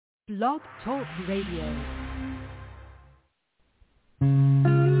Blog Talk Radio.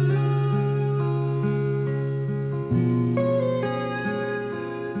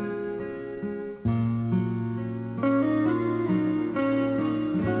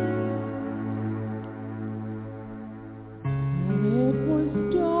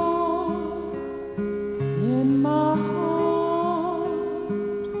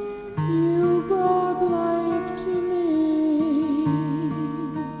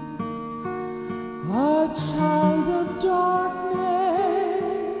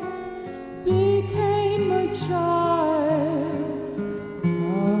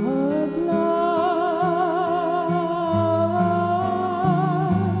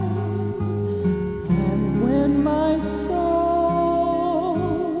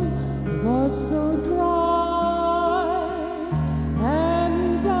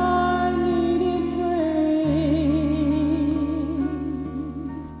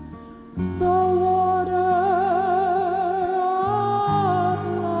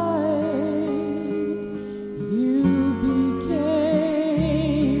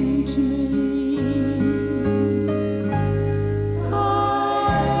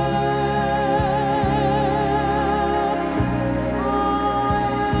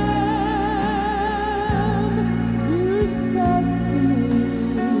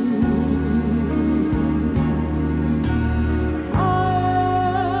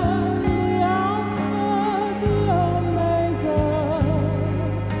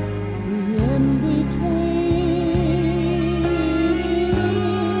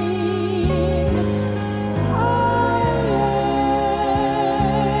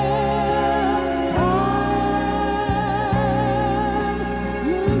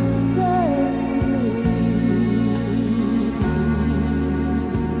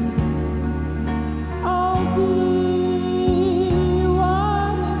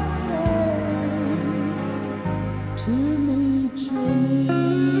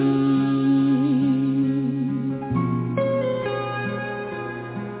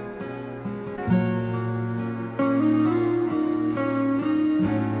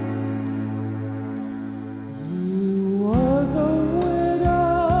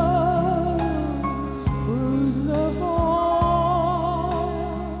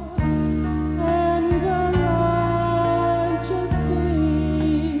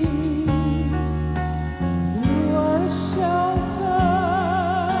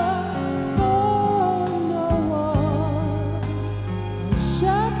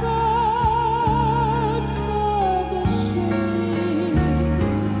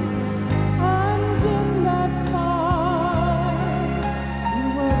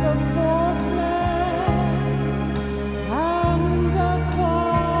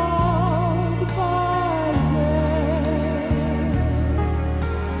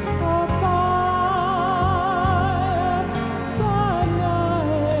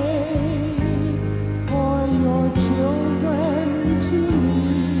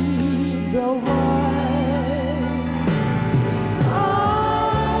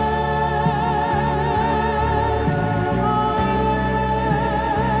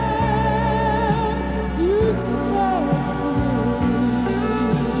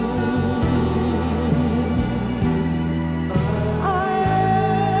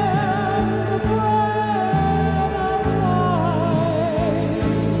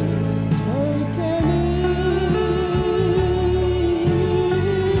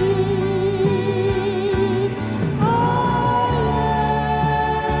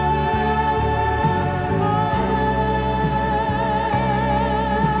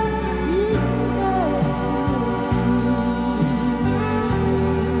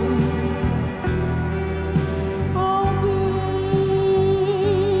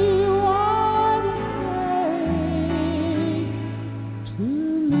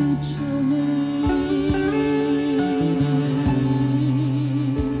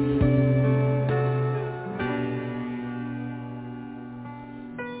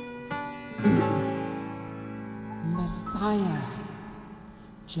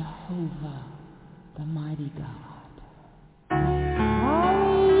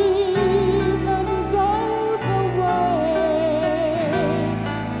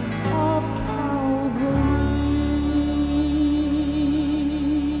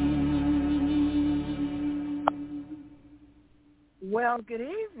 Well, good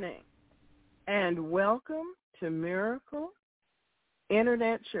evening, and welcome to Miracle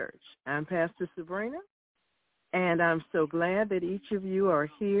Internet Church. I'm Pastor Sabrina, and I'm so glad that each of you are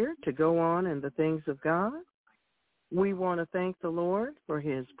here to go on in the things of God. We want to thank the Lord for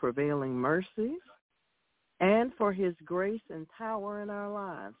his prevailing mercies and for his grace and power in our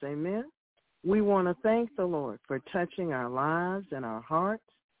lives. Amen. We want to thank the Lord for touching our lives and our hearts,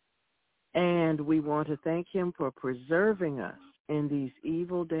 and we want to thank him for preserving us in these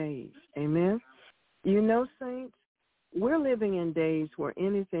evil days. Amen. You know, saints, we're living in days where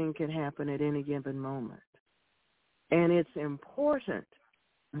anything can happen at any given moment. And it's important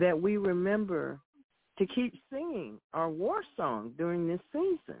that we remember to keep singing our war song during this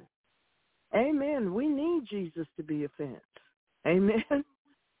season. Amen. We need Jesus to be a fence. Amen.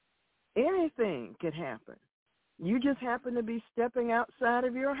 Anything could happen. You just happen to be stepping outside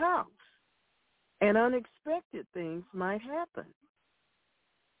of your house, and unexpected things might happen.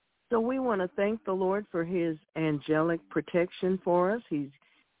 So we want to thank the Lord for his angelic protection for us.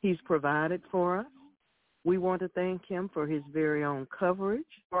 He's provided for us. We want to thank him for his very own coverage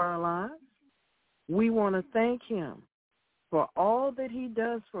for our lives. We want to thank him for all that he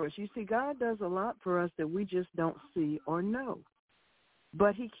does for us. You see, God does a lot for us that we just don't see or know.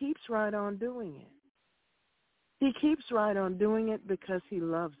 But he keeps right on doing it. He keeps right on doing it because he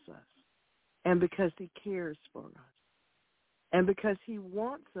loves us and because he cares for us and because he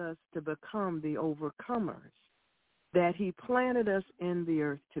wants us to become the overcomers that he planted us in the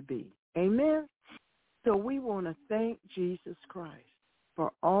earth to be. Amen? So we want to thank Jesus Christ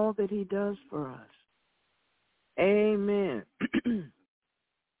for all that he does for us. Amen.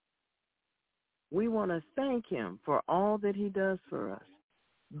 We want to thank him for all that he does for us.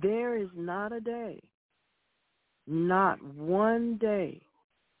 There is not a day, not one day,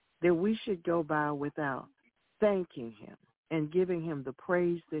 that we should go by without thanking him and giving him the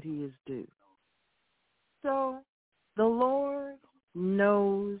praise that he is due. So the Lord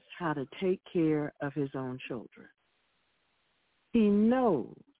knows how to take care of his own children. He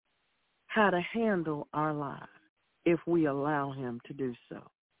knows how to handle our lives if we allow him to do so.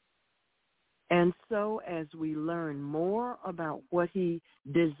 And so as we learn more about what he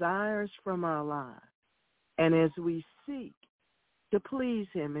desires from our lives, and as we seek to please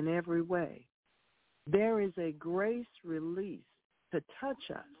him in every way, there is a grace release to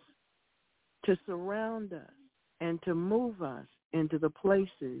touch us, to surround us, and to move us into the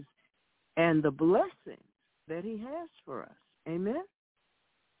places and the blessings that he has for us. Amen?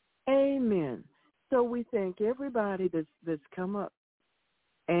 Amen. So we thank everybody that's come up.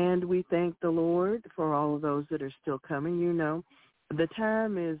 And we thank the Lord for all of those that are still coming. You know, the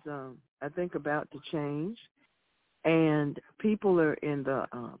time is, I think, about to change. And people are in the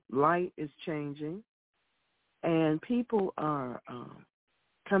light is changing. And people are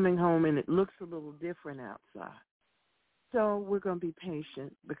coming home, and it looks a little different outside. So we're going to be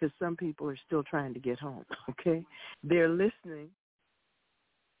patient because some people are still trying to get home, okay? They're listening.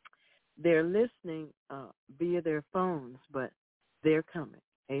 They're listening via their phones, but they're coming.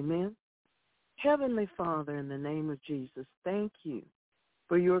 Amen. Heavenly Father, in the name of Jesus, thank you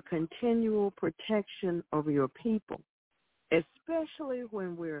for your continual protection over your people, especially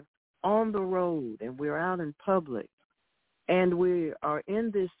when we're on the road and we're out in public and we are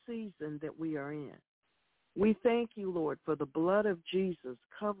in this season that we are in. We thank you, Lord, for the blood of Jesus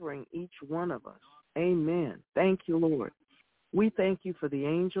covering each one of us. Amen. Thank you, Lord. We thank you for the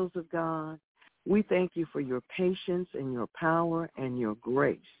angels of God. We thank you for your patience and your power and your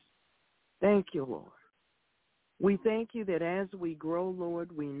grace. Thank you, Lord. We thank you that as we grow,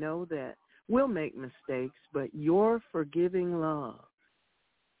 Lord, we know that we'll make mistakes, but your forgiving love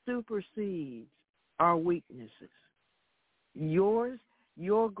supersedes our weaknesses. Your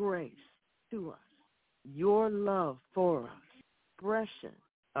grace to us, your love for us, expression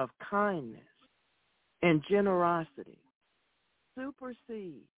of kindness and generosity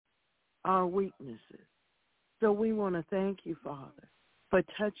supersedes our weaknesses. So we want to thank you, Father, for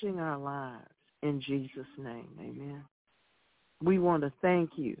touching our lives in Jesus' name. Amen. We want to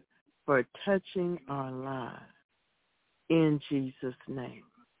thank you for touching our lives in Jesus' name.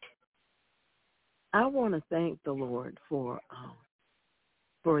 I want to thank the Lord for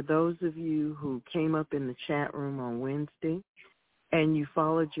those of you who came up in the chat room on Wednesday and you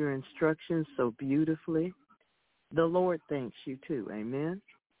followed your instructions so beautifully. The Lord thanks you too. Amen.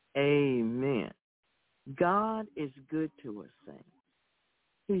 Amen. God is good to us, saints.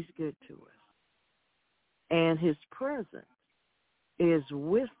 He's good to us. And his presence is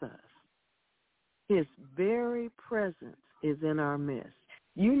with us. His very presence is in our midst.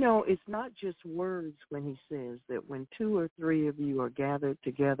 You know, it's not just words when he says that when 2 or 3 of you are gathered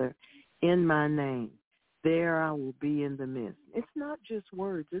together in my name, there I will be in the midst. It's not just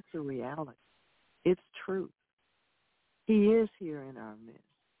words. It's a reality. It's truth. He is here in our midst.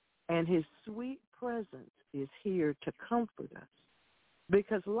 And his sweet presence is here to comfort us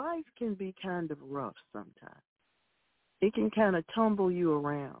because life can be kind of rough sometimes. It can kind of tumble you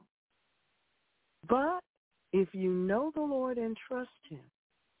around. But if you know the Lord and trust him,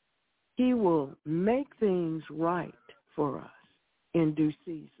 he will make things right for us in due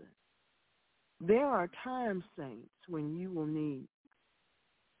season. There are times, saints, when you will need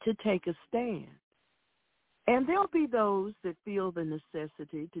to take a stand. And there'll be those that feel the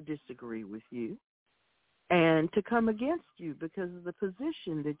necessity to disagree with you and to come against you because of the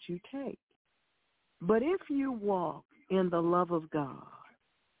position that you take. But if you walk in the love of God,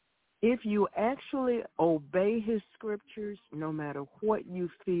 if you actually obey his scriptures, no matter what you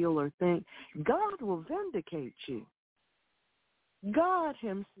feel or think, God will vindicate you. God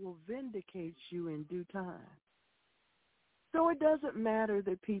himself will vindicate you in due time. So it doesn't matter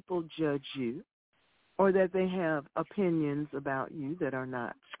that people judge you or that they have opinions about you that are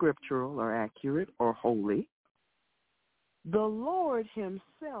not scriptural or accurate or holy. The Lord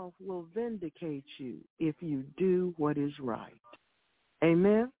himself will vindicate you if you do what is right.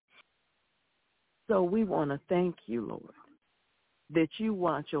 Amen? So we want to thank you, Lord, that you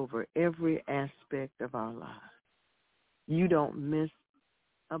watch over every aspect of our lives. You don't miss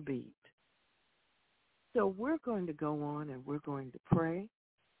a beat. So we're going to go on and we're going to pray,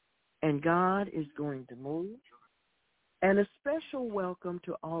 and God is going to move. And a special welcome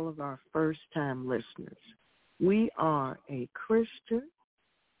to all of our first-time listeners. We are a Christian,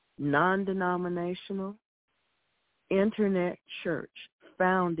 non-denominational, internet church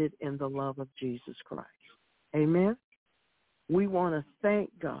founded in the love of Jesus Christ. Amen? We want to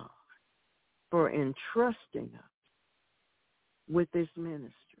thank God for entrusting us with this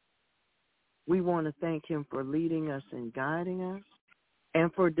ministry. We want to thank him for leading us and guiding us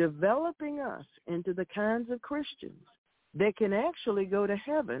and for developing us into the kinds of Christians that can actually go to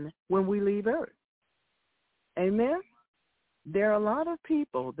heaven when we leave earth. Amen? There are a lot of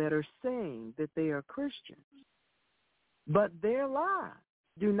people that are saying that they are Christians, but their lives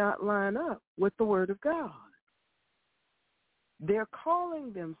do not line up with the Word of God. They're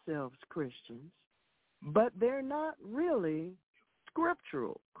calling themselves Christians, but they're not really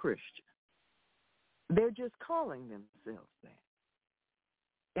scriptural Christians. They're just calling themselves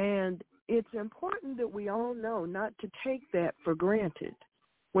that. And it's important that we all know not to take that for granted.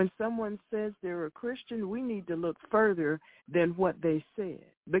 When someone says they're a Christian, we need to look further than what they said,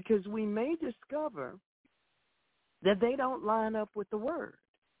 because we may discover that they don't line up with the Word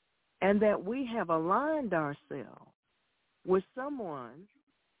and that we have aligned ourselves with someone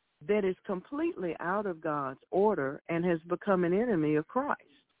that is completely out of God's order and has become an enemy of Christ.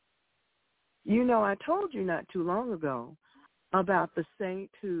 You know, I told you not too long ago about the saint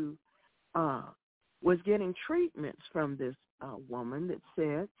who was getting treatments from this woman that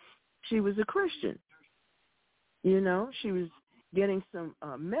said she was a Christian. You know, she was getting some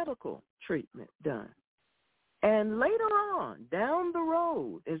medical treatment done. And later on, down the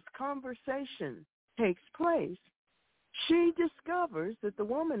road, as conversation takes place, she discovers that the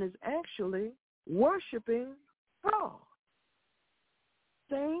woman is actually worshiping God.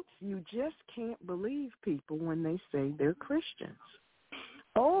 Saints, you just can't believe people when they say they're Christians.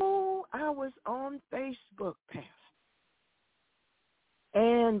 Oh, I was on Facebook, Pastor,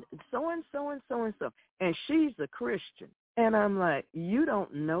 and so-and-so and so-and-so, and she's a Christian. And I'm like, you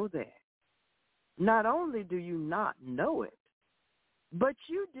don't know that. Not only do you not know it, but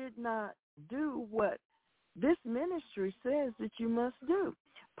you did not do what this ministry says that you must do.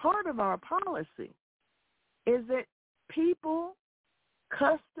 Part of our policy is that people,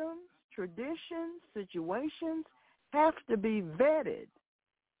 customs, traditions, situations have to be vetted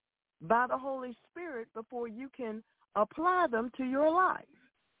by the Holy Spirit before you can apply them to your life.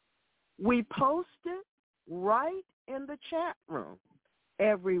 We post it right in the chat room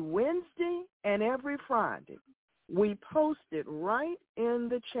every Wednesday and every Friday. We post it right in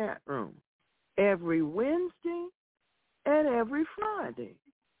the chat room every Wednesday and every Friday.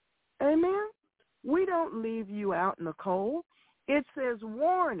 Amen? We don't leave you out in the cold. It says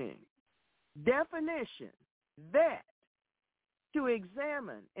warning, definition, vet, to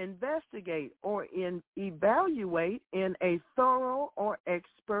examine, investigate, or evaluate in a thorough or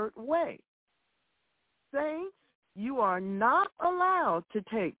expert way. Saints, you are not allowed to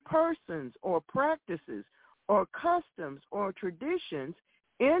take persons or practices or customs or traditions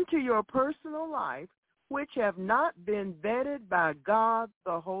into your personal life which have not been vetted by God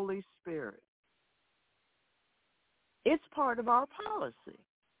the Holy Spirit. It's part of our policy.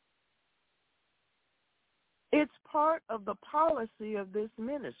 It's part of the policy of this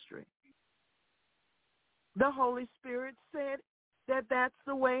ministry. The Holy Spirit said that that's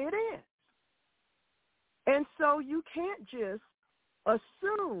the way it is. And so you can't just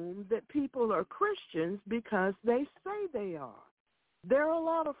assume that people are Christians because they say they are. There are a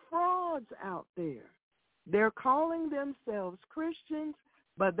lot of frauds out there. They're calling themselves Christians,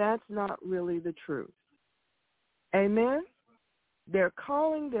 but that's not really the truth. Amen? They're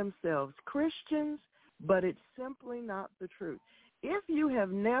calling themselves Christians, but it's simply not the truth. If you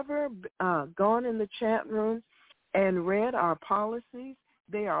have never gone in the chat room and read our policies,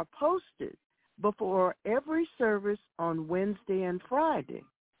 they are posted before every service on Wednesday and Friday.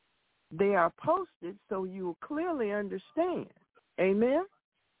 They are posted so you will clearly understand. Amen?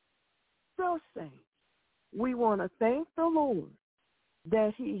 So, saints, we want to thank the Lord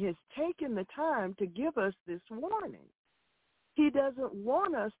that he has taken the time to give us this warning. He doesn't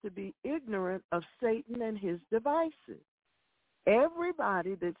want us to be ignorant of Satan and his devices.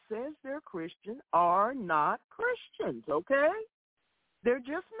 Everybody that says they're Christian are not Christians, okay? They're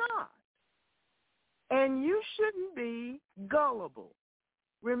just not. And you shouldn't be gullible.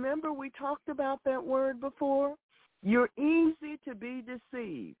 Remember we talked about that word before? You're easy to be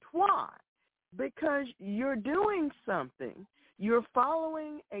deceived. Why? Because you're doing something. You're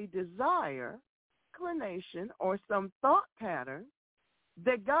following a desire, inclination, or some thought pattern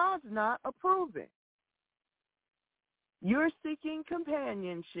that God's not approving. You're seeking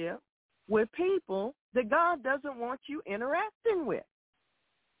companionship with people that God doesn't want you interacting with.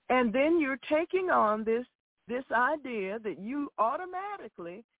 And then you're taking on this idea that you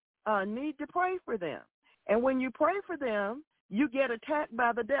automatically need to pray for them. And when you pray for them, you get attacked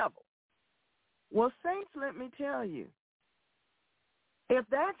by the devil. Well, saints, let me tell you, if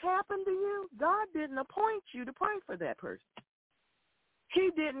that's happened to you, God didn't appoint you to pray for that person. He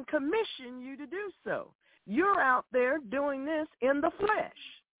didn't commission you to do so. You're out there doing this in the flesh.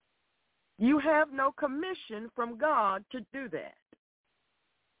 You have no commission from God to do that.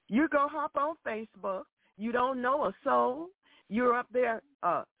 You go hop on Facebook. You don't know a soul. You're up there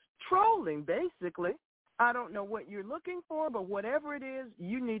trolling, basically. I don't know what you're looking for, but whatever it is,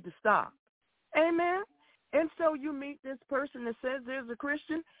 you need to stop. Amen? And so you meet this person that says there's a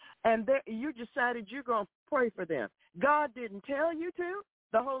Christian, and you decided you're going to pray for them. God didn't tell you to.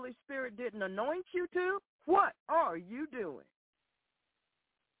 The Holy Spirit didn't anoint you to. What are you doing?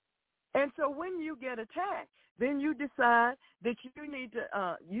 And so when you get attacked, then you decide that you need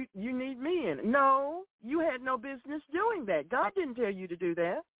to you need me in it. No, you had no business doing that. God didn't tell you to do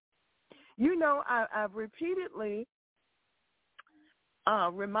that. You know, I've repeatedly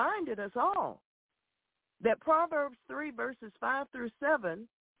reminded us all that Proverbs 3 verses 5 through 7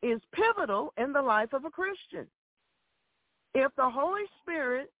 is pivotal in the life of a Christian. If the Holy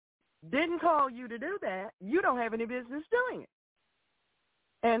Spirit didn't call you to do that, you don't have any business doing it.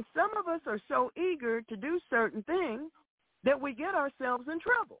 And some of us are so eager to do certain things that we get ourselves in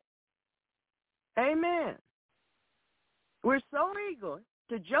trouble. Amen. We're so eager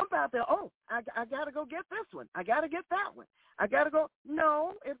to jump out there, oh, I got to go get this one. I got to get that one. I got to go.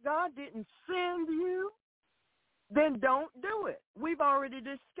 No, if God didn't send you, then don't do it. We've already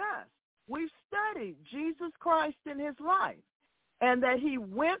discussed. We've studied Jesus Christ in his life and that he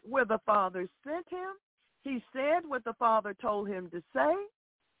went where the Father sent him. He said what the Father told him to say.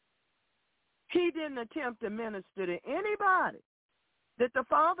 He didn't attempt to minister to anybody that the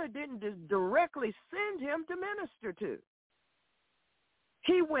Father didn't just directly send him to minister to.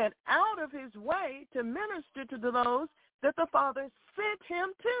 He went out of his way to minister to those that the Father sent him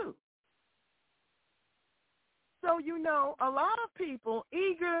to. So, you know, a lot of people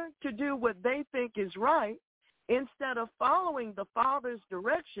eager to do what they think is right, instead of following the Father's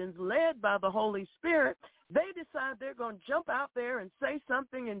directions led by the Holy Spirit, they decide they're going to jump out there and say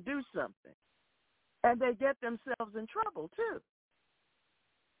something and do something. And they get themselves in trouble, too.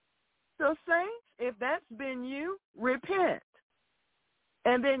 So, saints, if that's been you, repent.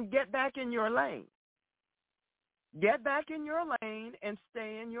 And then get back in your lane. Get back in your lane and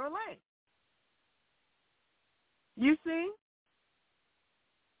stay in your lane. You see?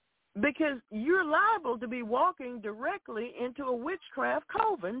 Because you're liable to be walking directly into a witchcraft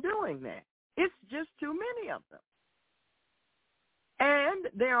coven doing that. It's just too many of them. And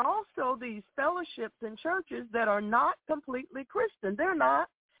there are also these fellowships and churches that are not completely Christian. They're not.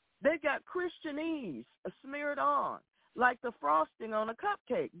 They've got Christianese smeared on, like the frosting on a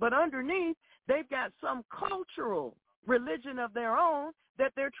cupcake. But underneath, they've got some cultural religion of their own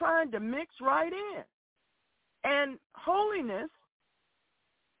that they're trying to mix right in. And holiness,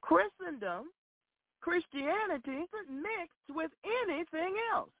 Christendom, Christianity isn't mixed with anything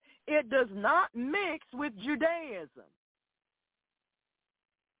else. It does not mix with Judaism.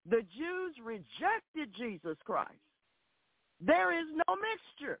 The Jews rejected Jesus Christ. There is no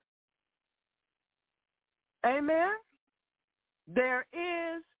mixture. Amen? There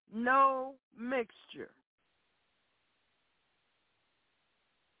is no mixture.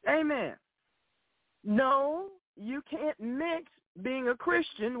 Amen. No, you can't mix being a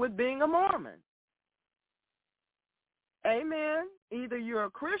Christian with being a Mormon. Amen. Either you're a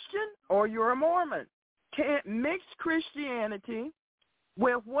Christian or you're a Mormon. Can't mix Christianity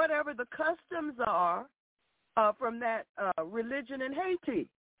with whatever the customs are from that religion in Haiti.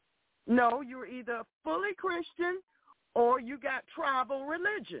 No, you're either fully Christian or you got tribal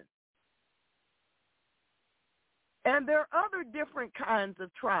religion. And there are other different kinds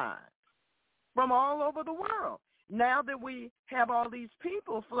of tribes from all over the world. Now that we have all these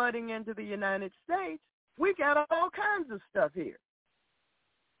people flooding into the United States, we got all kinds of stuff here.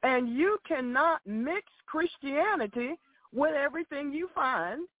 And you cannot mix Christianity with everything you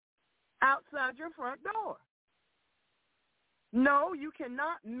find outside your front door. No, you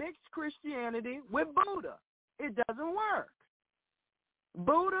cannot mix Christianity with Buddha. It doesn't work.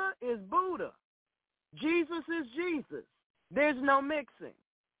 Buddha is Buddha. Jesus is Jesus. There's no mixing.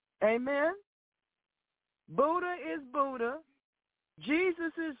 Amen? Buddha is Buddha.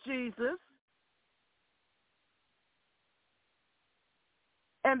 Jesus is Jesus.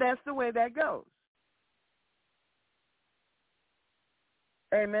 And that's the way that goes.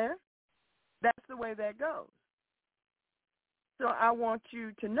 Amen? That's the way that goes. So I want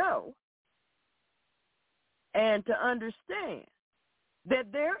you to know and to understand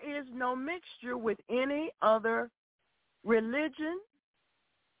that there is no mixture with any other religion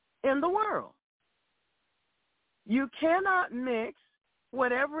in the world. You cannot mix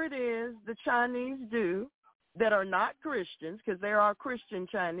whatever it is the Chinese do that are not Christians, because there are Christian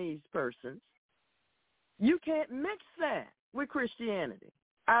Chinese persons. You can't mix that with Christianity.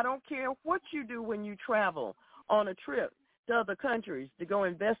 I don't care what you do when you travel on a trip to other countries to go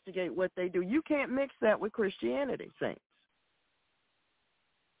investigate what they do. You can't mix that with Christianity, saints.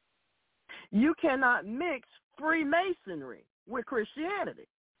 You cannot mix Freemasonry with Christianity.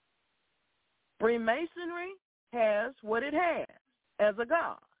 Freemasonry has what it has as a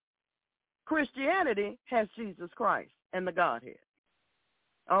God. Christianity has Jesus Christ and the Godhead.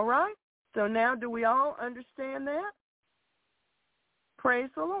 All right? So now do we all understand that? Praise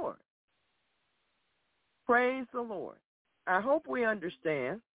the Lord. Praise the Lord. I hope we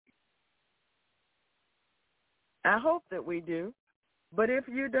understand. I hope that we do. But if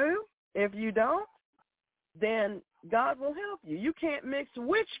you do, if you don't, then God will help you. You can't mix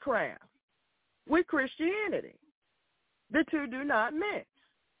witchcraft with Christianity. The two do not mix.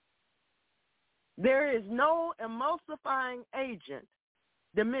 There is no emulsifying agent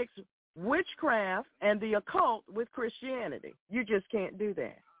to mix witchcraft and the occult with Christianity. You just can't do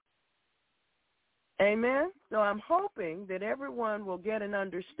that. Amen? So I'm hoping that everyone will get an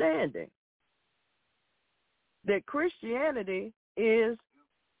understanding that Christianity is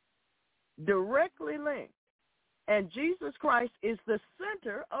directly linked, and Jesus Christ is the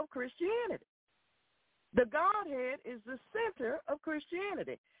center of Christianity. The Godhead is the center of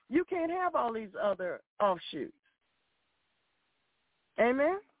Christianity. You can't have all these other offshoots.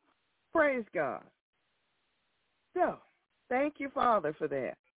 Amen? Praise God. So, thank you, Father, for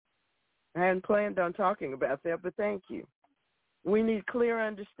that. I hadn't planned on talking about that, but thank you. We need clear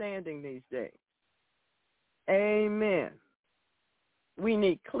understanding these days. Amen. We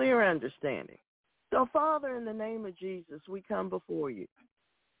need clear understanding. So, Father, in the name of Jesus, we come before you,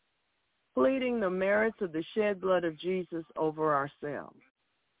 pleading the merits of the shed blood of Jesus over ourselves,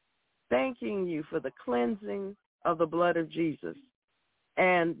 thanking you for the cleansing of the blood of Jesus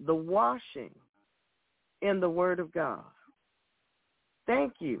and the washing in the Word of God.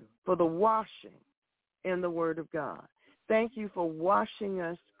 Thank you for the washing in the Word of God. Thank you for washing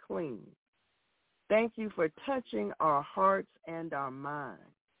us clean. Thank you for touching our hearts and our minds.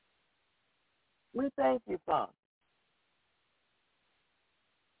 We thank you, Father.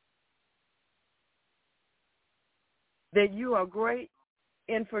 That you are great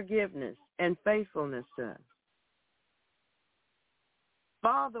in forgiveness and faithfulness to us.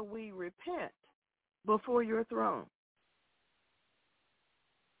 Father, we repent before your throne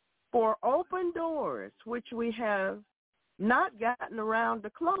for open doors which we have not gotten around to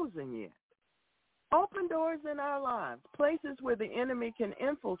closing yet. Open doors in our lives, places where the enemy can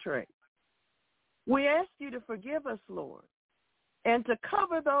infiltrate. We ask you to forgive us, Lord, and to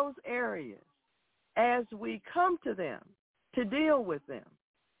cover those areas as we come to them to deal with them.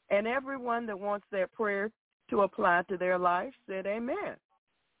 And everyone that wants that prayer to apply to their life said amen.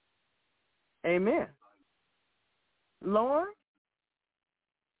 Amen. Lord,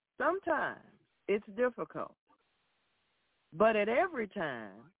 sometimes it's difficult, but at every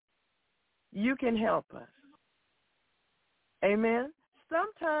time, you can help us. Amen?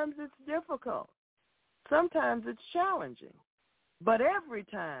 Sometimes it's difficult. Sometimes it's challenging. But every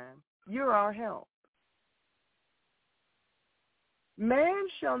time, you're our help. Man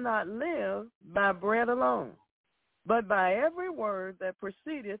shall not live by bread alone, but by every word that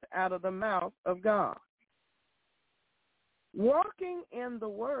proceedeth out of the mouth of God. Walking in the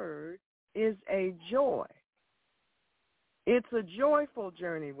word is a joy. It's a joyful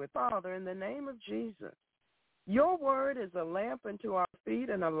journey with Father in the name of Jesus. Your word is a lamp unto our feet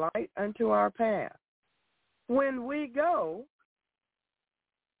and a light unto our path. When we go,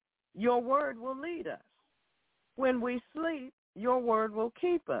 your word will lead us. When we sleep, your word will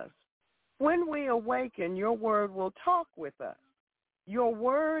keep us. When we awaken, your word will talk with us. Your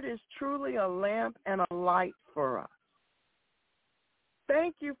word is truly a lamp and a light for us.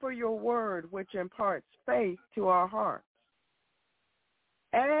 Thank you for your word, which imparts faith to our hearts.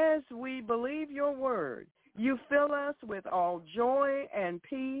 As we believe your word, you fill us with all joy and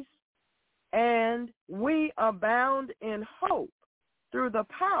peace, and we abound in hope through the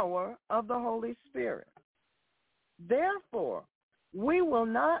power of the Holy Spirit. Therefore, we will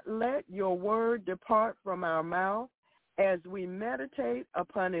not let your word depart from our mouth as we meditate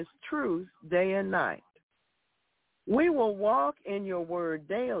upon its truth day and night. We will walk in your word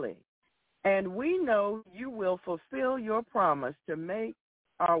daily, and we know you will fulfill your promise to make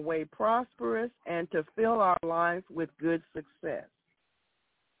our way prosperous and to fill our life with good success.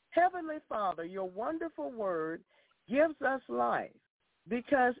 Heavenly Father, your wonderful word gives us life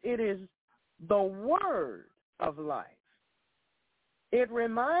because it is the word of life. It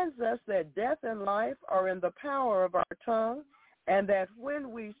reminds us that death and life are in the power of our tongue, and that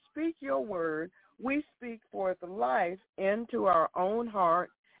when we speak your word, we speak forth life into our own heart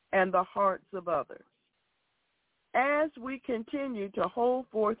and the hearts of others. As we continue to hold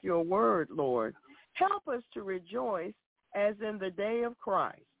forth your word, Lord, help us to rejoice as in the day of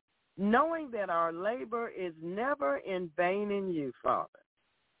Christ, knowing that our labor is never in vain in you, Father.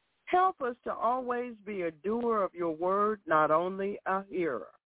 Help us to always be a doer of your word, not only a hearer.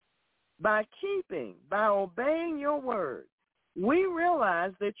 By obeying your word, we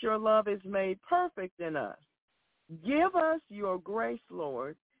realize that your love is made perfect in us. Give us your grace,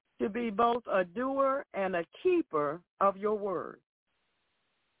 Lord, to be both a doer and a keeper of your word.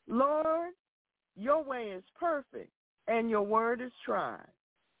 Lord, your way is perfect, and your word is tried.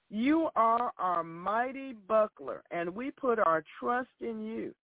 You are our mighty buckler, and we put our trust in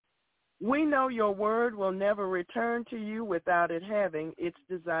you. We know your word will never return to you without it having its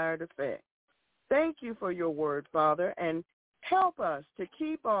desired effect. Thank you for your word, Father, and help us to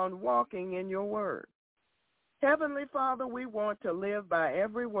keep on walking in your word. Heavenly Father, we want to live by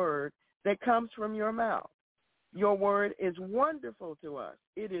every word that comes from your mouth. Your word is wonderful to us.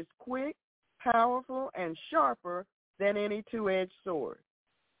 It is quick, powerful, and sharper than any two-edged sword.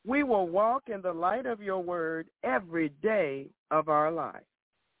 We will walk in the light of your word every day of our life.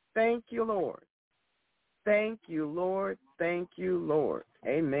 Thank you, Lord. Thank you, Lord. Thank you, Lord.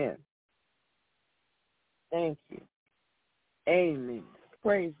 Amen. Thank you. Amen.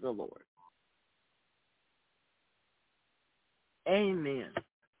 Praise the Lord. Amen.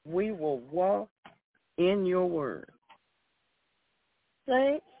 We will walk in your word.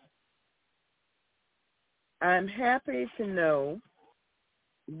 Saints, I'm happy to know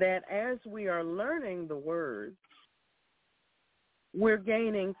that as we are learning the word, we're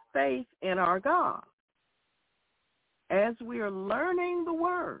gaining faith in our God. As we are learning the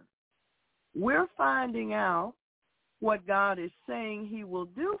word, we're finding out what God is saying he will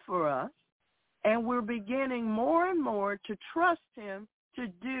do for us, and we're beginning more and more to trust him to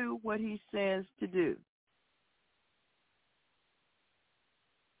do what he says to do.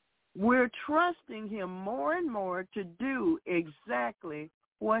 We're trusting him more and more to do exactly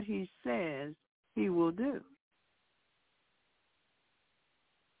what he says he will do.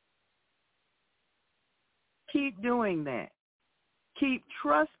 Keep doing that. Keep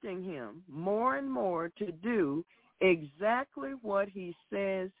trusting him more and more to do exactly what he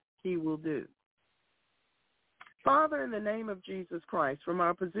says he will do. Father, in the name of Jesus Christ, from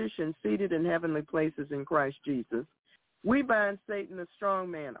our position seated in heavenly places in Christ Jesus, we bind Satan, the strong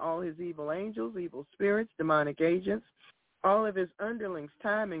man, all his evil angels, evil spirits, demonic agents, all of his underlings,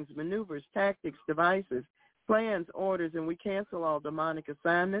 timings, maneuvers, tactics, devices, plans, orders, and we cancel all demonic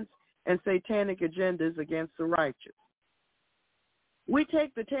assignments and satanic agendas against the righteous. We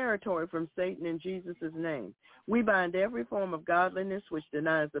take the territory from Satan in Jesus' name. We bind every form of godliness which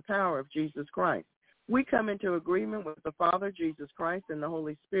denies the power of Jesus Christ. We come into agreement with the Father, Jesus Christ, and the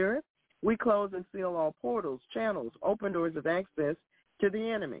Holy Spirit. We close and seal all portals, channels, open doors of access to the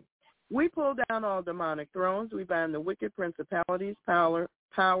enemy. We pull down all demonic thrones. We bind the wicked principalities,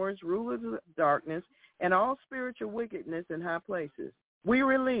 powers, rulers of darkness, and all spiritual wickedness in high places. We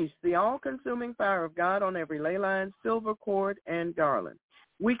release the all-consuming fire of God on every ley line, silver cord, and garland.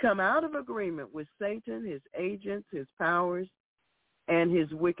 We come out of agreement with Satan, his agents, his powers, and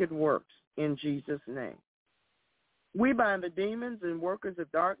his wicked works in Jesus' name. We bind the demons and workers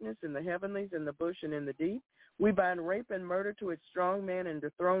of darkness in the heavenlies, in the bush, and in the deep. We bind rape and murder to its strong man and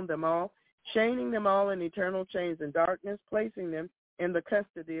dethrone them all, chaining them all in eternal chains in darkness, placing them in the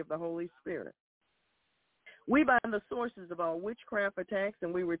custody of the Holy Spirit. We bind the sources of all witchcraft attacks,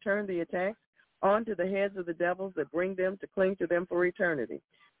 and we return the attacks onto the heads of the devils that bring them to cling to them for eternity.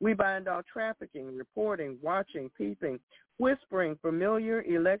 We bind all trafficking, reporting, watching, peeping, whispering, familiar,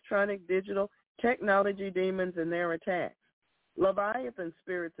 electronic, digital, technology demons and their attacks, Leviathan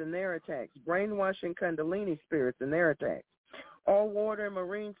spirits and their attacks, brainwashing Kundalini spirits and their attacks, all water and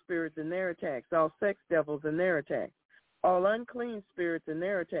marine spirits and their attacks, all sex devils and their attacks, all unclean spirits and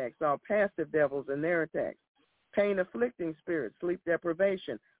their attacks, all passive devils and their attacks, pain-afflicting spirits, sleep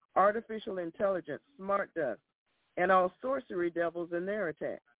deprivation, artificial intelligence, smart dust, and all sorcery devils and their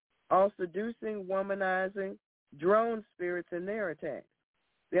attacks, all seducing, womanizing, drone spirits and their attacks.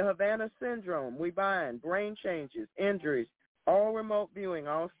 The Havana Syndrome, we bind, brain changes, injuries, all remote viewing,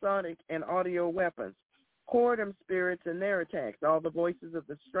 all sonic and audio weapons, whoredom spirits and their attacks, all the voices of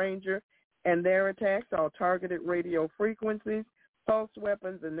the stranger and their attacks, all targeted radio frequencies, pulse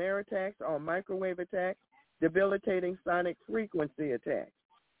weapons and their attacks, all microwave attacks, debilitating sonic frequency attacks,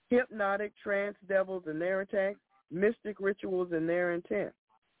 hypnotic trance devils and their attacks, mystic rituals and their intent.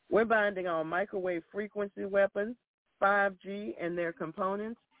 We're binding all microwave frequency weapons, 5G and their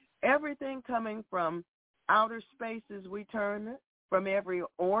components, everything coming from outer spaces, we term it, from every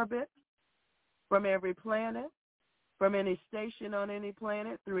orbit, from every planet, from any station on any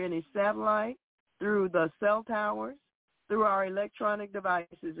planet, through any satellite, through the cell towers, through our electronic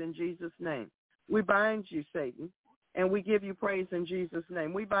devices in Jesus' name. We bind you, Satan, and we give you praise in Jesus'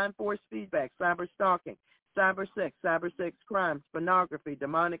 name. We bind force feedback, cyber stalking, cyber sex crimes, pornography,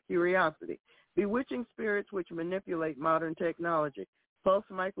 demonic curiosity, bewitching spirits which manipulate modern technology, pulse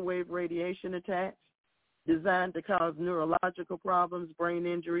microwave radiation attacks designed to cause neurological problems, brain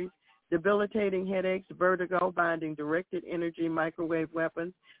injuries, debilitating headaches, vertigo, binding directed energy microwave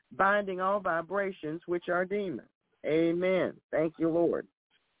weapons, binding all vibrations which are demons. Amen. Thank you, Lord.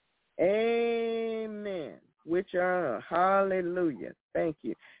 Amen. Which are, hallelujah. Thank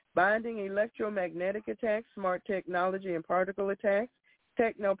you. Binding electromagnetic attacks, smart technology and particle attacks,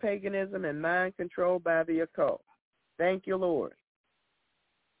 techno-paganism, and mind control by the occult. Thank you, Lord.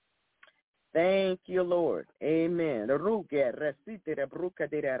 Thank you, Lord. Amen. We're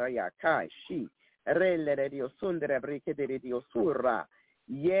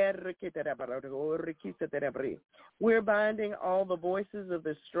binding all the voices of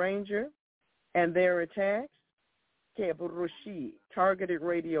the stranger and their attacks, targeted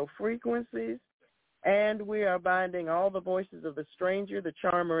radio frequencies, and we are binding all the voices of the stranger, the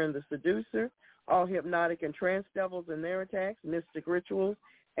charmer, and the seducer, all hypnotic and trance devils and their attacks, mystic rituals,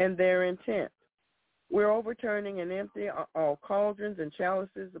 and their intent. We're overturning and empty all cauldrons and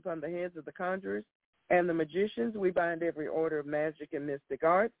chalices upon the heads of the conjurers and the magicians. We bind every order of magic and mystic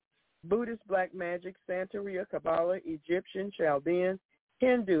arts, Buddhist, black magic, Santeria, Kabbalah, Egyptian, Chaldean,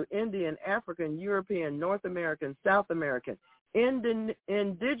 Hindu, Indian, African, European, North American, South American,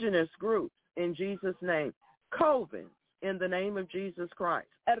 indigenous groups in Jesus' name, covens in the name of Jesus Christ.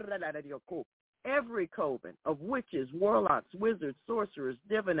 Every coven of witches, warlocks, wizards, sorcerers,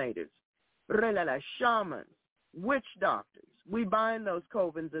 divinators, shamans, witch doctors. We bind those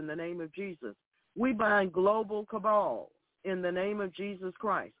covens in the name of Jesus. We bind global cabals in the name of Jesus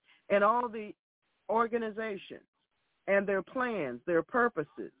Christ and all the organizations and their plans, their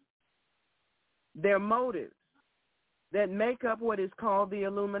purposes, their motives that make up what is called the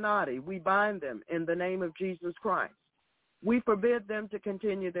Illuminati. We bind them in the name of Jesus Christ. We forbid them to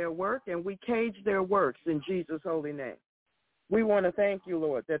continue their work, and we cage their works in Jesus' holy name. We want to thank you,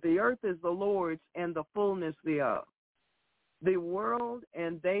 Lord, that the earth is the Lord's and the fullness thereof, the world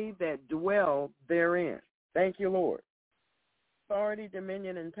and they that dwell therein. Thank you, Lord. Authority,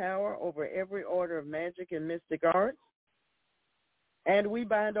 dominion, and power over every order of magic and mystic arts. And we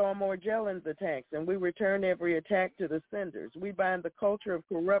bind all Morgellons attacks, and we return every attack to the senders. We bind the culture of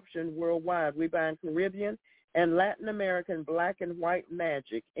corruption worldwide. We bind Caribbean and Latin American black and white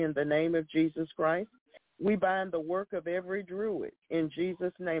magic in the name of Jesus Christ. We bind the work of every druid in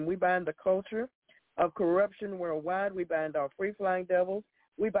Jesus' name. We bind the culture of corruption worldwide. We bind all free-flying devils.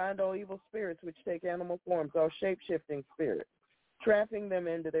 We bind all evil spirits which take animal forms, all shape-shifting spirits, trapping them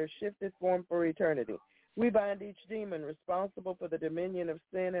into their shifted form for eternity. We bind each demon responsible for the dominion of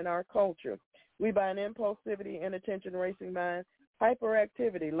sin in our culture. We bind impulsivity, inattention, racing mind,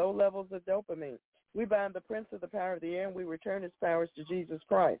 hyperactivity, low levels of dopamine. We bind the prince of the power of the air, and we return his powers to Jesus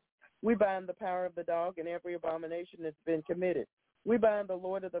Christ. We bind the power of the dog and every abomination that's been committed. We bind the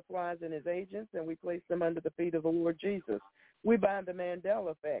Lord of the Flies and his agents, and we place them under the feet of the Lord Jesus. We bind the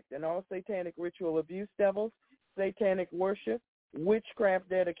Mandela effect and all satanic ritual abuse devils, satanic worship, witchcraft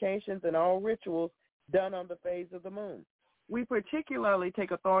dedications, and all rituals done on the phase of the moon. We particularly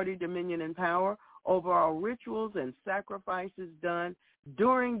take authority, dominion, and power over our rituals and sacrifices done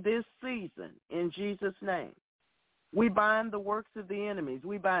during this season in Jesus' name. We bind the works of the enemies.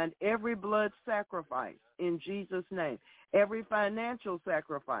 We bind every blood sacrifice in Jesus' name, every financial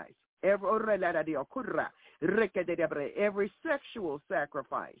sacrifice, every sexual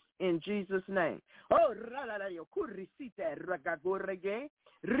sacrifice in Jesus' name.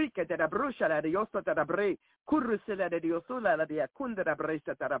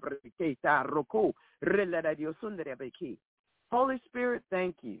 Holy Spirit,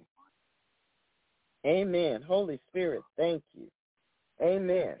 thank you. Amen. Holy Spirit, thank you.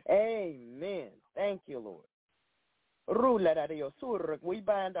 Amen. Amen. Thank you, Lord. We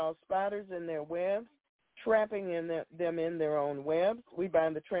bind all spiders in their webs, trapping them in their own webs. We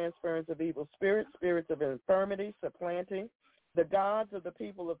bind the transference of evil spirits, spirits of infirmity, supplanting, the gods of the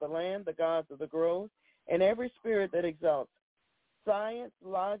people of the land, the gods of the groves, and every spirit that exalts science,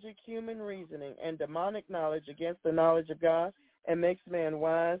 logic, human reasoning, and demonic knowledge against the knowledge of God and makes man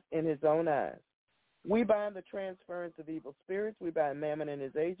wise in his own eyes. We bind the transference of evil spirits. We bind Mammon and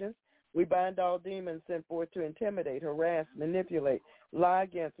his agents. We bind all demons sent forth to intimidate, harass, manipulate, lie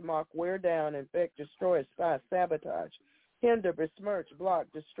against, mock, wear down, infect, destroy, spy, sabotage, hinder, besmirch, block,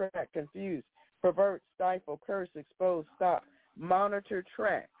 distract, confuse, pervert, stifle, curse, expose, stop, monitor,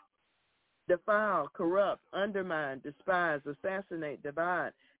 track, defile, corrupt, undermine, despise, assassinate,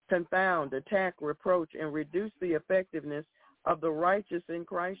 divide, confound, attack, reproach, and reduce the effectiveness of the righteous in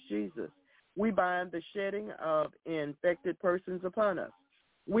Christ Jesus. We bind the shedding of infected persons upon us.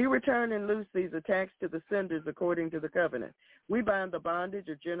 We return and loose these attacks to the senders according to the covenant. We bind the bondage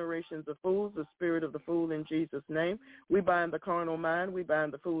of generations of fools, the spirit of the fool in Jesus' name. We bind the carnal mind. We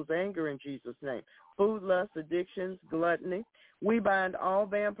bind the fool's anger in Jesus' name. Food, lust, addictions, gluttony. We bind all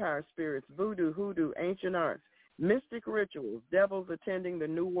vampire spirits, voodoo, hoodoo, ancient arts, mystic rituals, devils attending the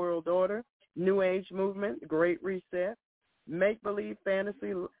New World Order, New Age movement, Great Reset, make-believe,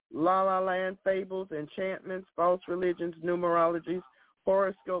 fantasy, la-la land, fables, enchantments, false religions, numerologies,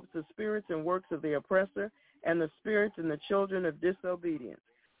 horoscopes, the spirits and works of the oppressor, and the spirits and the children of disobedience.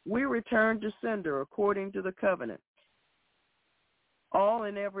 We return to sender according to the covenant. All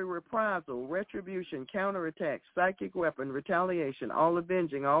and every reprisal, retribution, counterattack, psychic weapon, retaliation, all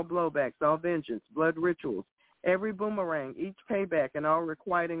avenging, all blowbacks, all vengeance, blood rituals, every boomerang, each payback, and all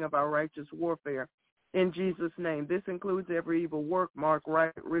requiting of our righteous warfare in Jesus' name. This includes every evil work, mark,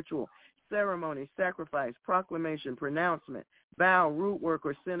 rite, ritual, ceremony, sacrifice, proclamation, pronouncement, vow, root work,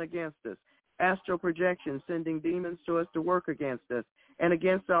 or sin against us, astral projection, sending demons to us to work against us, and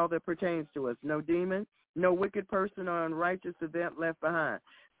against all that pertains to us. No demon, no wicked person or unrighteous event left behind.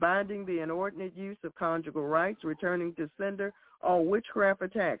 Binding the inordinate use of conjugal rights, returning to sender all witchcraft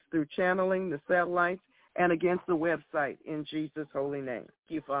attacks through channeling the satellites and against the website in Jesus' holy name. Thank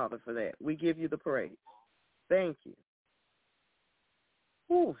you, Father, for that. We give you the praise. Thank you.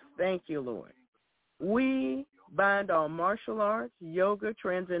 Ooh, thank you, Lord. We bind all martial arts, yoga,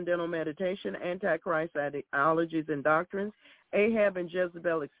 transcendental meditation, antichrist ideologies and doctrines, Ahab and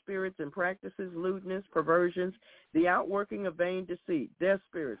Jezebelic spirits and practices, lewdness, perversions, the outworking of vain deceit, death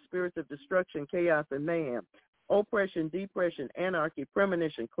spirits, spirits of destruction, chaos, and mayhem, oppression, depression, anarchy,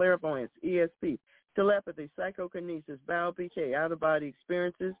 premonition, clairvoyance, ESP, telepathy, psychokinesis, bowel PK, out-of-body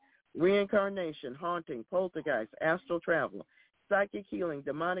experiences, reincarnation, haunting, poltergeist, astral travel, psychic healing,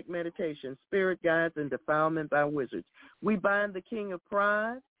 demonic meditation, spirit guides, and defilement by wizards. We bind the king of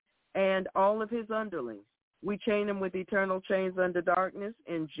pride and all of his underlings. We chain him with eternal chains under darkness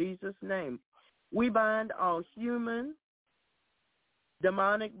in Jesus' name. We bind all human,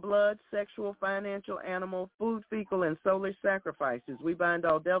 demonic, blood, sexual, financial, animal, food, fecal, and soulish sacrifices. We bind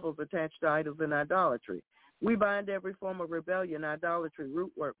all devils attached to idols and idolatry. We bind every form of rebellion, idolatry,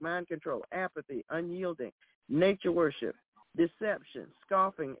 root work, mind control, apathy, unyielding, nature worship, deception,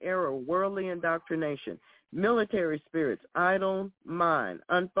 scoffing, error, worldly indoctrination, military spirits, idle mind,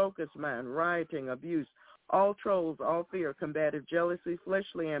 unfocused mind, rioting, abuse, all trolls, all fear, combative jealousy,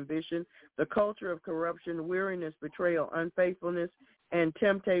 fleshly ambition, the culture of corruption, weariness, betrayal, unfaithfulness, and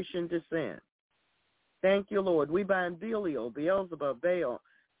temptation to sin. Thank you, Lord. We bind Belial, Beelzebub, Baal,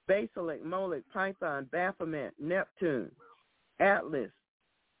 Basilic, Molech, Python, Baphomet, Neptune, Atlas,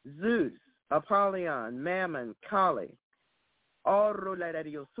 Zeus, Apollyon, Mammon, Kali, all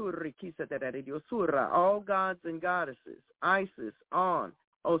gods and goddesses, Isis, On,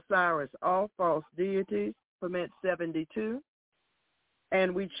 Osiris, all false deities, permit 72.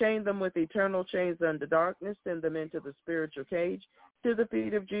 And we chain them with eternal chains unto darkness, send them into the spiritual cage, to the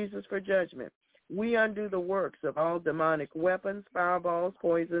feet of Jesus for judgment. We undo the works of all demonic weapons, fireballs,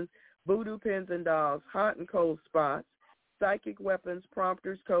 poisons, voodoo pins and dolls, hot and cold spots, psychic weapons,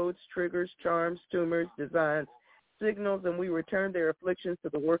 prompters, codes, triggers, charms, tumors, designs, signals, and we return their afflictions to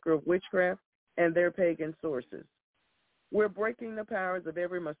the worker of witchcraft and their pagan sources. We're breaking the powers of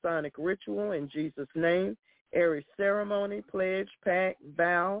every Masonic ritual in Jesus' name, every ceremony, pledge, pact,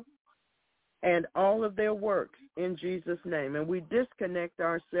 vow, and all of their works in Jesus' name, and we disconnect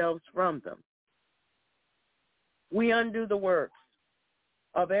ourselves from them. We undo the works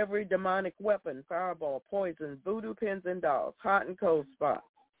of every demonic weapon, fireball, poison, voodoo pins and dolls, hot and cold spots,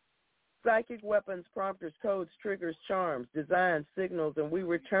 psychic weapons, prompters, codes, triggers, charms, designs, signals, and we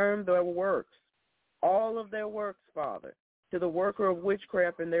return their works, all of their works, Father, to the worker of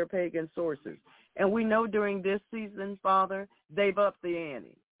witchcraft and their pagan sources. And we know during this season, Father, they've upped the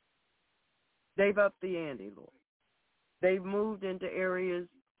ante. They've upped the ante, Lord. They've moved into areas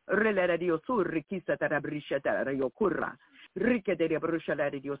that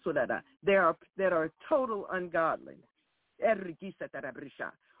are total ungodly. They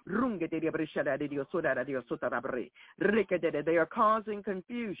are causing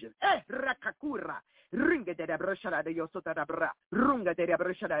confusion.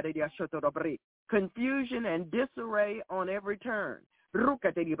 Confusion and disarray on every turn.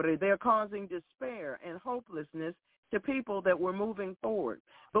 They are causing despair and hopelessness to people that were moving forward.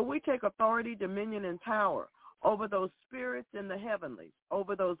 But we take authority, dominion, and power over those spirits in the heavenlies,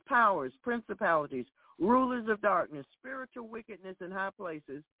 over those powers, principalities, rulers of darkness, spiritual wickedness in high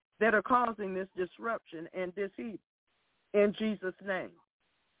places that are causing this disruption and dis-ease in Jesus' name.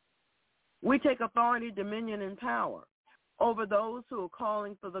 We take authority, dominion, and power over those who are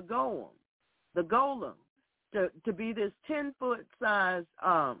calling for the golem to be this 10-foot size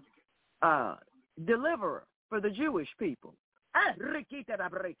deliverer for the Jewish people.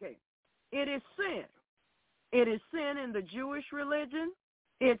 It is sin. It is sin in the Jewish religion.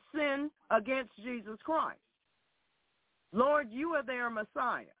 It's sin against Jesus Christ. Lord, you are their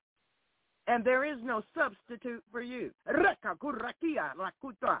Messiah, and there is no substitute for you.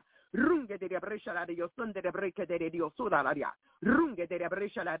 Runge de brescia de yosunde de breca de diosura laria. Runge de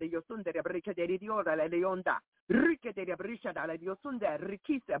brescia de yosunde de breca de diora la leonda. Rike de brescia de yosunde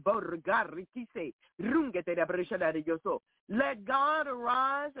rikise borgar rikise. Runge de brescia de yoso. Let God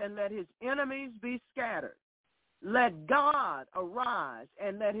arise and let his enemies be scattered. Let God arise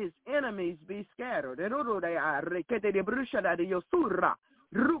and let his enemies be scattered. Eroro de rike de brescia de yosura.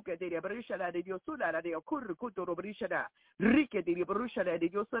 Ruke de brescia de diosura de occurre kutoro brescia da. Rike de brescia de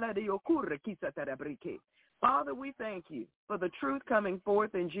diosura de occurre kisa tara brike. Father, we thank you for the truth coming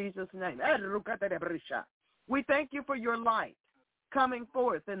forth in Jesus' name. We thank you for your light coming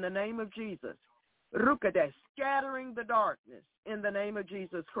forth in the name of Jesus. Rukade, scattering the darkness in the name of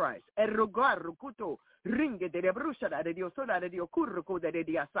Jesus Christ.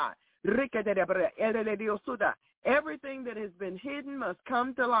 Everything that has been hidden must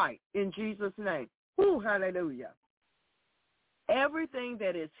come to light in Jesus' name. Ooh, hallelujah. Everything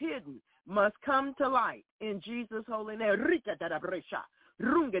that is hidden must come to light in Jesus' holy name.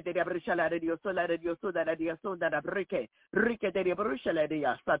 Runge de brescia la Dio sola de Dio sola de Dio sola da brike. Rike de brescia la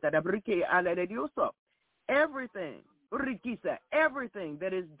Dio sata da brike ala de Dio so. Everything, rikisa, everything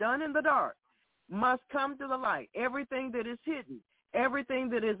that is done in the dark must come to the light. Everything that is hidden, everything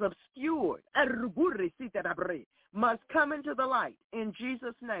that is obscured, must come into the light in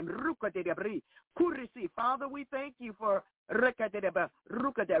Jesus' name. Father, we thank you for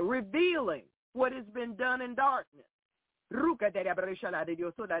revealing what has been done in darkness. Ruka de brescia la de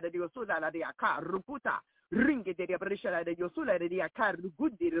Dio sola la de akar ruputa. Ringe de brescia la de Dio sola de akar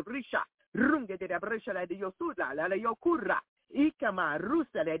gudi brescia. Runge de brescia la de Dio sola la yokura. Ikama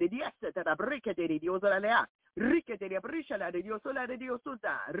rusa la de diessa da breca de Dio sola la. Rike de brescia la de Dio sola de Dio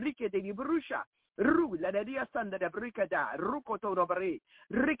sola. Rike de bruscia. Ru la de dia sanda da breca da ruko toro bre.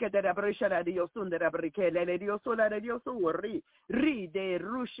 Rike de brescia la de Dio sunda da breca la de Dio sola de Dio suri. Ri de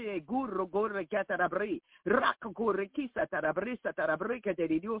rushe gurro gorre catarabri. Rak gorre kisa tarabrisa tarabrica de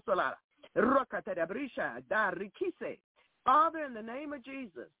Dio sola. Roka tarabrisha da rikise. Father, in the name of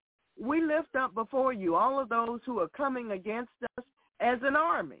Jesus, we lift up before you all of those who are coming against us as an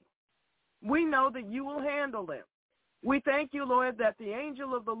army. We know that you will handle them. We thank you, Lord, that the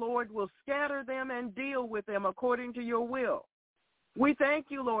angel of the Lord will scatter them and deal with them according to your will. We thank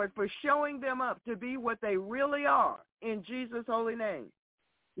you, Lord, for showing them up to be what they really are in Jesus' holy name.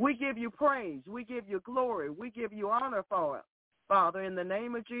 We give you praise. We give you glory. We give you honor for it, Father, in the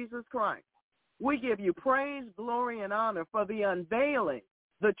name of Jesus Christ. We give you praise, glory, and honor for the unveiling,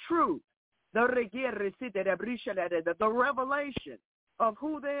 the truth, the revelation of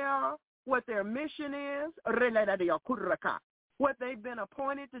who they are, what their mission is, what they've been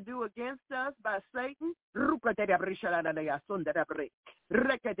appointed to do against us by Satan.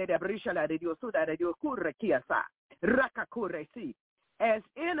 As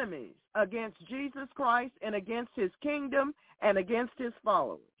enemies against Jesus Christ and against his kingdom and against his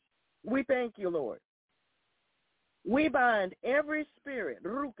followers. We thank you, Lord. We bind every spirit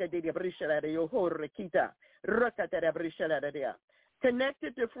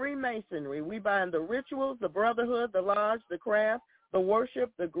connected to Freemasonry. We bind the rituals, the brotherhood, the lodge, the craft, the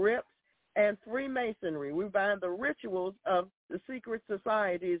worship, the grips, and Freemasonry. We bind the rituals of the secret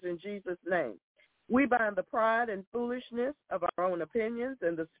societies in Jesus' name. We bind the pride and foolishness of our own opinions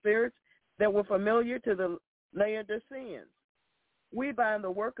and the spirits that were familiar to the Laodiceans. We bind the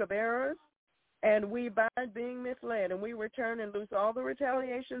work of errors, and we bind being misled, and we return and loose all the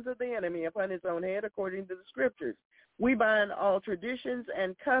retaliations of the enemy upon his own head according to the scriptures. We bind all traditions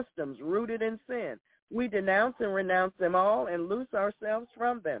and customs rooted in sin. We denounce and renounce them all and loose ourselves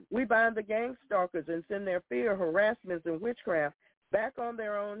from them. We bind the gang stalkers and send their fear, harassments, and witchcraft back on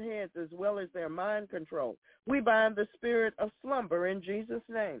their own heads as well as their mind control. We bind the spirit of slumber in Jesus'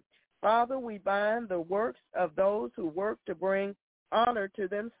 name. Father, we bind the works of those who work to bring honor to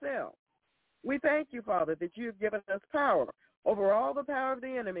themselves. We thank you, Father, that you have given us power over all the power of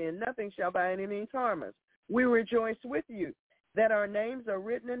the enemy, and nothing shall by any means harm us. We rejoice with you that our names are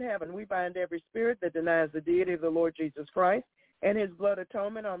written in heaven. We bind every spirit that denies the deity of the Lord Jesus Christ and his blood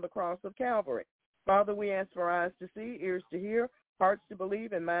atonement on the cross of Calvary. Father, we ask for eyes to see, ears to hear, hearts to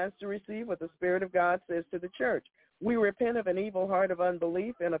believe, and minds to receive what the Spirit of God says to the church. We repent of an evil heart of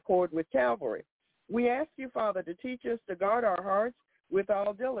unbelief in accord with Calvary. We ask you, Father, to teach us to guard our hearts with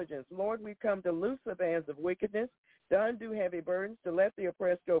all diligence. Lord, we've come to loose the bands of wickedness, to undo heavy burdens, to let the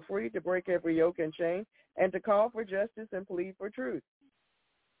oppressed go free, to break every yoke and chain, and to call for justice and plead for truth.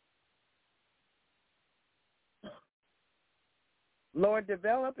 Lord,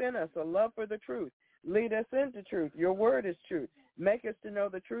 develop in us a love for the truth. Lead us into truth. Your word is truth. Make us to know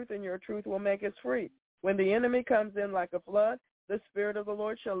the truth, and your truth will make us free. When the enemy comes in like a flood, the Spirit of the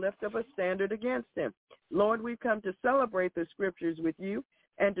Lord shall lift up a standard against him. Lord, we've come to celebrate the scriptures with you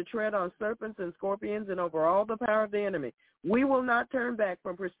and to tread on serpents and scorpions and over all the power of the enemy. We will not turn back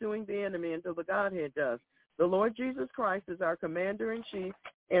from pursuing the enemy until the Godhead does. The Lord Jesus Christ is our commander-in-chief,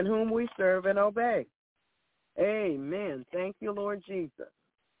 in whom we serve and obey. Amen. Thank you, Lord Jesus.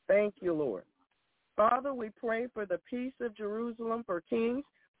 Thank you, Lord. Father, we pray for the peace of Jerusalem, for kings,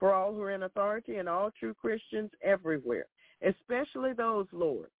 for all who are in authority, and all true Christians everywhere, especially those,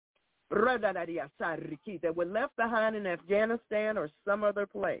 Lord, that were left behind in Afghanistan or some other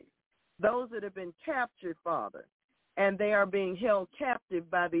place, those that have been captured, Father, and they are being held captive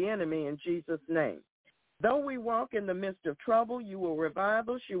by the enemy in Jesus' name. Though we walk in the midst of trouble, you will revive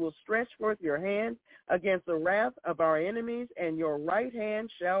us. You will stretch forth your hand against the wrath of our enemies, and your right hand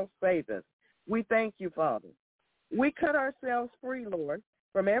shall save us. We thank you, Father. We cut ourselves free, Lord,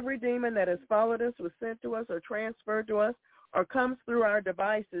 from every demon that has followed us, was sent to us, or transferred to us, or comes through our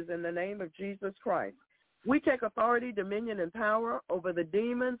devices in the name of Jesus Christ. We take authority, dominion, and power over the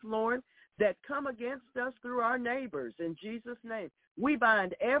demons, Lord, that come against us through our neighbors in Jesus' name. We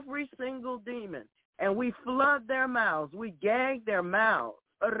bind every single demon, and we flood their mouths. We gag their mouths.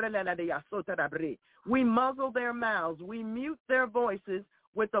 We muzzle their mouths. We mute their voices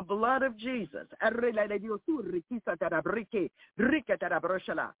with the blood of Jesus.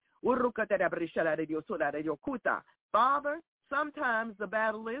 Father, sometimes the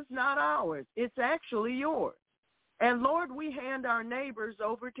battle is not ours. It's actually yours. And Lord, we hand our neighbors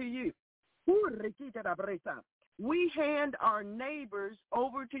over to you. We hand our neighbors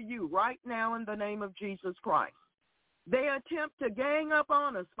over to you right now in the name of Jesus Christ. They attempt to gang up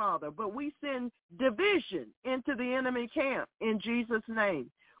on us, Father, but we send division into the enemy camp in Jesus'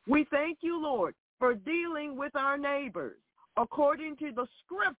 name. We thank you, Lord, for dealing with our neighbors according to the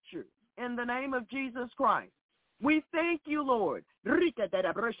scriptures in the name of Jesus Christ. We thank you, Lord. For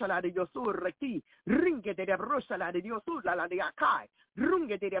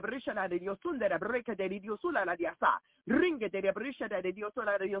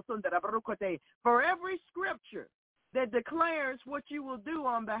every scripture that declares what you will do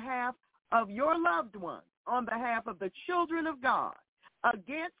on behalf of your loved ones on behalf of the children of God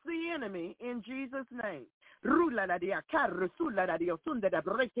against the enemy in Jesus' name.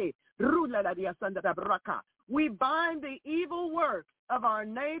 We bind the evil works of our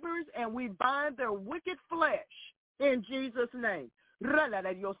neighbors and we bind their wicked flesh in Jesus' name. Break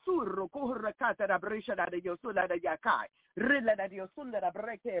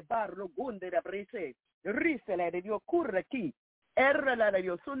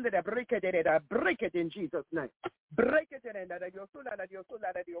it in Jesus' name. Break it in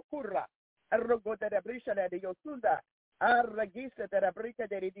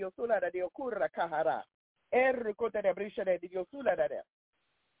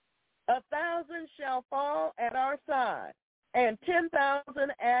A 1,000 shall fall at our side, and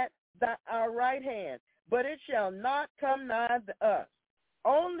 10,000 at our right hand, but it shall not come nigh us.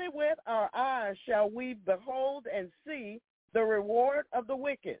 Only with our eyes shall we behold and see the reward of the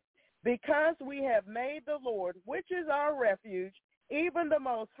wicked, because we have made the Lord, which is our refuge, even the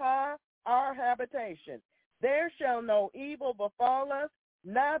Most High, our habitation. There shall no evil befall us,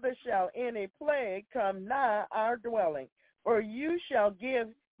 neither shall any plague come nigh our dwelling. For you shall give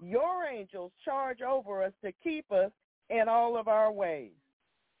your angels charge over us to keep us in all of our ways.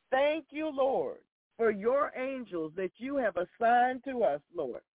 Thank you, Lord, for your angels that you have assigned to us,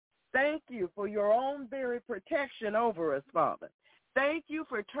 Lord. Thank you for your own very protection over us, Father. Thank you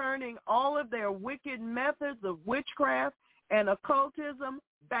for turning all of their wicked methods of witchcraft and occultism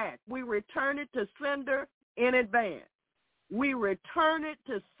back. We return it to sender in advance. We return it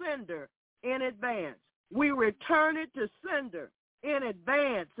to sender in advance. We return it to sender in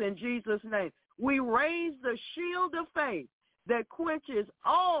advance in Jesus' name. We raise the shield of faith that quenches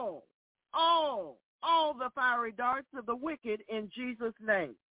all the fiery darts of the wicked in Jesus'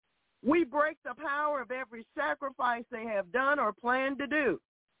 name. We break the power of every sacrifice they have done or plan to do.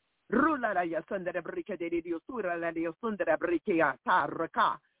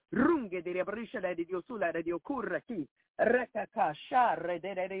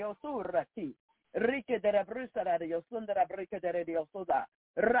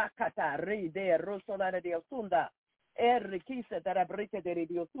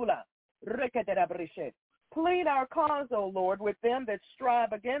 Plead our cause, O Lord, with them that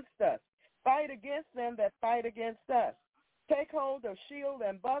strive against us. Fight against them that fight against us. Take hold of shield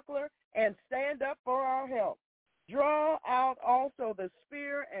and buckler and stand up for our help. Draw out also the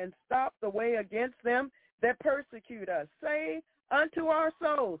spear and stop the way against them that persecute us. Say unto our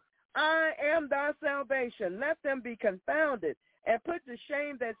souls, I am thy salvation. Let them be confounded and put to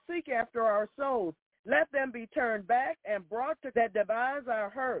shame that seek after our souls. Let them be turned back and brought to that devise our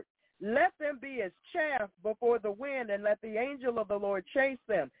hurt. Let them be as chaff before the wind, and let the angel of the Lord chase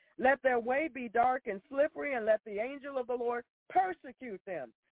them. Let their way be dark and slippery, and let the angel of the Lord persecute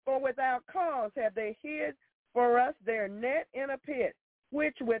them. For without cause have they hid for us their net in a pit,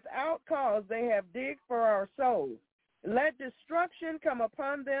 which without cause they have digged for our souls. Let destruction come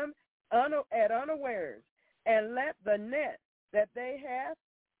upon them at unawares, and let the net that they have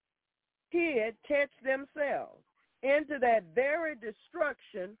hid catch themselves. Into that very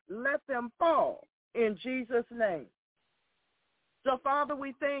destruction, let them fall in Jesus' name. So, Father,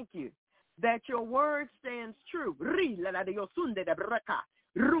 we thank you that your word stands true. And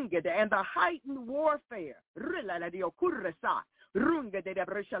the heightened warfare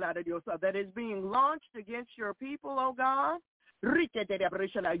that is being launched against your people, oh God,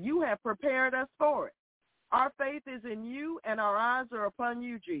 you have prepared us for it. Our faith is in you and our eyes are upon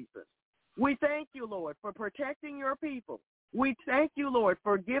you, Jesus. We thank you, Lord, for protecting your people. We thank you, Lord,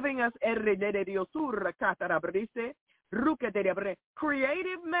 for giving us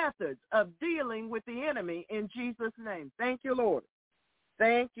creative methods of dealing with the enemy in Jesus' name. Thank you, Lord.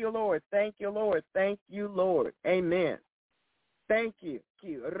 Thank you, Lord. Thank you, Lord. Thank you, Lord. Amen. Thank you.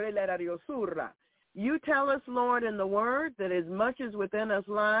 You tell us, Lord, in the word that as much as within us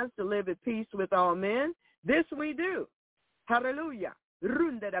lies to live at peace with all men, this we do. Hallelujah.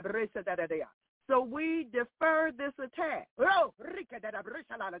 So we defer this attack.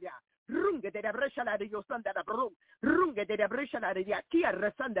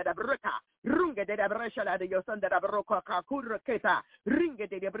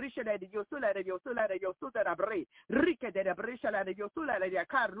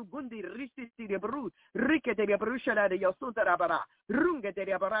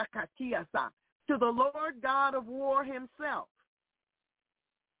 To the Lord God of war himself,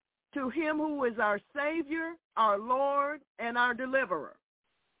 to him who is our Savior, our Lord, and our Deliverer.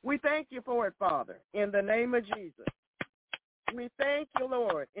 We thank you for it, Father, in the name of Jesus. We thank you,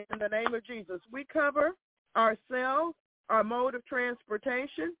 Lord, in the name of Jesus. We cover ourselves, our mode of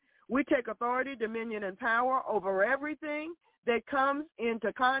transportation. We take authority, dominion, and power over everything that comes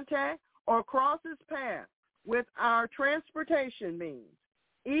into contact or crosses paths with our transportation means,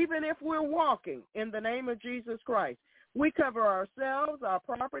 even if we're walking in the name of Jesus Christ. We cover ourselves, our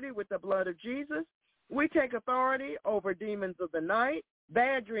property with the blood of Jesus. We take authority over demons of the night,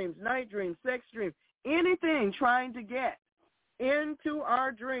 bad dreams, night dreams, sex dreams, anything trying to get into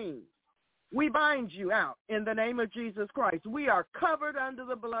our dreams. We bind you out in the name of Jesus Christ. We are covered under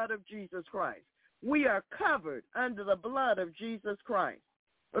the blood of Jesus Christ. We are covered under the blood of Jesus Christ.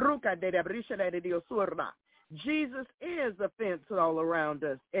 Jesus is a fence all around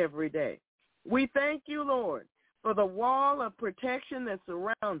us every day. We thank you, Lord, for the wall of protection that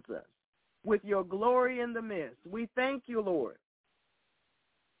surrounds us with your glory in the midst. We thank you, Lord.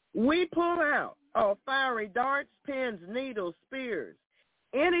 We pull out all fiery darts, pins, needles, spears,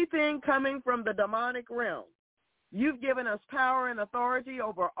 anything coming from the demonic realm. You've given us power and authority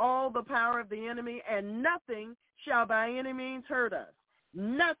over all the power of the enemy, and nothing shall by any means hurt us.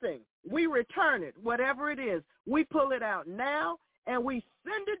 Nothing. We return it, whatever it is. We pull it out now, and we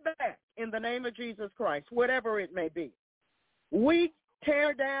send it back in the name of Jesus Christ, whatever it may be. We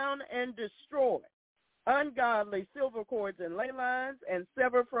tear down and destroy ungodly silver cords and ley lines, and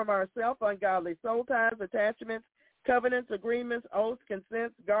sever from ourselves ungodly soul ties, attachments, covenants, agreements, oaths,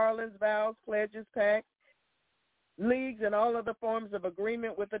 consents, garlands, vows, pledges, pacts, leagues, and all other forms of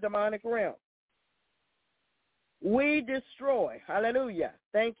agreement with the demonic realm. We destroy, hallelujah,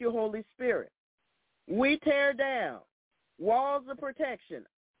 thank you, Holy Spirit. We tear down walls of protection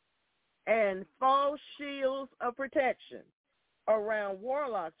and false shields of protection around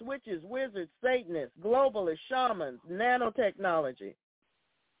warlocks, witches, wizards, Satanists, globalists, shamans, nanotechnology,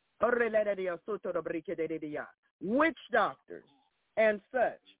 witch doctors, and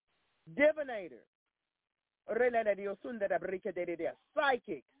such, divinators,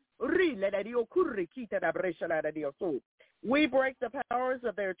 psychics. We break the powers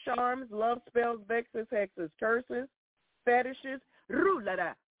of their charms, love spells, vexes, hexes, curses, fetishes.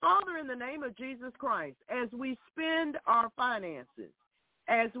 Father, in the name of Jesus Christ, as we spend our finances,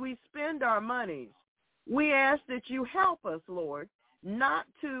 as we spend our monies, we ask that you help us, Lord, not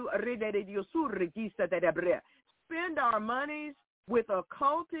to spend our monies with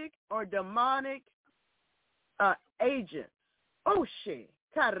occultic or demonic agents.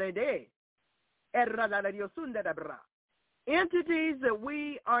 Entities that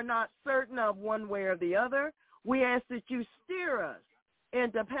we are not certain of one way or the other. We ask that you steer us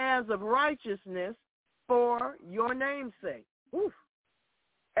into paths of righteousness for your name's sake.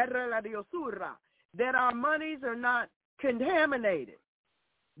 That our monies are not contaminated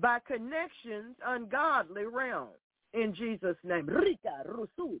by connections, ungodly realms, in Jesus' name.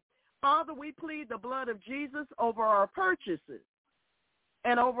 Father, we plead the blood of Jesus over our purchases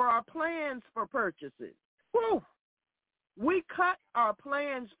and over our plans for purchases. We cut our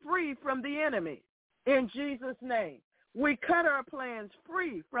plans free from the enemy in Jesus' name. We cut our plans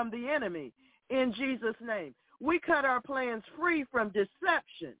free from the enemy in Jesus' name. We cut our plans free from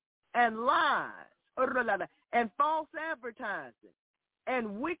deception and lies and false advertising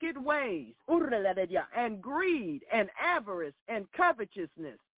and wicked ways and greed and avarice and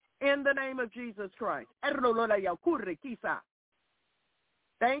covetousness in the name of Jesus Christ.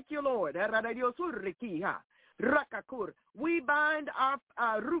 Thank you, Lord. We bind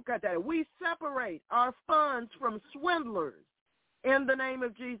we separate our funds from swindlers in the name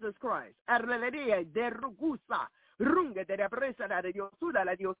of Jesus Christ.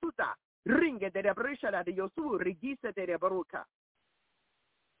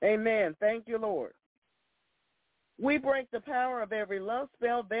 Amen. Thank you, Lord. We break the power of every love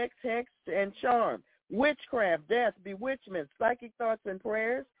spell, vex, hex, and charm, witchcraft, death, bewitchment, psychic thoughts and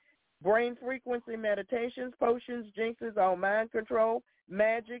prayers, brain frequency meditations, potions, jinxes, all mind control,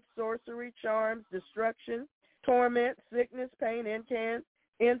 magic, sorcery, charms, destruction, torment, sickness, pain, incants,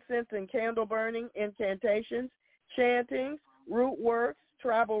 incense and candle burning, incantations, chantings, root works,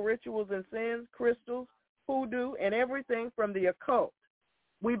 tribal rituals and sins, crystals, hoodoo, and everything from the occult.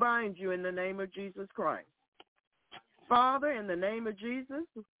 We bind you in the name of Jesus Christ. Father, in the name of Jesus,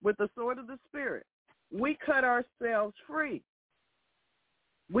 with the sword of the Spirit, we cut ourselves free.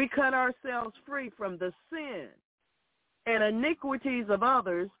 We cut ourselves free from the sin and iniquities of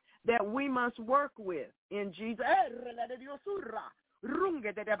others that we must work with in Jesus.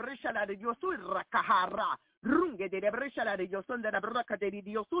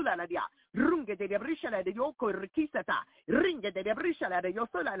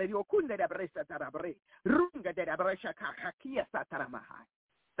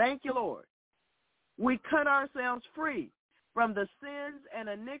 Thank you, Lord. We cut ourselves free from the sins and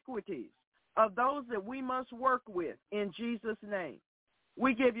iniquities of those that we must work with in Jesus' name.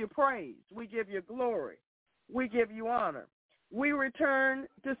 We give you praise. We give you glory. We give you honor. We return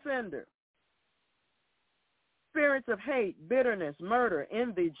to sender spirits of hate, bitterness, murder,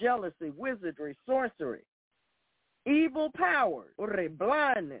 envy, jealousy, wizardry, sorcery, evil powers,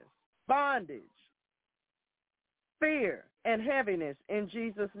 blindness, bondage, fear, and heaviness in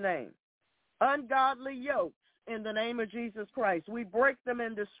Jesus' name. Ungodly yokes in the name of Jesus Christ. We break them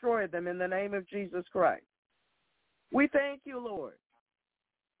and destroy them in the name of Jesus Christ. We thank you, Lord,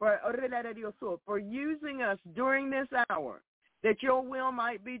 for using us during this hour, that your will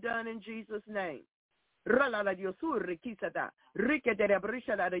might be done in Jesus' name.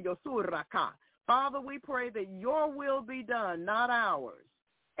 Father, we pray that your will be done, not ours,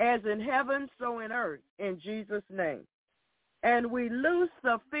 as in heaven, so in earth, in Jesus' name. And we loose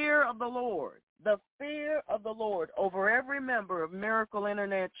the fear of the Lord over every member of Miracle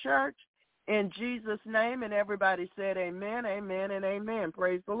Internet Church, in Jesus' name. And everybody said amen, amen, and amen.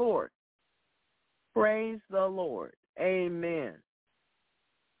 Praise the Lord. Praise the Lord. Amen.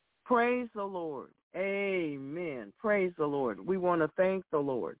 Praise the Lord. Amen. Praise the Lord. We want to thank the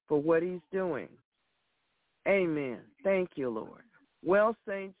Lord for what he's doing. Amen. Thank you, Lord. Well,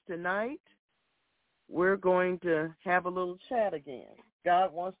 saints, tonight we're going to have a little chat again.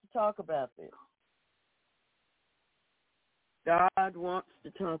 God wants to talk about this. God wants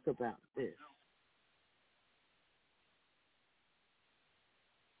to talk about this.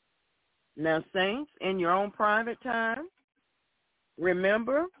 Now, saints, in your own private time,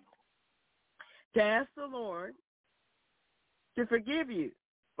 remember to ask the Lord to forgive you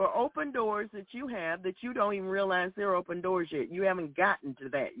for open doors that you have that you don't even realize they're open doors yet. You haven't gotten to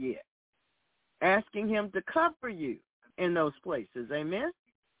that yet. Asking him to cover you in those places. Amen?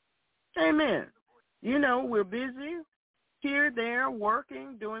 Amen. You know, we're busy here, there,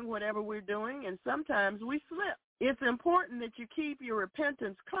 working, doing whatever we're doing, and sometimes we slip. It's important that you keep your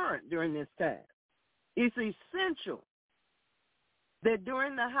repentance current during this time. It's essential that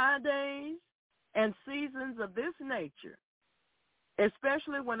during the high days and seasons of this nature,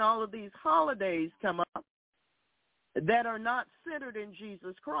 especially when all of these holidays come up that are not centered in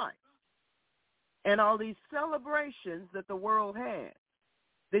Jesus Christ, and all these celebrations that the world has,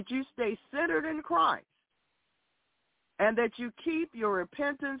 that you stay centered in Christ, and that you keep your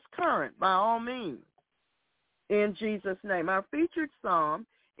repentance current by all means, in Jesus' name. Our featured psalm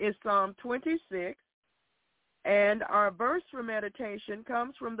is Psalm 26, and our verse for meditation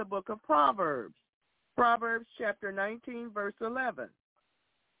comes from the book of Proverbs, Proverbs chapter 19, verse 11.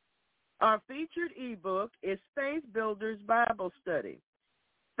 Our featured ebook is Faith Builders Bible Study.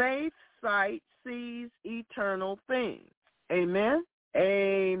 Faith Sight Sees Eternal Things. Amen?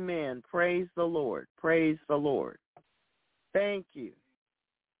 Amen. Praise the Lord. Praise the Lord. Thank you.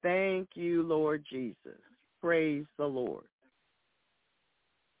 Thank you, Lord Jesus. Praise the Lord.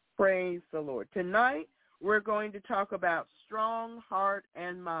 Praise the Lord. Tonight, we're going to talk about strong heart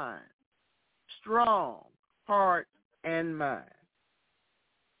and mind. Strong heart and mind.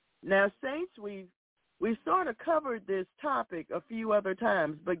 Now, saints, we've sort of covered this topic a few other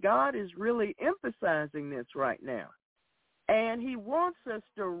times, but God is really emphasizing this right now. And he wants us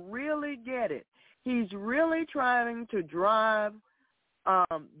to really get it. He's really trying to drive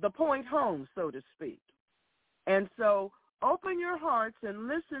the point home, so to speak. And so open your hearts and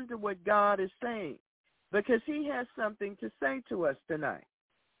listen to what God is saying, because he has something to say to us tonight.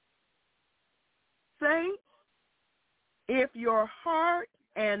 Saints, if your heart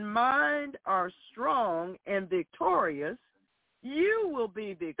and mind are strong and victorious, you will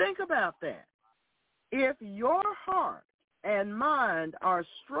be victorious. Think about that. If your heart and mind are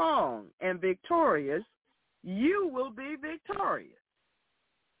strong and victorious, you will be victorious.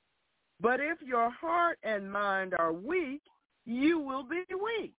 But if your heart and mind are weak, you will be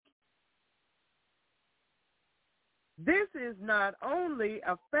weak. This is not only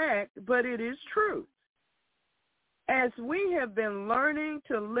a fact, but it is truth. As we have been learning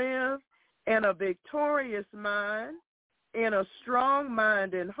to live in a victorious mind, in a strong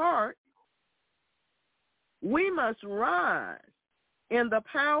mind and heart, we must rise in the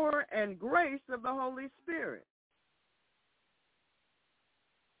power and grace of the Holy Spirit.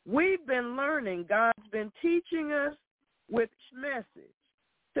 We've been learning, God's been teaching us with message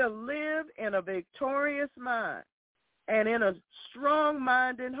to live in a victorious mind and in a strong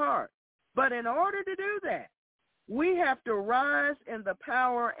mind and heart. But in order to do that, we have to rise in the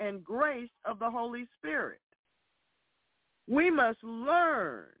power and grace of the Holy Spirit. We must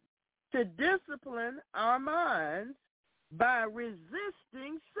learn to discipline our minds by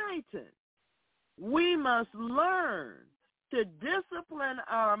resisting Satan. We must learn to discipline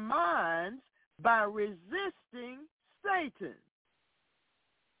our minds by resisting Satan.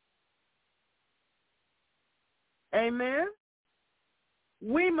 Amen?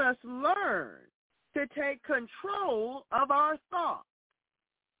 We must learn to take control of our thoughts.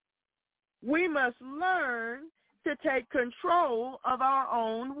 We must learn to take control of our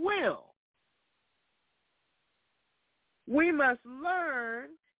own will. We must learn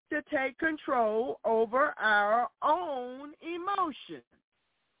to take control over our own emotions.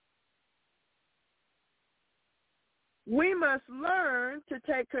 We must learn to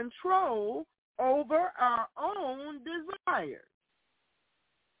take control over our own desires.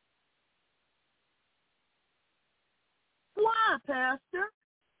 Why, Pastor?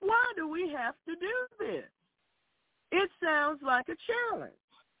 Why do we have to do this? It sounds like a challenge.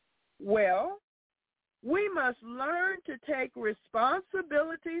 Well, we must learn to take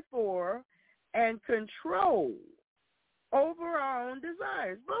responsibility for and control over our own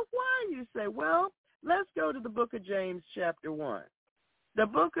desires. But why, you say? Well, let's go to the book of James chapter 1. The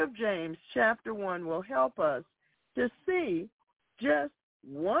book of James chapter 1 will help us to see just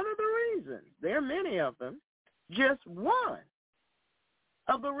one of the reasons. There are many of them. Just one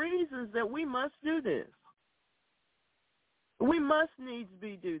of the reasons that we must do this. We must needs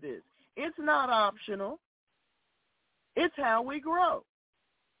be do this. It's not optional. It's how we grow.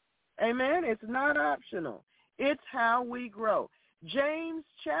 Amen? It's not optional. It's how we grow. James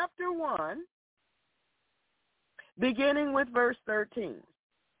chapter 1, beginning with verse 13.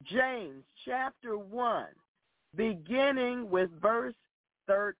 James chapter 1, beginning with verse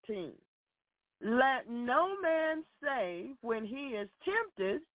 13. Let no man say when he is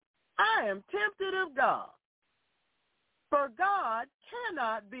tempted, I am tempted of God. For God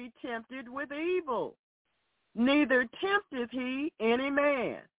cannot be tempted with evil, neither tempteth he any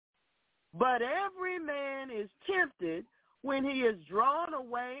man. But every man is tempted when he is drawn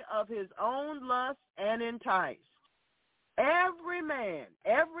away of his own lust and enticed. Every man,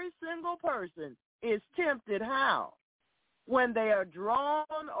 every single person is tempted how? When they are drawn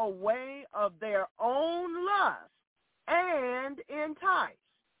away of their own lust and enticed.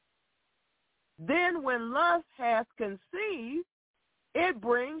 Then when lust hath conceived, it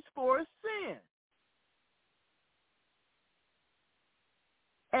brings forth sin.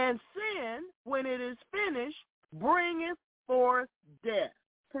 And sin, when it is finished, bringeth forth death.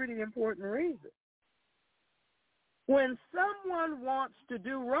 Pretty important reason. When someone wants to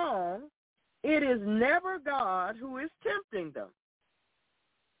do wrong, it is never God who is tempting them.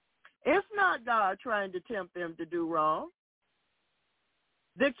 It's not God trying to tempt them to do wrong.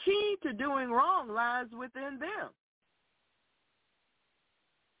 The key to doing wrong lies within them.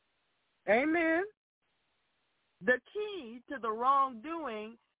 Amen. The key to the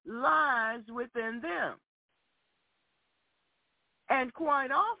wrongdoing lies within them. And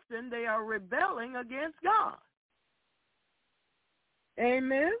quite often they are rebelling against God.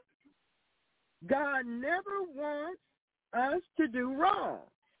 Amen. God never wants us to do wrong,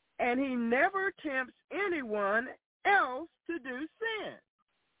 and he never tempts anyone else to do sin.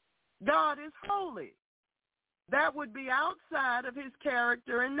 God is holy. That would be outside of his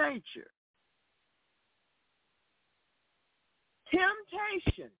character and nature.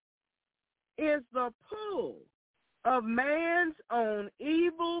 Temptation is the pull of man's own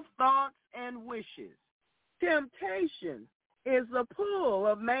evil thoughts and wishes. Temptation is the pull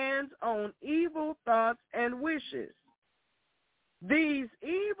of man's own evil thoughts and wishes. These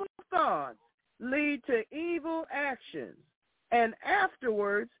evil thoughts lead to evil actions and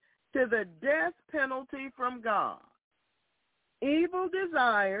afterwards to the death penalty from God. Evil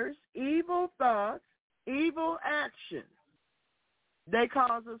desires, evil thoughts, evil actions, they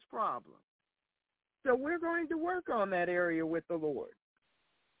cause us problems. So we're going to work on that area with the Lord.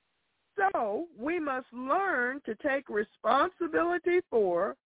 So we must learn to take responsibility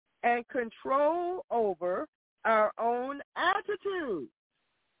for and control over our own attitudes.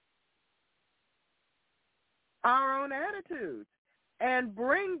 Our own attitudes. And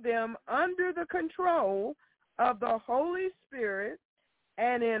bring them under the control of the Holy Spirit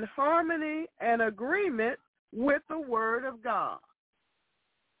and in harmony and agreement with the Word of God.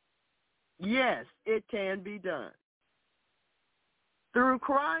 Yes, it can be done. Through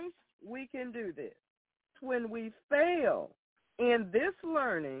Christ, we can do this. When we fail in this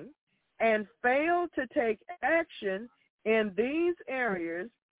learning and fail to take action in these areas,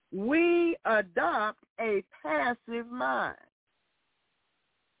 we adopt a passive mind.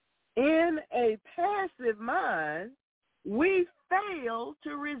 In a passive mind, we fail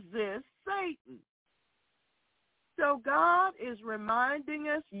to resist Satan. So God is reminding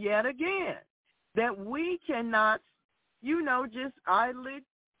us yet again that we cannot just idly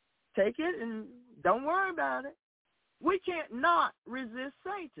take it and don't worry about it. We can't not resist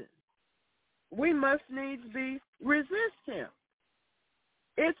Satan. We must needs resist him.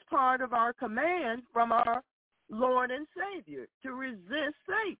 It's part of our command from our Lord and Savior to resist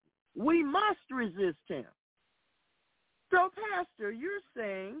Satan. We must resist him. So, Pastor, you're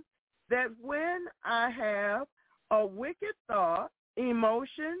saying that when I have a wicked thought,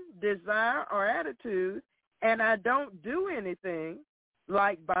 emotion, desire, or attitude, and I don't do anything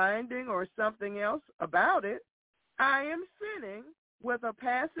like binding or something else about it, I am sinning with a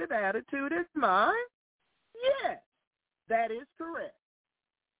passive attitude in mind? Yes, that is correct.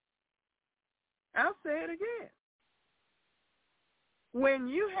 I'll say it again. When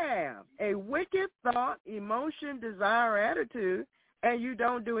you have a wicked thought, emotion, desire, attitude, and you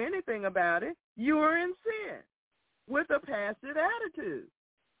don't do anything about it, you are in sin with a passive attitude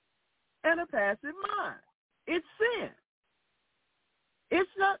and a passive mind. It's sin. It's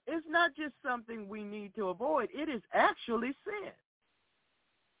not just something we need to avoid. It is actually sin.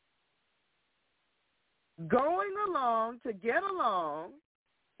 Going along to get along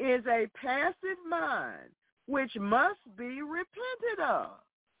is a passive mind which must be repented of.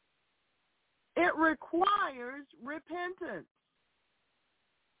 It requires repentance.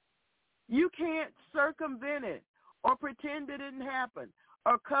 You can't circumvent it or pretend it didn't happen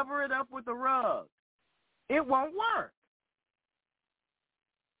or cover it up with a rug. It won't work.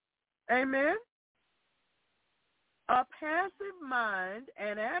 Amen? A passive mind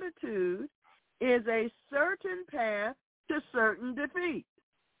and attitude is a certain path to certain defeat.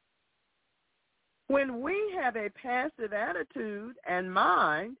 When we have a passive attitude and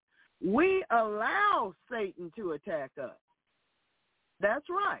mind, we allow Satan to attack us. That's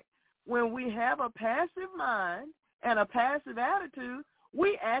right. When we have a passive mind and a passive attitude,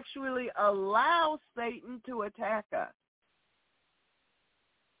 we actually allow Satan to attack us.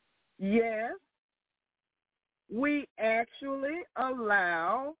 Yes, we actually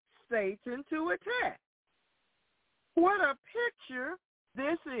allow Satan to attack. What a picture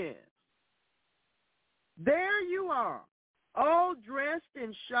this is. There you are, all dressed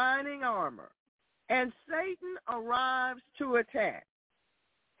in shining armor, and Satan arrives to attack.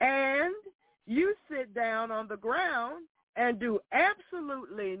 And you sit down on the ground and do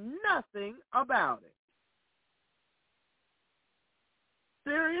absolutely nothing about it.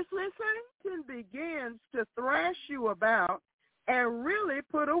 Seriously, Satan begins to thrash you about and really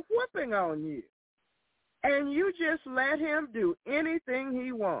put a whooping on you. And you just let him do anything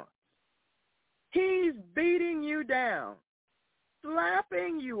he wants. He's beating you down,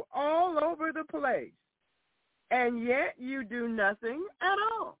 slapping you all over the place, and yet you do nothing at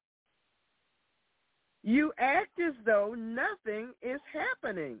all. You act as though nothing is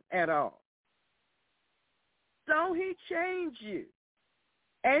happening at all. So he chains you,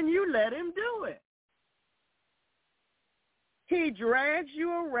 and you let him do it. He drags you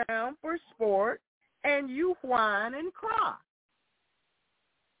around for sport, and you whine and cry.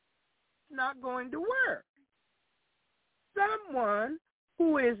 It's not going to work. Someone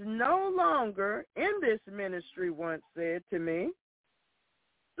who is no longer in this ministry once said to me,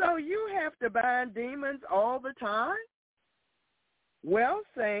 "So you have to bind demons all the time?" Well,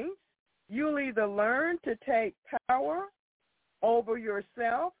 saints, you'll either learn to take power over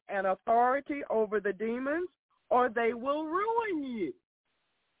yourself and authority over the demons, or they will ruin you.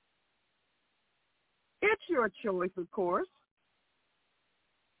 It's your choice, of course.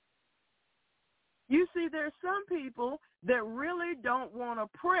 You see, there's some people that really don't want to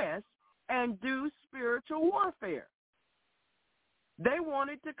press and do spiritual warfare. They want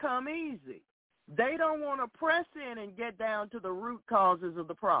it to come easy. They don't want to press in and get down to the root causes of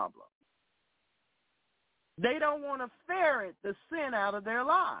the problem. They don't want to ferret the sin out of their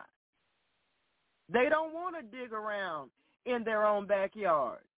lives. They don't want to dig around in their own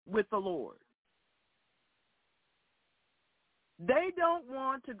backyard with the Lord. They don't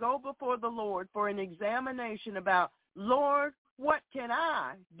want to go before the Lord for an examination about, "Lord, what can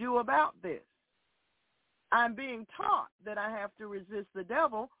I do about this? I'm being taught that I have to resist the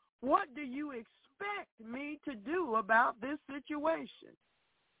devil. What do you expect me to do about this situation?"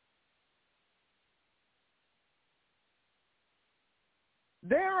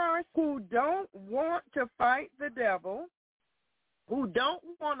 There are who don't want to fight the devil, who don't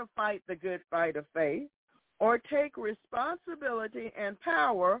want to fight the good fight of faith, or take responsibility and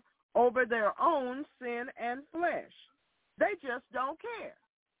power over their own sin and flesh. They just don't care.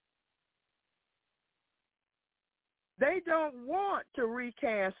 They don't want to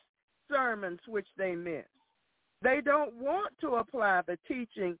recast sermons which they miss. They don't want to apply the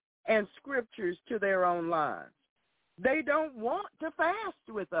teaching and scriptures to their own lives. They don't want to fast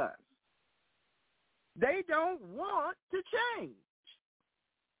with us. They don't want to change.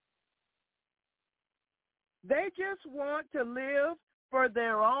 They just want to live for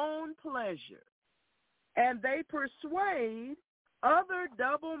their own pleasure. And they persuade other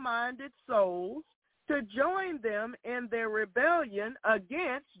double-minded souls to join them in their rebellion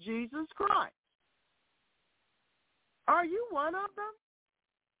against Jesus Christ. Are you one of them?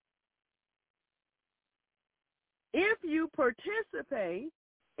 If you participate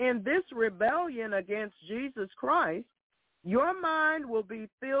in this rebellion against Jesus Christ, your mind will be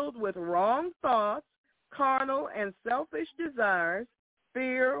filled with wrong thoughts, carnal and selfish desires,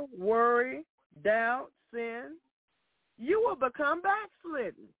 fear, worry, doubt, sin. You will become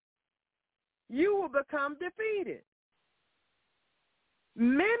backslidden. You will become defeated.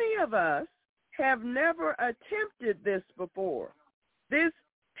 Many of us have never attempted this before, this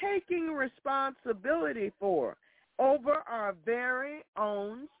taking responsibility for over our very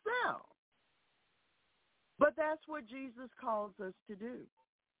own self. But that's what Jesus calls us to do.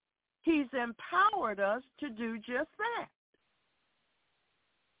 He's empowered us to do just that.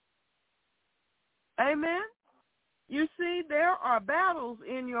 Amen? You see, there are battles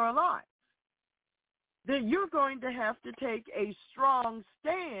in your life that you're going to have to take a strong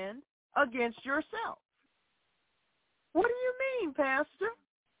stand against yourself. What do you mean, Pastor?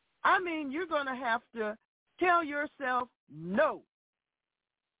 I mean, you're going to have to tell yourself no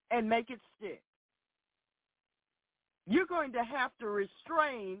and make it stick. You're going to have to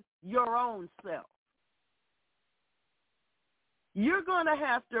restrain your own self. You're going to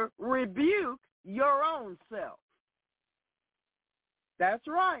have to rebuke your own self. That's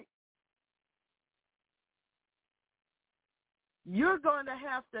right. You're going to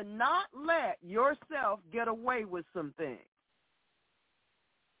have to not let yourself get away with some things.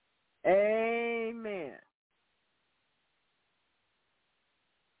 Amen.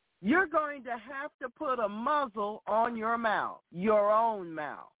 You're going to have to put a muzzle on your mouth, your own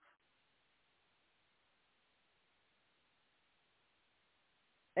mouth.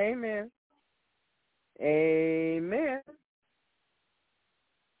 Amen. Amen.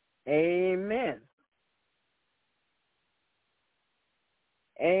 Amen.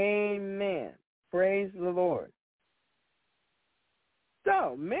 Amen. Praise the Lord.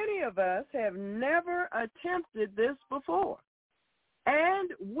 So, many of us have never attempted this before.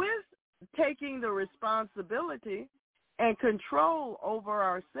 And with taking the responsibility and control over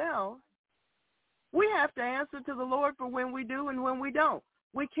ourselves, we have to answer to the Lord for when we do and when we don't.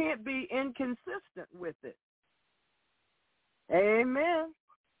 We can't be inconsistent with it. Amen.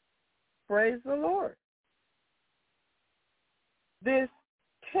 Praise the Lord. This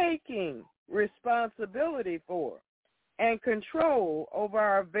taking responsibility for and control over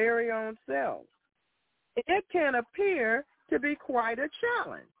our very own selves, it can appear to be quite a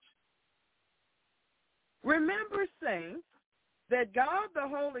challenge. Remember, saints, that God the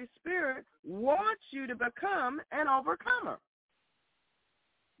Holy Spirit wants you to become an overcomer.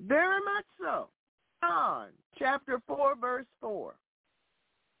 Very much so. John chapter 4, verse 4.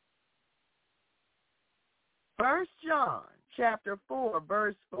 1 John chapter 4,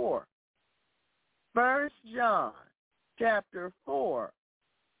 verse 4. 1 John chapter 4,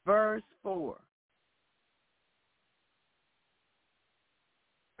 verse 4.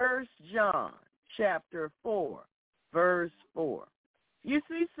 1 John chapter 4, verse 4. You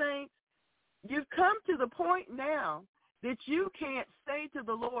see, saints, you've come to the point now that you can't say to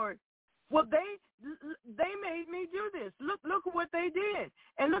the Lord, well, they made me do this. Look at what they did,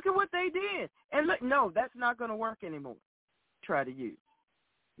 and look at what they did. And look, no, that's not going to work anymore. Try to use.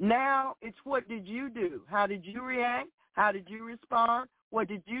 Now it's what did you do? How did you react? How did you respond? What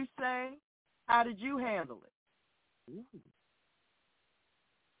did you say? How did you handle it? Ooh.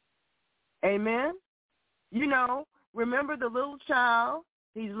 Amen? You know, remember the little child,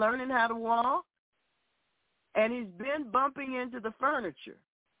 he's learning how to walk, and he's been bumping into the furniture.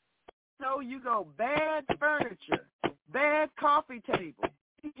 So you go, bad furniture, bad coffee table.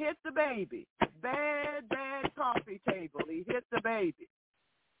 He hit the baby. Bad coffee table. He hit the baby.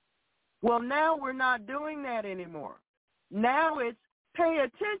 Well, now we're not doing that anymore. Now it's pay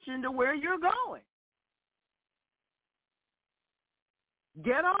attention to where you're going.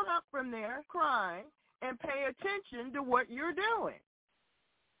 Get on up from there crying and pay attention to what you're doing.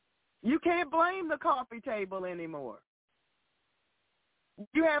 You can't blame the coffee table anymore.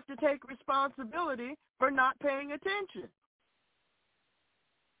 You have to take responsibility for not paying attention.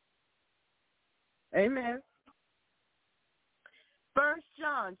 Amen. 1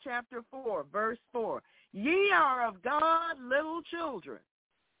 John chapter 4, verse 4. Ye are of God little children,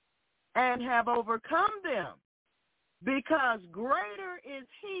 and have overcome them, because greater is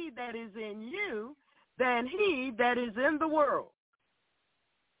he that is in you than he that is in the world.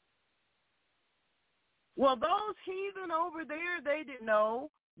 Well, those heathen over there, they didn't know.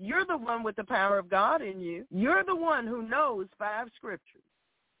 You're the one with the power of God in you. You're the one who knows 5 scriptures.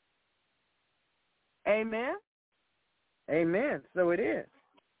 Amen? Amen. So it is.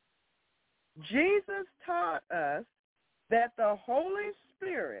 Jesus taught us that the Holy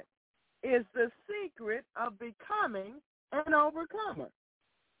Spirit is the secret of becoming an overcomer.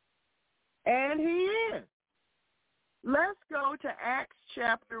 And he is. Let's go to Acts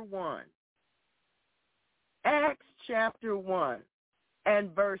chapter 1. Acts chapter 1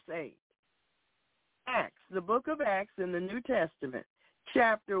 and verse 8. Acts, the book of Acts in the New Testament,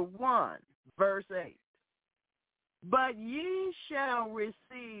 chapter 1, verse 8. But ye shall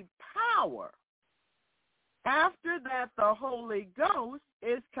receive power after that the Holy Ghost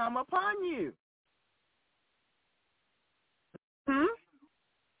is come upon you.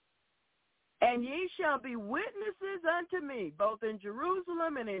 And ye shall be witnesses unto me, both in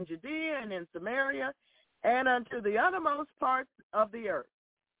Jerusalem and in Judea and in Samaria, and unto the uttermost parts of the earth.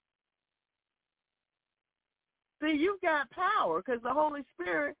 See, you've got power because the Holy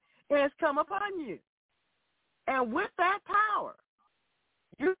Spirit has come upon you. And with that power,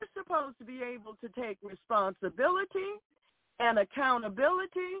 you're supposed to be able to take responsibility and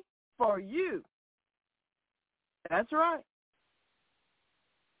accountability for you. That's right.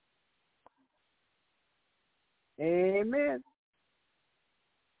 Amen.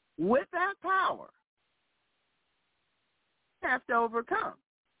 With that power, you have to overcome.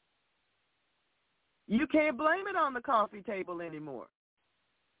 You can't blame it on the coffee table anymore.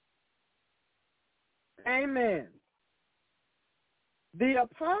 Amen. The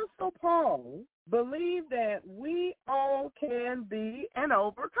Apostle Paul believed that we all can be an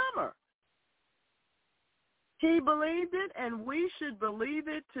overcomer. He believed it, and we should believe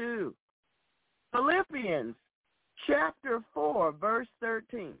it too. Philippians chapter 4, verse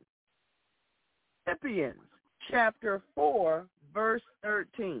 13. Philippians chapter 4, verse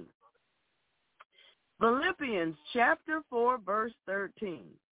 13. Philippians chapter 4, verse 13.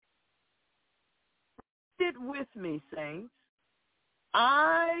 Read it with me, saints.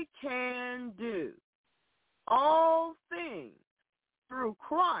 I can do all things through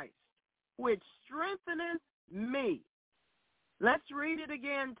Christ, which strengtheneth me. Let's read it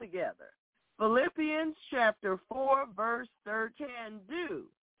again together. Philippians chapter 4, verse 13. Do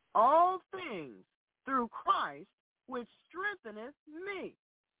all things through Christ, which strengtheneth me.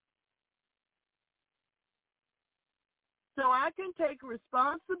 So I can take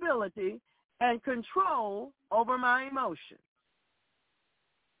responsibility and control over my emotions.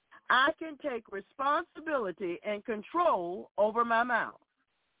 I can take responsibility and control over my mouth.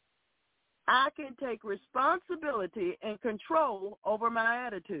 I can take responsibility and control over my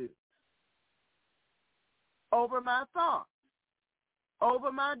attitude, over my thoughts,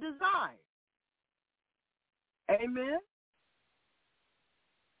 over my desires. Amen?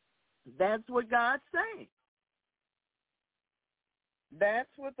 That's what God's saying. That's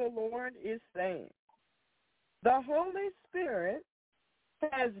what the Lord is saying. The Holy Spirit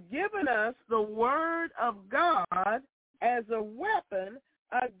has given us the Word of God as a weapon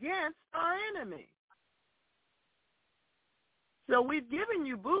against our enemy. So we've given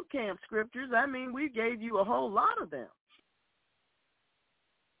you boot camp scriptures. I mean, we gave you a whole lot of them.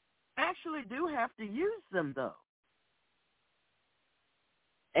 Actually do have to use them, though.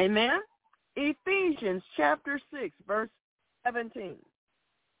 Amen? Ephesians chapter 6, verse 17.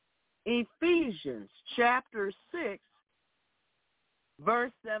 Ephesians chapter 6,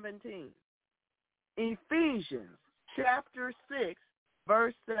 verse 17. Ephesians chapter 6,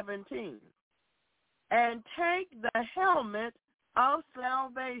 verse 17. And take the helmet of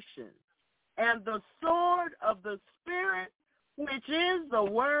salvation and the sword of the Spirit, which is the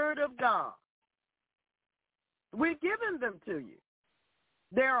Word of God. We've given them to you.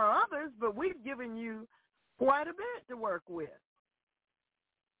 There are others, but we've given you quite a bit to work with.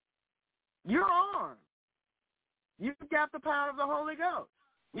 You're armed. You've got the power of the Holy Ghost.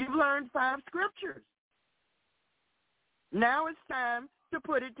 You've learned 5 scriptures. Now it's time to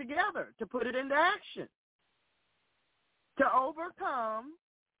put it together, to put it into action, to overcome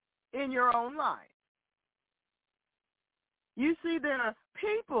in your own life. You see, there are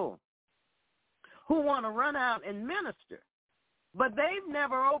people who want to run out and minister, but they've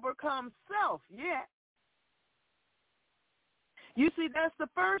never overcome self yet. You see, that's the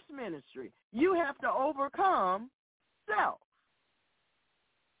first ministry. You have to overcome self.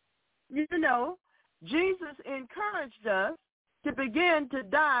 You know, Jesus encouraged us to begin to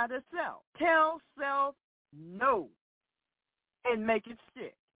die to self. Tell self no. and make it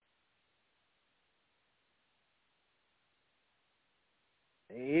stick.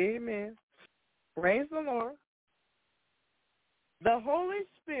 Amen. Praise the Lord. The Holy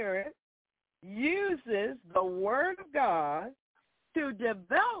Spirit uses the Word of God to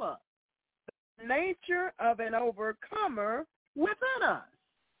develop the nature of an overcomer within us.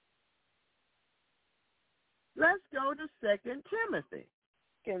 Let's go to 2 Timothy.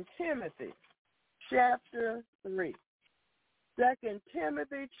 2 Timothy chapter 3. 2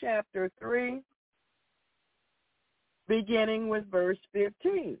 Timothy chapter 3, beginning with verse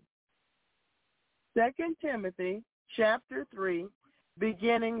 15. 2 Timothy chapter 3,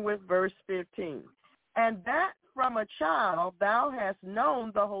 beginning with verse 15. And that from a child thou hast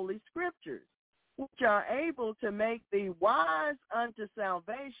known the Holy Scriptures, which are able to make thee wise unto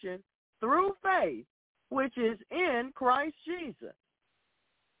salvation through faith, which is in Christ Jesus.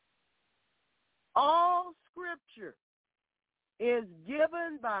 All Scripture is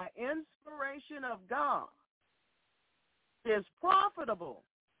given by inspiration of God, is profitable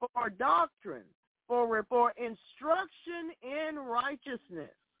for doctrine, for instruction in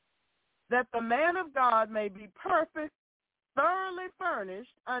righteousness, that the man of God may be perfect, thoroughly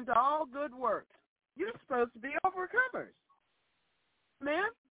furnished unto all good works. You're supposed to be overcomers. Man,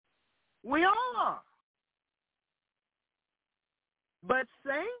 we all are. But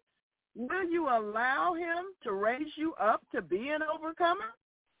saints, will you allow him to raise you up to be an overcomer?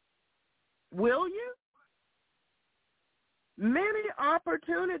 Will you? Many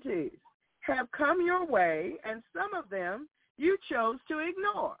opportunities have come your way, and some of them you chose to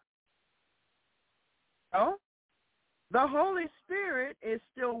ignore. Oh, the Holy Spirit is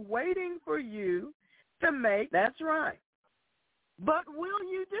still waiting for you to make, that's right. But will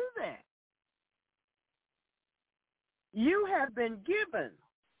you do that? You have been given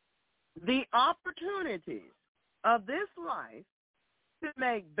the opportunities of this life to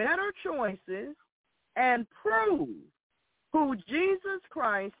make better choices and prove who Jesus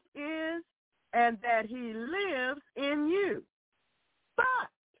Christ is and that he lives in you. But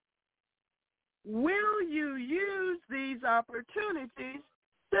will you use these opportunities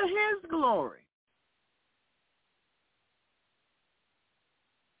to his glory?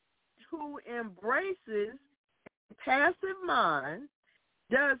 Who embraces a passive mind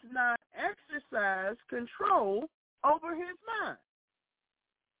does not exercise control over his mind,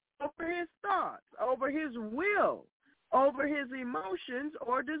 over his thoughts, over his will, over his emotions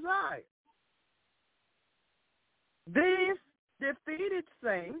or desires. These defeated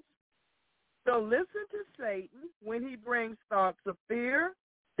saints will listen to Satan when he brings thoughts of fear,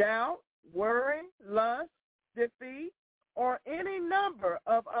 doubt, worry, lust, defeat, or any number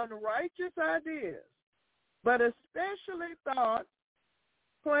of unrighteous ideas, but especially thoughts,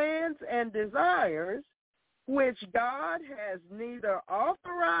 plans, and desires which God has neither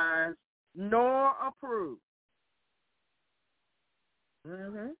authorized nor approved.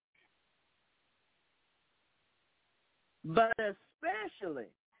 But especially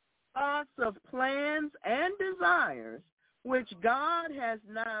thoughts of plans and desires which God has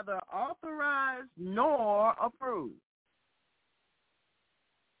neither authorized nor approved.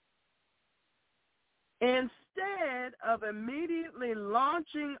 Instead of immediately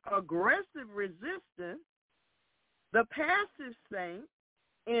launching aggressive resistance, the passive saint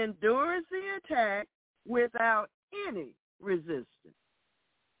endures the attack without any resistance.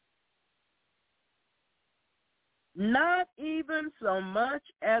 Not even so much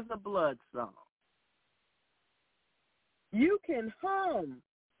as a blood song. You can hum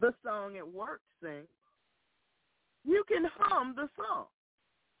the song at work, saints. You can hum the song.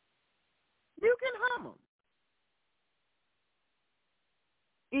 You can hum them.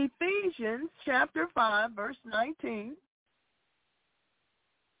 Ephesians chapter 5, verse 19.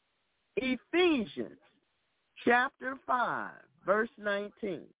 Ephesians chapter 5, verse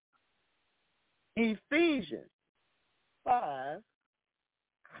 19. Ephesians 5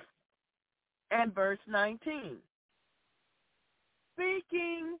 and verse 19.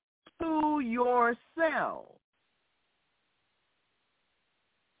 Speaking to yourself.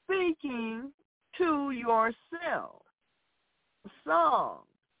 Speaking to yourself. Songs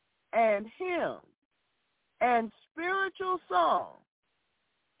and hymns and spiritual songs,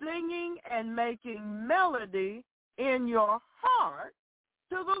 singing and making melody in your heart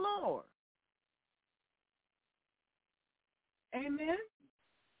to the Lord. Amen.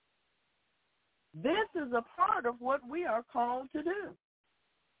 This is a part of what we are called to do.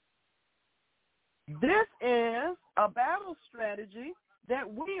 This is a battle strategy that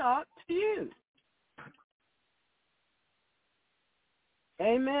we ought to use.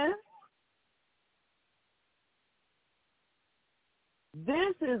 Amen.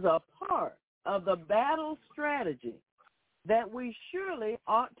 This is a part of the battle strategy that we surely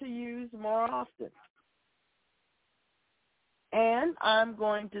ought to use more often. And I'm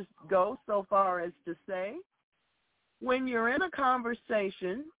going to go so far as to say, when you're in a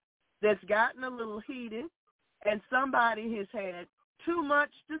conversation that's gotten a little heated and somebody has had too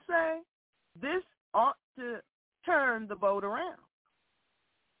much to say, this ought to turn the boat around.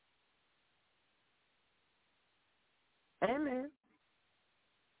 Amen.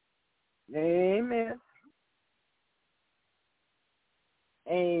 Amen.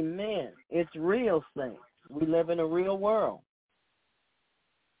 Amen. It's real things. We live in a real world.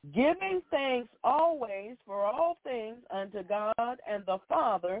 Giving thanks always for all things unto God and the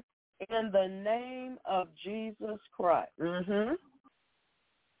Father in the name of Jesus Christ.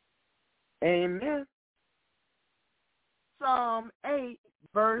 Amen. Psalm 8,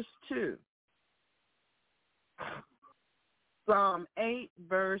 verse 2. Psalm 8,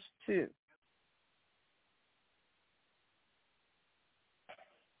 verse 2.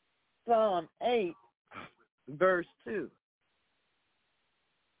 Psalm 8, verse 2.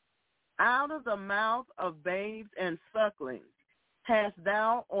 Out of the mouth of babes and sucklings hast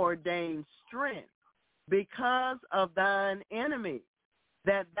thou ordained strength because of thine enemies,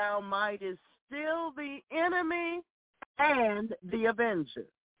 that thou mightest still the enemy and the avenger.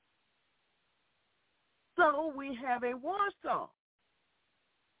 So we have a war song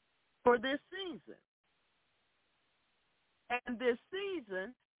for this season. And this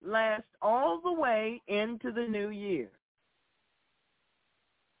season lasts all the way into the new year.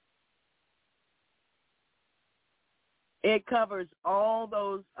 It covers all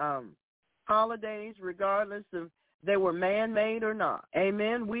those holidays, regardless if they were man-made or not.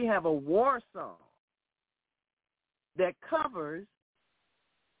 Amen. We have a war song that covers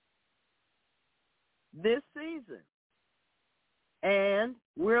this season, and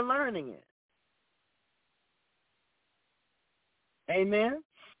we're learning it. Amen.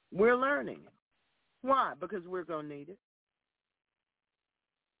 We're learning it. Why? Because we're going to need it.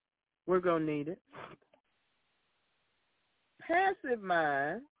 We're going to need it. Passive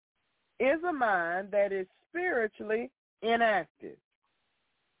mind is a mind that is spiritually inactive.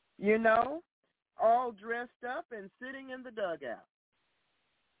 You know, all dressed up and sitting in the dugout.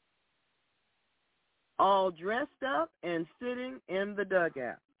 All dressed up and sitting in the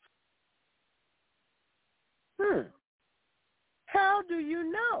dugout. How do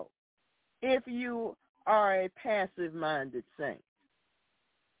you know if you are a passive-minded saint?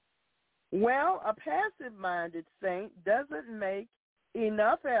 Well, a passive-minded saint doesn't make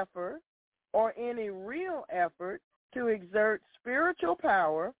enough effort or any real effort to exert spiritual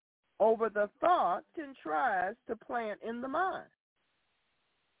power over the thoughts and tries to plant in the mind.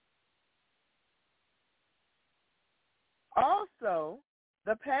 Also,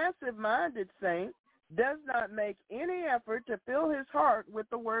 the passive-minded saint does not make any effort to fill his heart with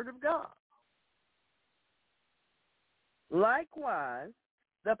the Word of God. Likewise,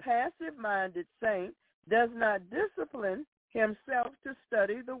 the passive-minded saint does not discipline himself to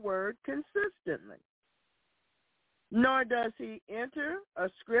study the Word consistently, nor does he enter a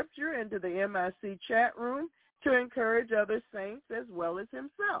scripture into the MIC chat room to encourage other saints as well as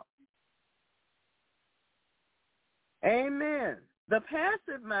himself. Amen. The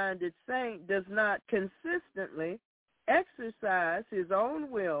passive-minded saint does not consistently exercise his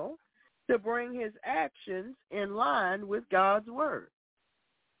own will to bring his actions in line with God's Word.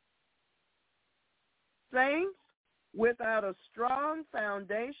 Saints, without a strong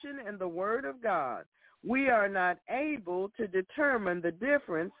foundation in the Word of God, we are not able to determine the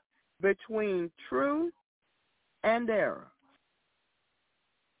difference between truth and error.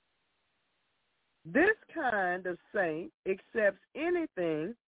 This kind of saint accepts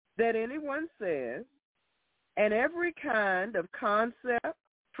anything that anyone says and every kind of concept,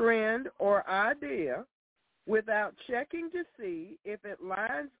 trend, or idea without checking to see if it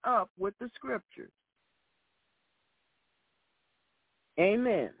lines up with the Scriptures.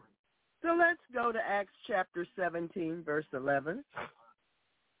 Amen. So let's go to Acts chapter 17, verse 11.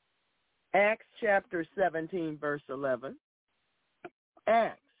 Acts chapter 17, verse 11.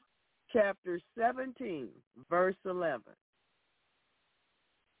 Acts chapter 17, verse 11.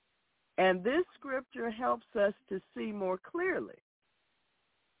 And this scripture helps us to see more clearly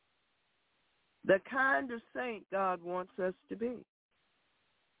the kind of saint God wants us to be.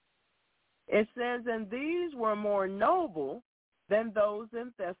 It says, and these were more noble than those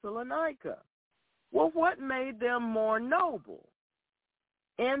in Thessalonica. Well, what made them more noble?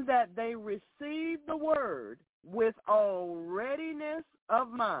 In that they received the word with all readiness of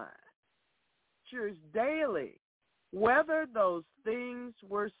mind. Daily whether those things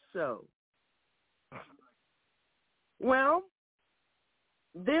were so. Well,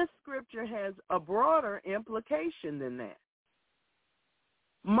 this scripture has a broader implication than that.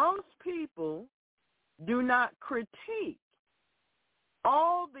 Most people do not critique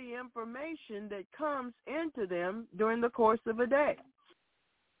all the information that comes into them during the course of a day.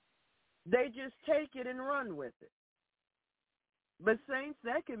 They just take it and run with it. But saints,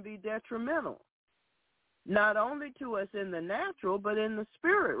 that can be detrimental, not only to us in the natural, but in the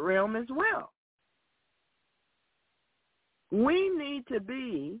spirit realm as well. We need to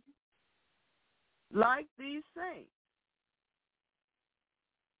be like these saints,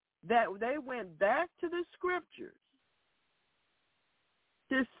 that they went back to the scriptures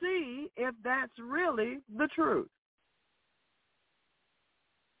to see if that's really the truth.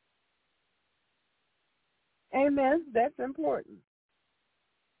 Amen. That's important.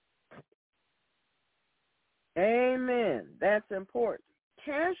 Amen. That's important.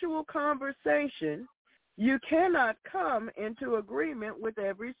 Casual conversation, you cannot come into agreement with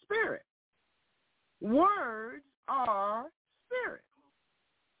every spirit. Words are spirit.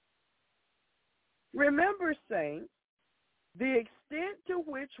 Remember, saints, the extent to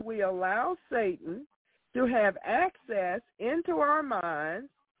which we allow Satan to have access into our minds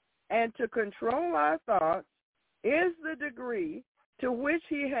and to control our thoughts is the degree to which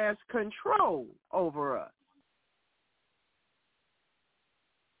he has control over us.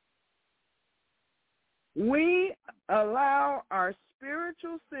 We allow our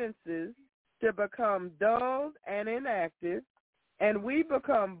spiritual senses to become dulled and inactive, and we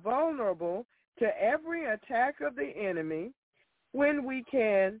become vulnerable to every attack of the enemy. Then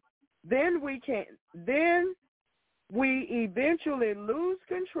we eventually lose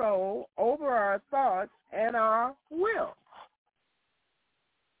control over our thoughts and our will.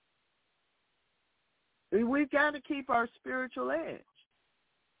 We've got to keep our spiritual edge.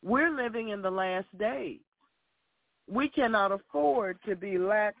 We're living in the last days. We cannot afford to be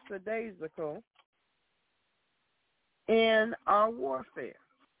lackadaisical in our warfare.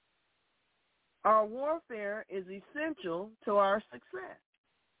 Our warfare is essential to our success,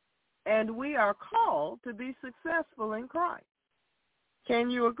 and we are called to be successful in Christ. Can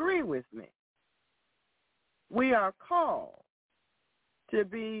you agree with me? We are called to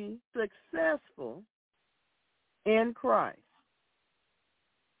be successful in Christ.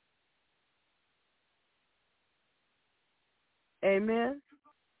 Amen?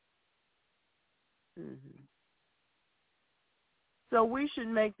 Mm-hmm. So we should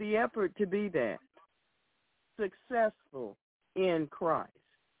make the effort to be that, successful in Christ.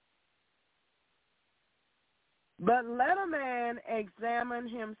 But let a man examine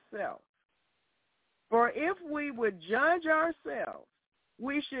himself. For if we would judge ourselves,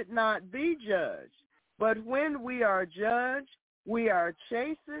 we should not be judged. But when we are judged, we are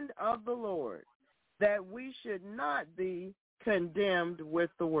chastened of the Lord, that we should not be condemned with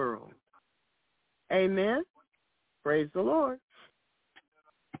the world. Amen. Praise the Lord.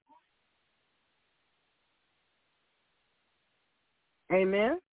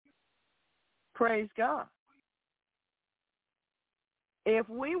 Amen. Praise God. If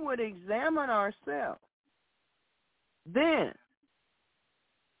we would examine ourselves, then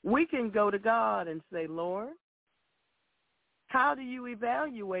we can go to God and say, Lord, how do you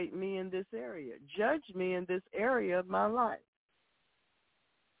evaluate me in this area? Judge me in this area of my life.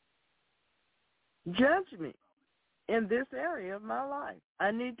 Judge me in this area of my life.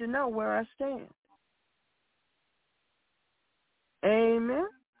 I need to know where I stand. Amen.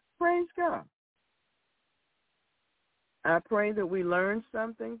 Praise God. I pray that we learned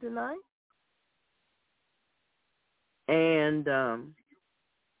something tonight. And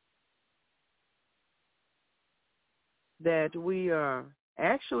that we are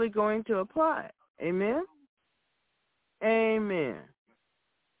actually going to apply it. Amen? Amen.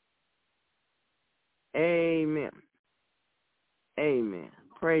 Amen. Amen.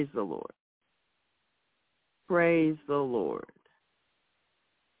 Praise the Lord. Praise the Lord.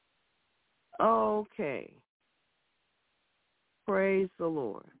 Okay. Praise the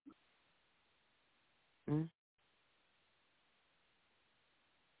Lord.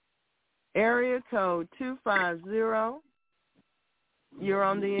 Area code 250. You're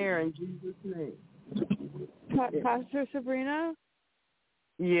on the air in Jesus' name. Pastor Sabrina?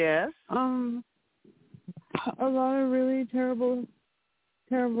 Yes. A lot of really terrible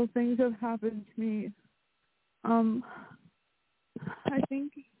things have happened to me. I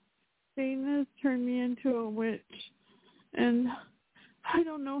think Satan has turned me into a witch, and I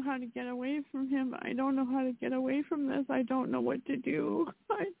don't know how to get away from him. I don't know how to get away from this. I don't know what to do.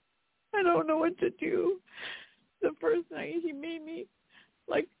 I don't know what to do. the first night he made me,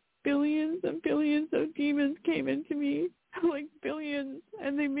 like, billions and billions of demons came into me, like billions,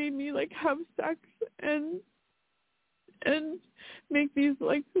 and they made me, like, have sex and make these,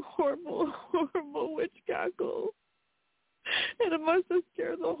 like, horrible witch cackles. And it must have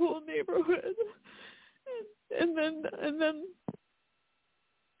scared the whole neighborhood. And then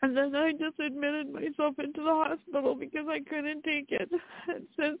I just admitted myself into the hospital because I couldn't take it. And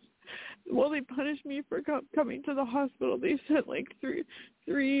since, well, they punished me for coming to the hospital. They sent like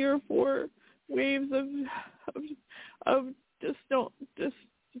three or four waves of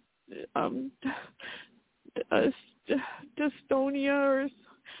dystonia, or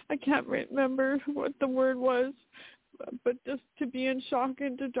I can't remember what the word was, but just to be in shock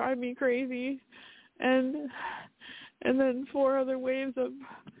and to drive me crazy. And then 4 other waves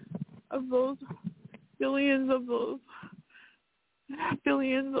of those billions of those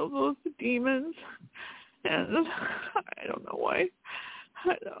demons. And I don't know why.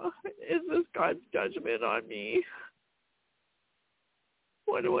 Is this God's judgment on me?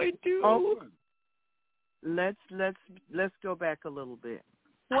 What do I do? Okay. Let's go back a little bit.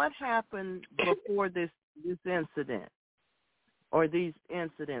 What happened before this incident or these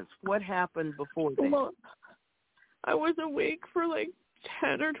incidents? What happened before that? Well, I was awake for like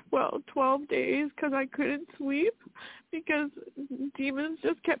 10 or 12 days because I couldn't sleep because demons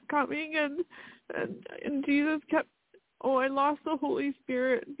just kept coming and Jesus kept. Oh, I lost the Holy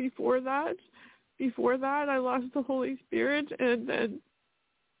Spirit before that. Before that, I lost the Holy Spirit, and then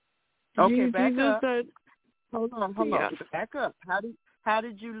okay, back Jesus up. said, Hold on. Back up. How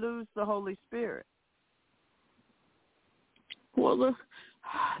did you lose the Holy Spirit? Well,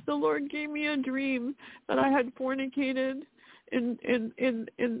 the Lord gave me a dream that I had fornicated in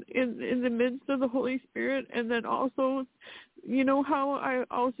the midst of the Holy Spirit, and then also, you know how I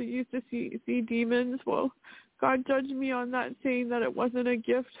also used to see demons? Well, God judged me on that, saying that it wasn't a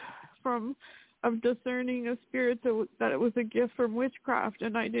gift of discerning of spirits, that it was a gift from witchcraft,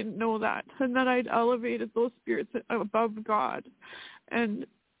 and I didn't know that. And then I'd elevated those spirits above God. And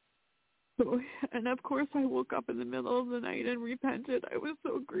of course I woke up in the middle of the night and repented. I was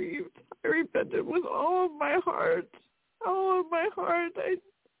so grieved. I repented with all of my heart. All of my heart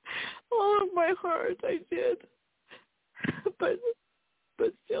I did. But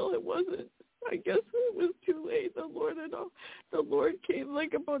still it wasn't. I guess it was too late. The Lord came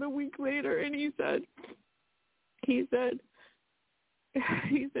like about a week later, and he said,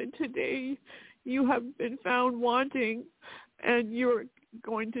 today you have been found wanting, and you're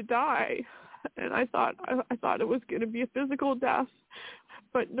going to die. And I thought it was going to be a physical death,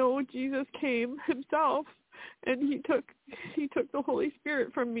 but no, Jesus came himself, and he took the Holy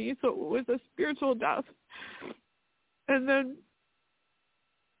Spirit from me, so it was a spiritual death. And then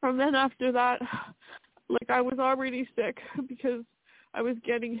after that, like, I was already sick because I was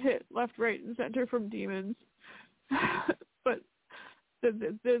getting hit left, right, and center from demons. But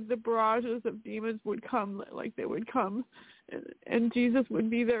the barrages of demons would come, like they would come, and Jesus would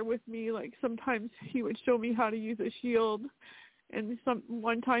be there with me. Like sometimes he would show me how to use a shield, and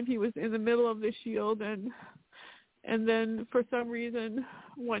one time he was in the middle of the shield, and then for some reason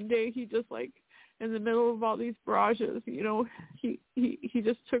one day he just, like, in the middle of all these barrages, you know, he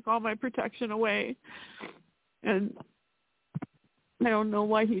just took all my protection away. And I don't know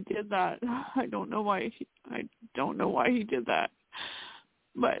why he did that. I don't know why he did that.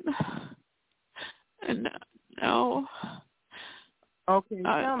 But, and now, okay,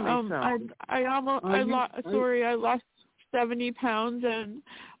 tell me something. I lost 70 pounds, and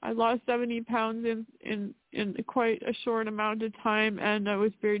I lost 70 pounds in quite a short amount of time, and I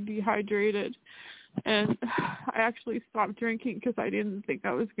was very dehydrated. And I actually stopped drinking because I didn't think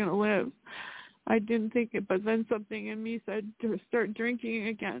I was going to live. I didn't think it, but then something in me said to start drinking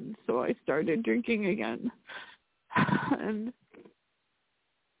again. So I started drinking again. And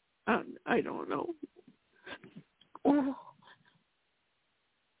I don't know.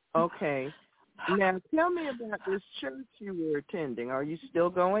 Okay. Now tell me about this church you were attending. Are you still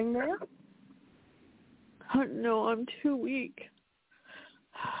going there? No, I'm too weak.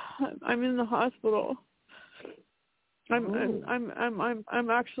 I'm in the hospital. I'm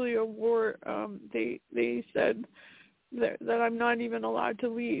actually a ward. They said that I'm not even allowed to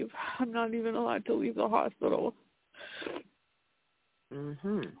leave. I'm not even allowed to leave the hospital.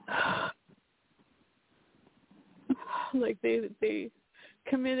 Mhm. Like they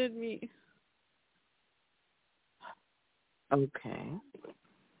committed me. Okay.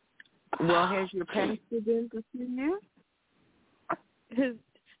 Well, has your pastor been to see you?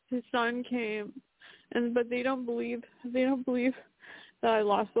 His son came, but they don't believe that I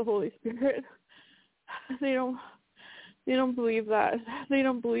lost the Holy Spirit. They don't believe that. They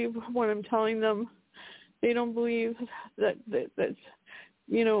don't believe what I'm telling them. They don't believe that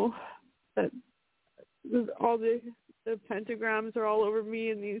you know, that all the pentagrams are all over me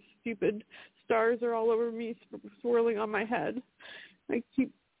and these stupid stars are all over me, swirling on my head. I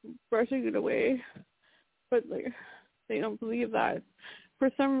keep brushing it away, but like they don't believe that. For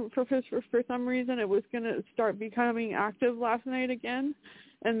some reason, it was gonna start becoming active last night again,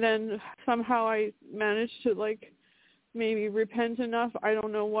 and then somehow I managed to like maybe repent enough. I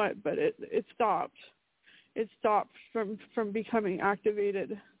don't know what, but it stopped. It stopped from becoming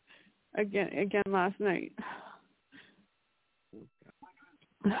activated again last night.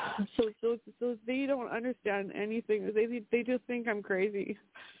 So they don't understand anything. They just think I'm crazy.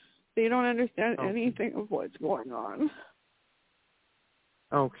 They don't understand anything of what's going on.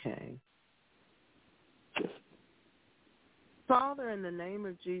 Okay. Father, in the name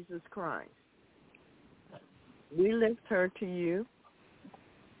of Jesus Christ, we lift her to you.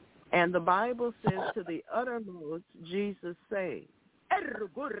 And the Bible says, to the uttermost, Jesus saved.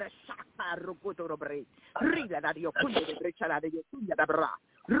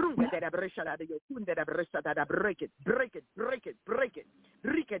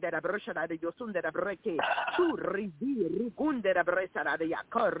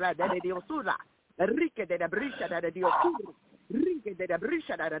 Rike de la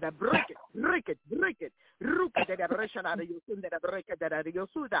brisha da break it. Ruke de la brisha da yosunde da break da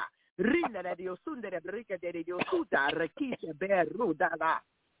yosuda. Rinda da yosunde da break de yosuda. Rekise beru da la.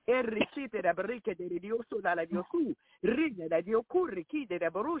 Errisite da break de yosuda la yosu. Rinda da yokuri kide da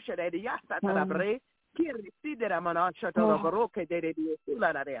brusha da yasta da bre. Kirriside da manasha da broke de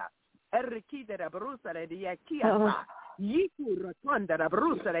yosula la rea. Errikide da brusa da yakia. Yikur quando la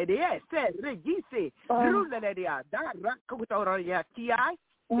brusa le esse regisi rulla le dia da raccontoro ya ti hai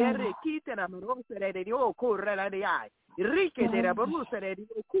e rechite la brusa le dio corre la dia ricche della brusa le dio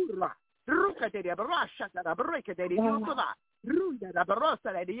curva rucca della brascia da break de dio sola rulla la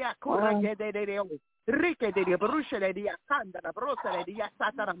brusa le dia corre che de dio ricche della brusa le dia canda la brusa le dia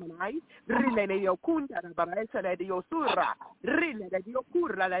stata mai rille le dio cunda la brasa le dio surra rille le dio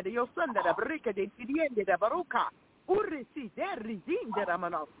curra le dio sanda la break de tiende da baruca Urrisi derri zindera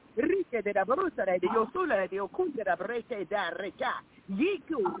mano, ricche della brusa de Diosula de Ocundera brete da reca,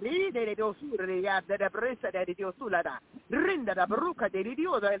 yiku ride de Diosura de bresa de Diosula, rinda da bruca de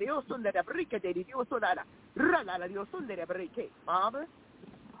Diosa de Diosunda da brica de Diosula, rala la Diosunda de breque. Father,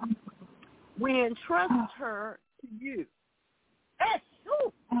 we entrust her to you.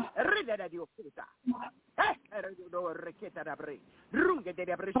 Ride da Diosuta. Runge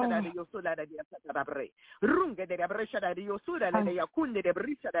della brescia da Diosula da Diasatabre. Runge della brescia da Diosula da Yacunde de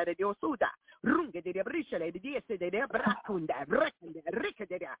brescia da Diosuda. Runge della brescia da Diese de Bracunda, Brecende,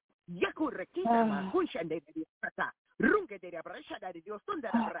 Ricadera, Yakurrekita, ma Kunscende di Sata. Runge della brescia da Diosunda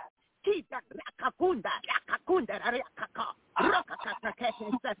da Bra. Kita Rakakunda, Rakaka, Rakaka, che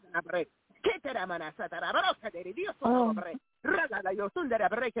senza bre. Che te la manasata la brocca di Dio sono bre. Raga la Yosunda da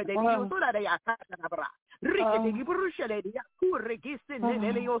Breca di Diosula da Yakata Bra. Ricche di Bruscia di Yakur, Gistin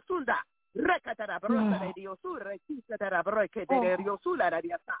nelle Yosunda. Recata la brossa di Diosur, Chisa da Breca di Diosula da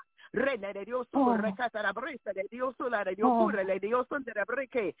Diasa. Rene de Diosur, Recata la bressa di Diosula da Diosur, le Diosunda da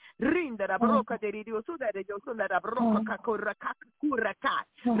Breca. Rinda la brocca di Diosuda di Diosunda da Brocca Curraca.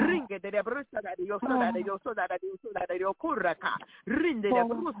 Ringe della brutta da Diosula di Diosula da Diosula da Diocurraca. Rinde la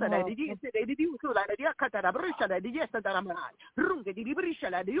brutta da Diosula da Diacata la brescia da Diesta da Ramai. Runge di Briscia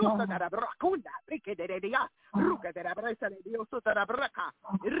la Diosa da Bracunda, Ricche de Dia, Ruca della bressa di Diosuda da Braca.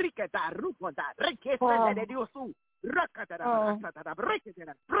 Riccheta, Ruconda, Ricchetta de Diosu. Rakatara, break it.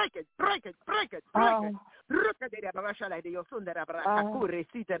 Ruka de la brasha la de Yosunda da Braca, Curre,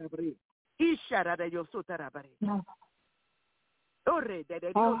 Sitera, Ishara de Yosutara. Orre de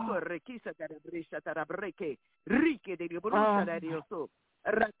Dioso, Requisa da Brisha Tarabreke, Ricche de Brusha da Dioso,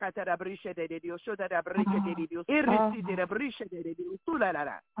 Rakatara Brisha de Dioso da Breque de Dios, Irrisi de Brisha de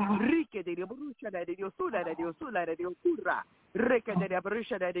Diosula, Ricche de Brusha da Diosula da Diosula da Diosura, Reca de la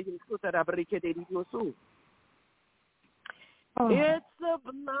Brisha da Diosuta da Breque de Diosu. It's the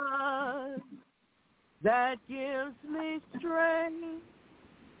blood that gives me strength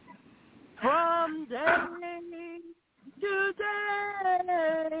from day to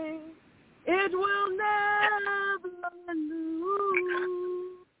day. It will never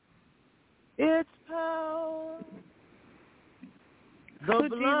lose its power. The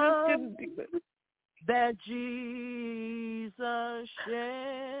blood that Jesus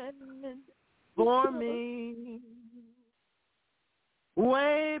shed for me.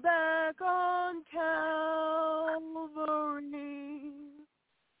 Way back on Calvary,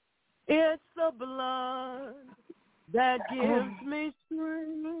 it's the the blood that gives me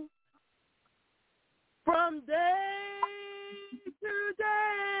strength from day to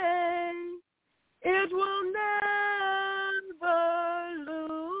day. It will never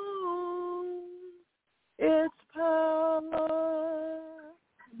lose its power.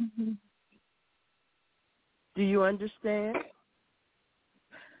 Mm-hmm. Do you understand?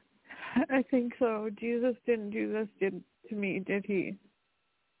 I think so. Jesus didn't do this to me, did he?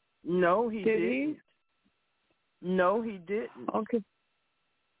 No, he did didn't. He? No, he didn't. Okay.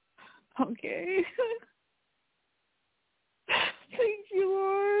 Okay. Thank you,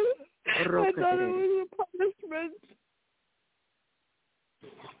 Lord. I thought it was a punishment.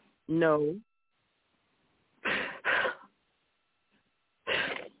 No.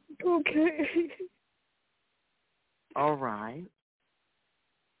 Okay. All right.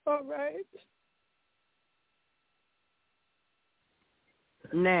 All right.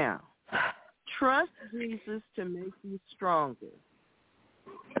 Now, trust Jesus to make you stronger.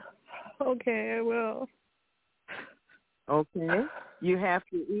 Okay, I will. Okay? You have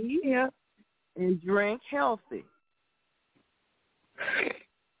to eat and drink healthy.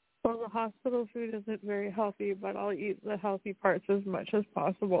 Well, the hospital food isn't very healthy, but I'll eat the healthy parts as much as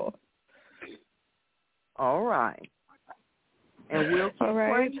possible. All right. And we'll keep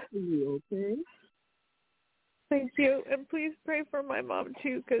praying for you, okay? Thank you. And please pray for my mom,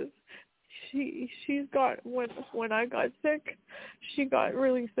 too, because she's got, when I got sick, she got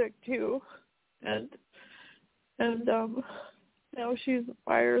really sick, too. And now she's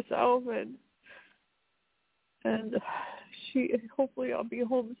by herself, and hopefully I'll be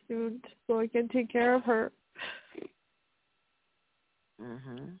home soon so I can take care of her.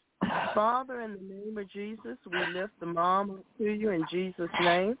 Mm-hmm. Father, in the name of Jesus, we lift the mom up to you in Jesus'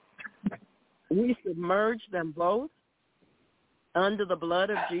 name. We submerge them both under the blood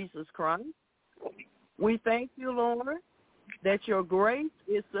of Jesus Christ. We thank you, Lord, that your grace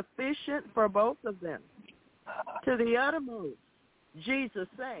is sufficient for both of them. To the uttermost, Jesus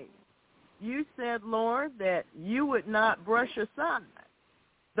said, you said, Lord, that you would not brush aside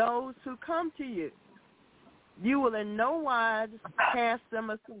those who come to you. You will in no wise cast them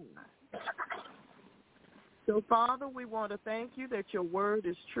aside. So, Father, we want to thank you that your word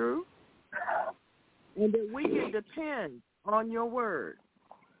is true and that we can depend on your word.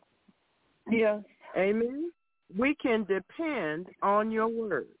 Yes. Amen? We can depend on your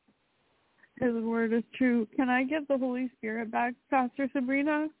word. His word is true. Can I get the Holy Spirit back, Pastor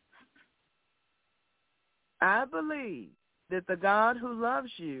Sabrina? I believe that the God who loves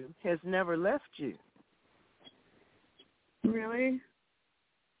you has never left you. Really?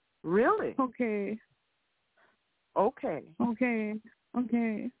 Really? Okay. Okay. Okay.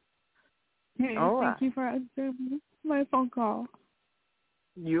 Okay. Hey, all right. Thank you for answering my phone call.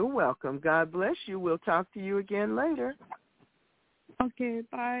 You're welcome. God bless you. We'll talk to you again later. Okay,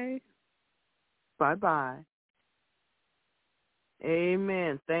 bye. Bye-bye.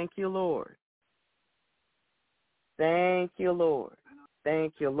 Amen. Thank you, Lord. Thank you, Lord.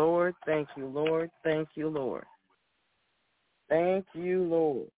 Thank you, Lord. Thank you, Lord. Thank you, Lord. Thank you,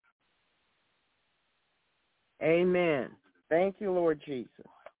 Lord. Amen. Thank you, Lord Jesus.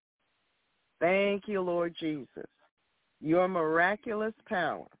 Thank you, Lord Jesus. Your miraculous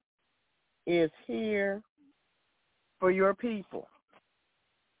power is here for your people.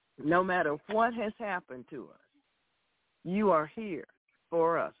 No matter what has happened to us, you are here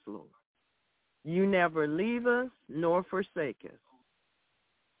for us, Lord. You never leave us nor forsake us.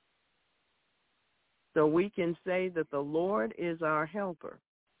 So we can say that the Lord is our helper.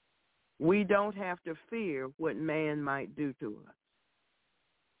 We don't have to fear what man might do to us.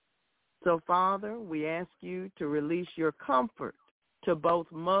 So, Father, we ask you to release your comfort to both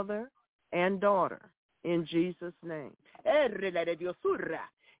mother and daughter in Jesus' name.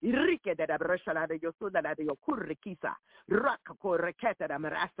 Irike de la broshala de yosuda de yokurre kisa raka korreketa da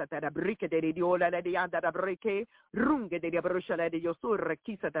marasa da brike de diola de anda da brike runge de broshala de yosurre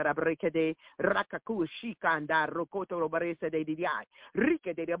kisa da brike de raka kushika anda rokoto robarese de diai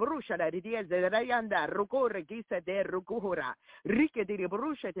rike de broshala de diez de anda rokorre kisa de rukuhura rike de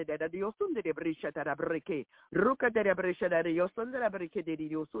brosha de yosunde de brisha da brike ruka de broshala de yosunde da brike de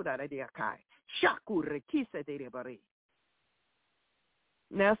yosuda de akai shakurre kisa de bari.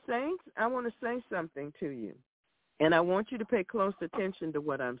 Now, saints, I want to say something to you, and I want you to pay close attention to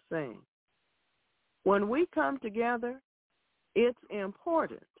what I'm saying. When we come together, it's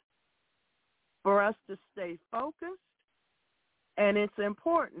important for us to stay focused, and it's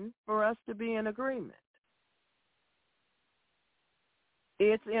important for us to be in agreement.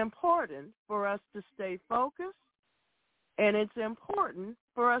 It's important for us to stay focused, and it's important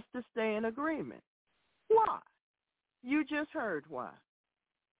for us to stay in agreement. Why? You just heard why.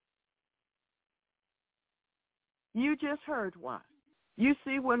 You just heard why. You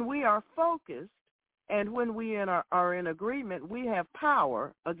see, when we are focused and when we are in agreement, we have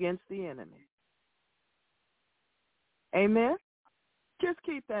power against the enemy. Amen? Just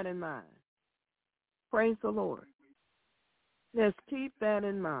keep that in mind. Praise the Lord. Just keep that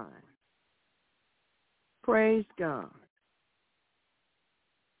in mind. Praise God.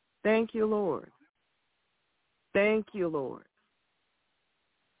 Thank you, Lord. Thank you, Lord.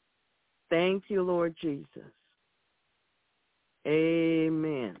 Thank you, Lord Jesus.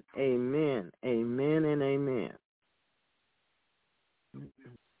 Amen. Amen. Amen and amen.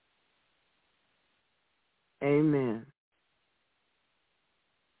 Amen.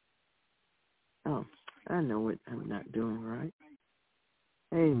 Oh, I know what I'm not doing right.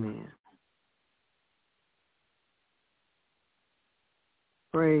 Amen.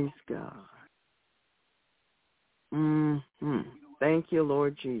 Praise God. Thank you,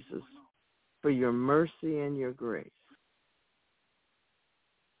 Lord Jesus, for your mercy and your grace.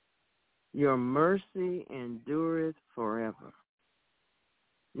 Your mercy endureth forever.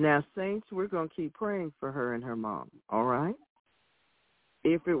 Now, saints, we're going to keep praying for her and her mom, all right?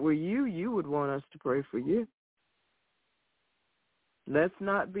 If it were you, you would want us to pray for you. Let's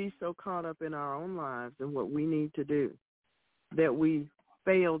not be so caught up in our own lives and what we need to do that we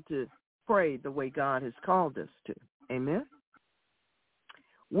fail to pray the way God has called us to. Amen?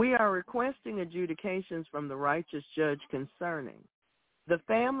 We are requesting adjudications from the righteous judge concerning the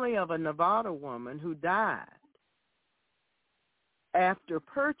family of a Nevada woman who died after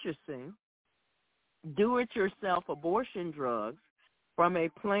purchasing do-it-yourself abortion drugs from a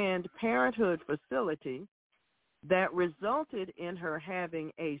Planned Parenthood facility that resulted in her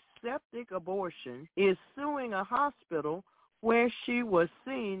having a septic abortion, is suing a hospital where she was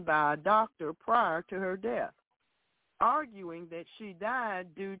seen by a doctor prior to her death, arguing that she died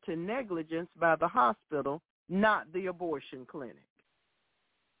due to negligence by the hospital, not the abortion clinic.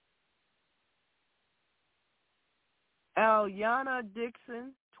 Alyana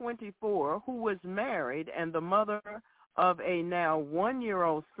Dixon, 24, who was married and the mother of a now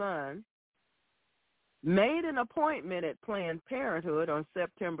 1-year-old son, made an appointment at Planned Parenthood on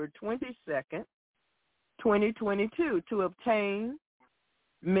September 22nd, 2022, to obtain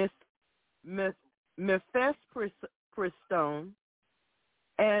mifepristone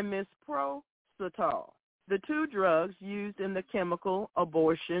and misoprostol, the two drugs used in the chemical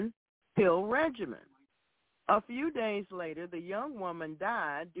abortion pill regimen. A few days later, the young woman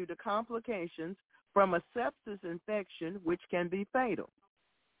died due to complications from a sepsis infection, which can be fatal.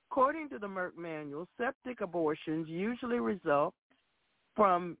 According to the Merck manual, septic abortions usually result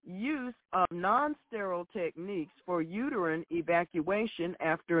from use of non-sterile techniques for uterine evacuation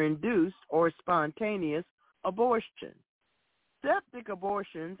after induced or spontaneous abortion. Septic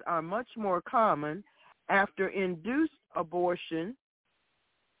abortions are much more common after induced abortion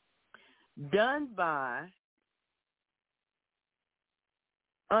done by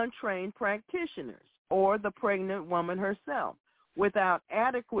untrained practitioners or the pregnant woman herself without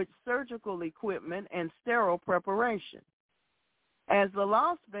adequate surgical equipment and sterile preparation. As the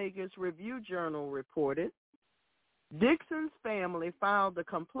Las Vegas Review-Journal reported, Dixon's family filed a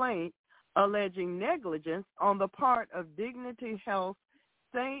complaint alleging negligence on the part of Dignity Health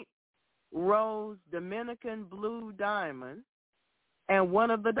St. Rose Dominican Blue Diamond and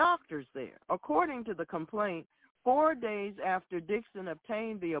one of the doctors there. According to the complaint, 4 days after Dixon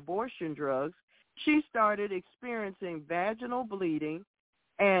obtained the abortion drugs, she started experiencing vaginal bleeding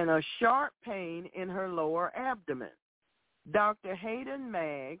and a sharp pain in her lower abdomen. Dr. Hayden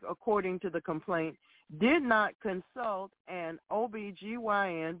Magg, according to the complaint, did not consult an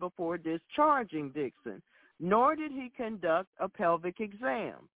OBGYN before discharging Dixon, nor did he conduct a pelvic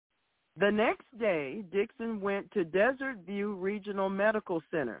exam. The next day, Dixon went to Desert View Regional Medical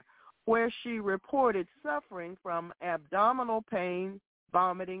Center, where she reported suffering from abdominal pain,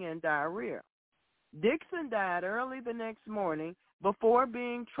 vomiting, and diarrhea. Dixon died early the next morning before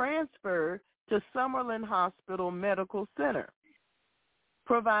being transferred to Summerlin Hospital Medical Center.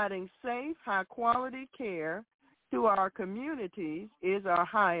 Providing safe, high-quality care to our communities is our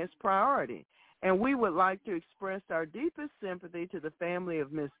highest priority, and we would like to express our deepest sympathy to the family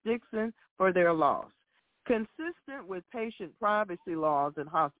of Ms. Dixon for their loss. Consistent with patient privacy laws and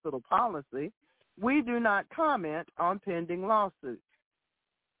hospital policy, we do not comment on pending lawsuits.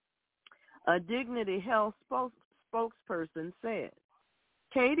 A Dignity Health spokesperson said,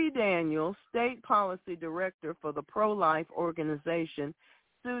 Katie Daniels, State Policy Director for the pro-life organization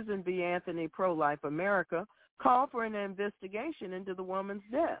Susan B. Anthony Pro-Life America, called for an investigation into the woman's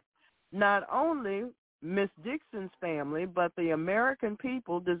death. Not only Miss Dixon's family, but the American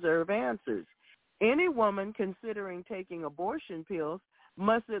people deserve answers. Any woman considering taking abortion pills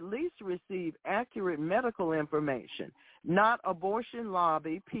must at least receive accurate medical information, not abortion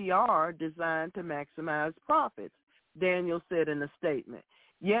lobby PR designed to maximize profits, Daniel said in a statement.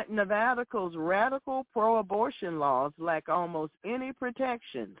 Yet Nevada's radical pro-abortion laws lack almost any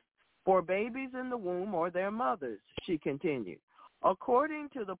protections for babies in the womb or their mothers, she continued. According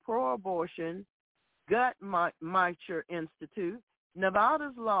to the pro-abortion Guttmacher Institute,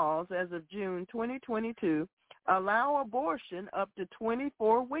 Nevada's laws as of June 2022 allow abortion up to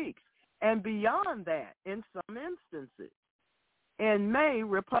 24 weeks and beyond that in some instances. In May,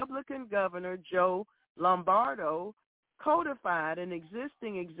 Republican Governor Joe Lombardo codified an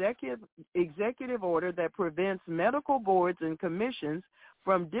existing executive order that prevents medical boards and commissions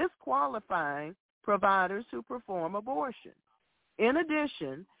from disqualifying providers who perform abortion. In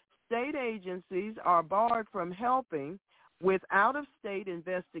addition, state agencies are barred from helping with out-of-state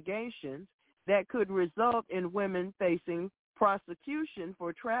investigations that could result in women facing prosecution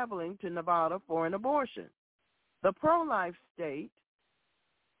for traveling to Nevada for an abortion. The pro-life state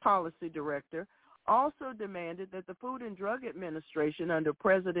policy director also demanded that the Food and Drug Administration under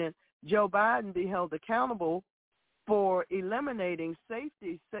President Joe Biden be held accountable for eliminating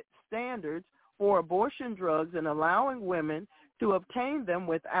safety standards for abortion drugs and allowing women to obtain them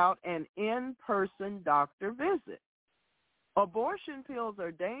without an in-person doctor visit. Abortion pills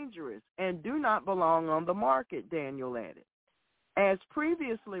are dangerous and do not belong on the market, Daniel added. As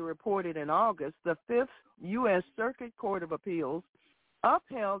previously reported in August, the Fifth U.S. Circuit Court of Appeals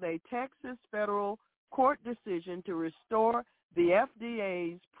upheld a Texas federal court decision to restore the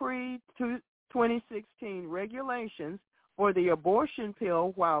FDA's pre-2016 regulations for the abortion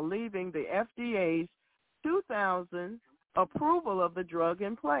pill while leaving the FDA's 2000 approval of the drug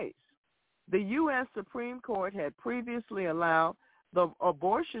in place. The U.S. Supreme Court had previously allowed the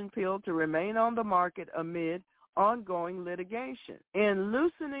abortion pill to remain on the market amid ongoing litigation. In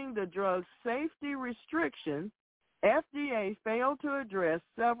loosening the drug's safety restrictions, FDA failed to address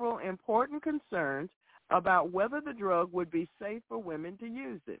several important concerns about whether the drug would be safe for women to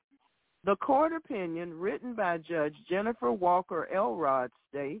use it. The court opinion, written by Judge Jennifer Walker Elrod,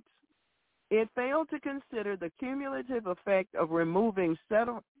 states, it failed to consider the cumulative effect of removing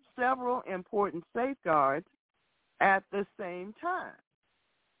several important safeguards at the same time.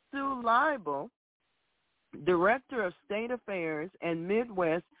 Sue Leibel, Director of State Affairs and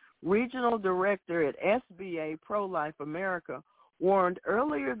Midwest Regional Director at SBA Pro-Life America, warned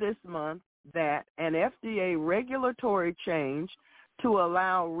earlier this month that an FDA regulatory change to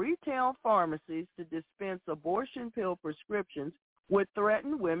allow retail pharmacies to dispense abortion pill prescriptions would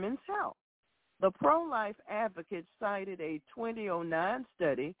threaten women's health. The pro-life advocate cited a 2009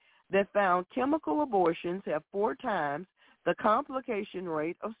 study that found chemical abortions have 4 times the complication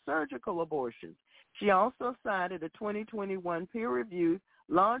rate of surgical abortions. She also cited a 2021 peer-reviewed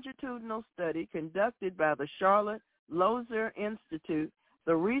longitudinal study conducted by the Charlotte Lozier Institute,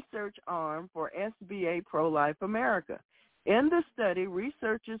 the research arm for SBA Pro-Life America. In the study,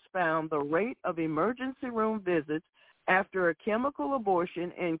 researchers found the rate of emergency room visits after a chemical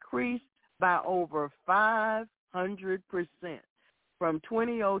abortion increased by over 500% from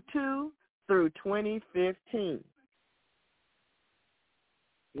 2002 through 2015.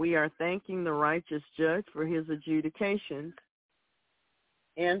 We are thanking the righteous judge for his adjudications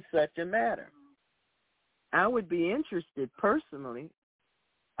in such a matter. I would be interested personally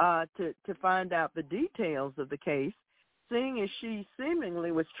to find out the details of the case, seeing as she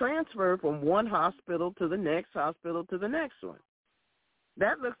seemingly was transferred from one hospital to the next hospital to the next one.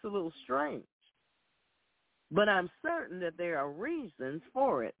 That looks a little strange. But I'm certain that there are reasons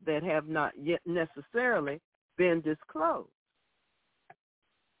for it that have not yet necessarily been disclosed.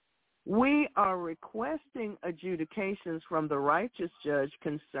 We are requesting adjudications from the righteous judge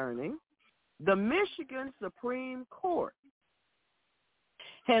concerning the Michigan Supreme Court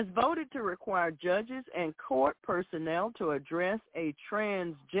has voted to require judges and court personnel to address a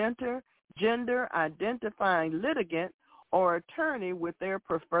transgender, gender-identifying litigant or attorney with their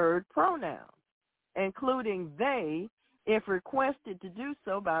preferred pronouns, including they, if requested to do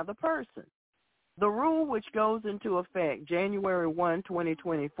so by the person. The rule, which goes into effect January 1,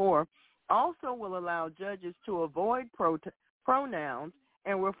 2024, also will allow judges to avoid pronouns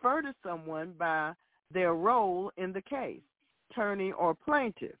and refer to someone by their role in the case, attorney or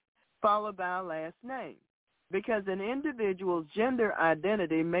plaintiff, followed by a last name, because an individual's gender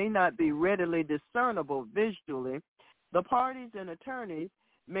identity may not be readily discernible visually. The parties and attorneys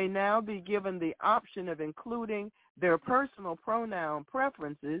may now be given the option of including their personal pronoun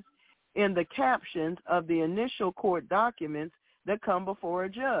preferences in the captions of the initial court documents that come before a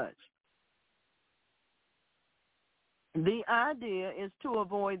judge. The idea is to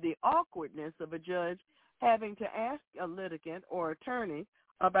avoid the awkwardness of a judge having to ask a litigant or attorney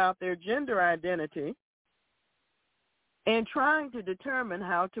about their gender identity and trying to determine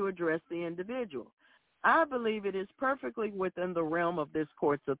how to address the individual. I believe it is perfectly within the realm of this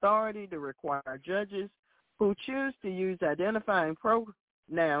court's authority to require judges who choose to use identifying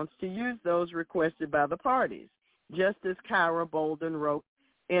pronouns to use those requested by the parties, just as Kyra Bolden wrote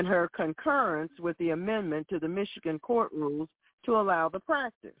in her concurrence with the amendment to the Michigan court rules to allow the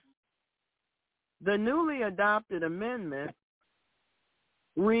practice. The newly adopted amendment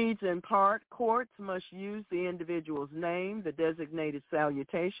reads in part, courts must use the individual's name, the designated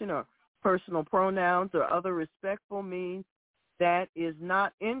salutation, or personal pronouns or other respectful means that is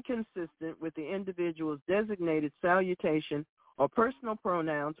not inconsistent with the individual's designated salutation or personal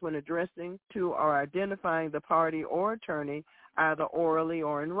pronouns when addressing to or identifying the party or attorney, either orally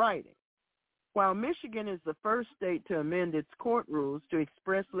or in writing. While Michigan is the first state to amend its court rules to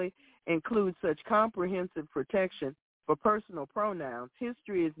expressly include such comprehensive protection for personal pronouns,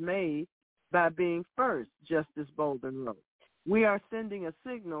 history is made by being first, Justice Bolden wrote. We are sending a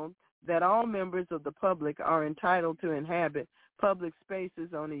signal that all members of the public are entitled to inhabit public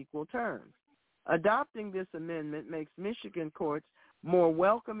spaces on equal terms. Adopting this amendment makes Michigan courts more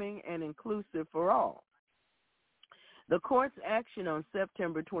welcoming and inclusive for all. The court's action on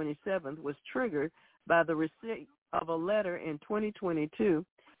September 27th was triggered by the receipt of a letter in 2022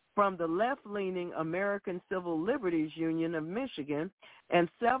 from the left-leaning American Civil Liberties Union of Michigan and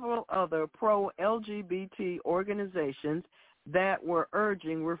several other pro-LGBT organizations that were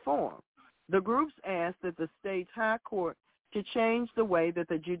urging reform. The groups asked that the state's high court to change the way that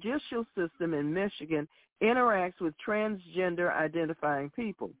the judicial system in Michigan interacts with transgender identifying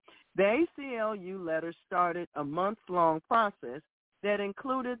people. The ACLU letter started a month-long process that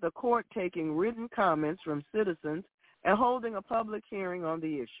included the court taking written comments from citizens and holding a public hearing on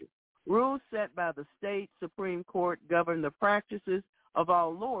the issue. Rules set by the state Supreme Court govern the practices of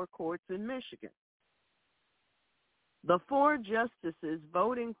all lower courts in Michigan. The 4 justices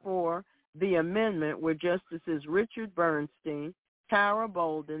voting for the amendment were Justices Richard Bernstein, Kyra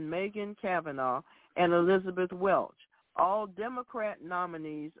Bolden, Megan Kavanaugh, and Elizabeth Welch, all Democrat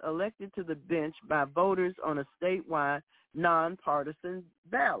nominees elected to the bench by voters on a statewide nonpartisan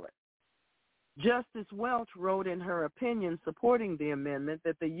ballot. Justice Welch wrote in her opinion supporting the amendment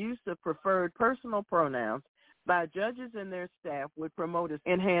that the use of preferred personal pronouns by judges and their staff would promote and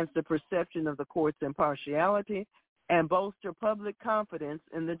enhance the perception of the court's impartiality and bolster public confidence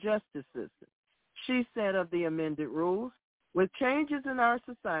in the justice system. She said of the amended rules, with changes in our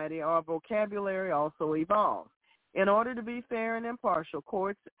society, our vocabulary also evolves. In order to be fair and impartial,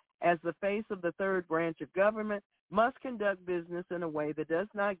 courts, as the face of the third branch of government, must conduct business in a way that does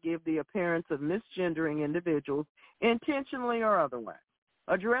not give the appearance of misgendering individuals intentionally or otherwise.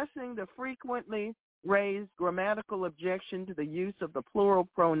 Addressing the frequently raised grammatical objection to the use of the plural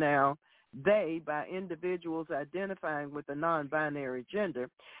pronoun they by individuals identifying with a non-binary gender,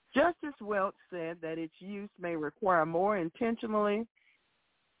 Justice Welch said that its use may require more intentionality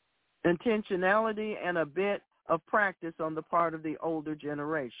and a bit of practice on the part of the older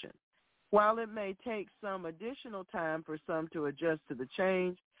generation. While it may take some additional time for some to adjust to the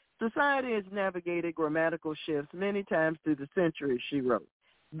change, society has navigated grammatical shifts many times through the centuries, she wrote.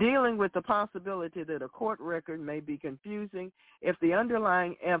 Dealing with the possibility that a court record may be confusing if the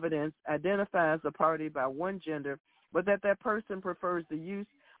underlying evidence identifies a party by one gender, but that person prefers the use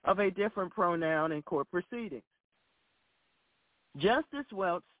of a different pronoun in court proceedings. Justice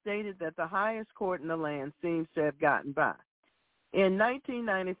Welch stated that the highest court in the land seems to have gotten by. In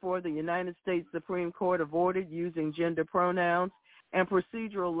 1994, the United States Supreme Court avoided using gender pronouns and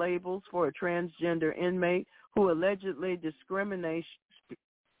procedural labels for a transgender inmate who alleged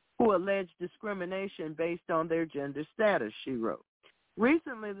discrimination based on their gender status, she wrote.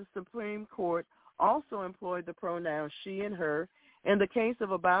 Recently, the Supreme Court also employed the pronouns she and her in the case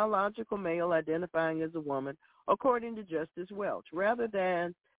of a biological male identifying as a woman, according to Justice Welch. Rather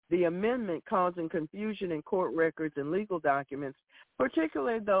than the amendment causing confusion in court records and legal documents,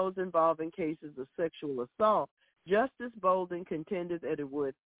 particularly those involving cases of sexual assault, Justice Bolden contended that it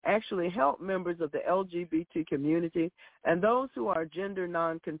would actually help members of the LGBT community and those who are gender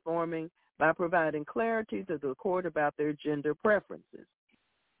nonconforming by providing clarity to the court about their gender preferences.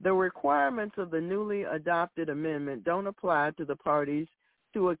 The requirements of the newly adopted amendment don't apply to the parties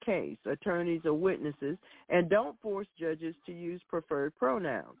to a case, attorneys or witnesses, and don't force judges to use preferred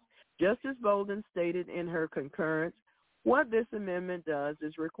pronouns. Justice Bolden stated in her concurrence, what this amendment does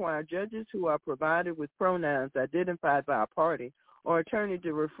is require judges who are provided with pronouns identified by a party or attorney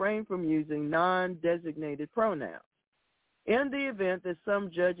to refrain from using non-designated pronouns. In the event that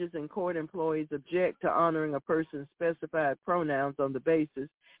some judges and court employees object to honoring a person's specified pronouns on the basis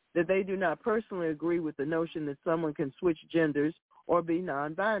that they do not personally agree with the notion that someone can switch genders or be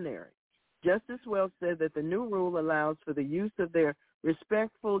non-binary. Justice Welch said that the new rule allows for the use of their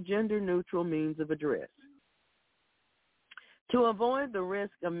respectful, gender-neutral means of address. To avoid the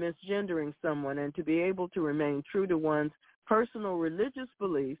risk of misgendering someone and to be able to remain true to one's personal religious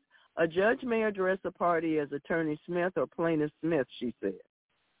beliefs, a judge may address a party as Attorney Smith or Plaintiff Smith, she said.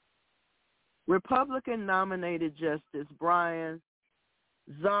 Republican-nominated Justice Brian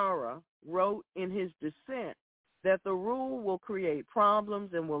Zara wrote in his dissent that the rule will create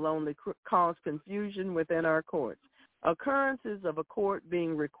problems and will only cause confusion within our courts. Occurrences of a court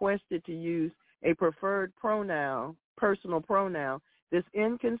being requested to use a preferred pronoun, personal pronoun, that's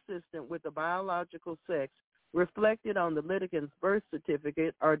inconsistent with the biological sex reflected on the litigant's birth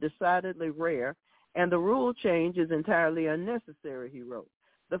certificate are decidedly rare, and the rule change is entirely unnecessary, he wrote.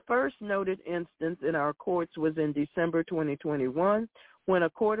 The first noted instance in our courts was in December 2021 when a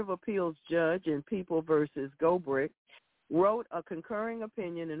Court of Appeals judge in People v. Gobrick wrote a concurring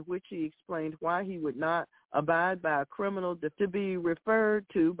opinion in which he explained why he would not abide by a criminal to be referred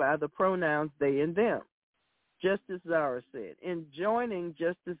to by the pronouns they and them. Justice Zara said. In joining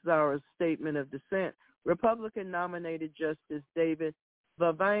Justice Zara's statement of dissent, Republican-nominated Justice David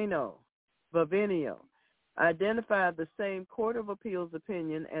Vavino identified the same Court of Appeals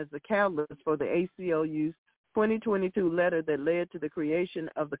opinion as the catalyst for the ACLU's 2022 letter that led to the creation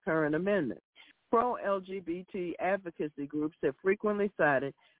of the current amendment. Pro-LGBT advocacy groups have frequently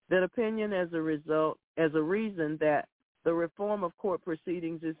cited that opinion as a reason that the reform of court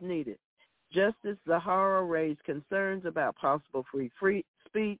proceedings is needed. Justice Zahara raised concerns about possible free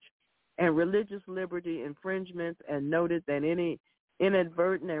speech and religious liberty infringements and noted that any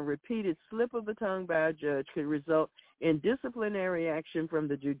inadvertent and repeated slip of the tongue by a judge could result in disciplinary action from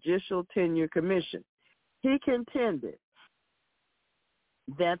the Judicial Tenure Commission. He contended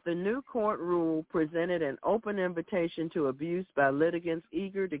that the new court rule presented an open invitation to abuse by litigants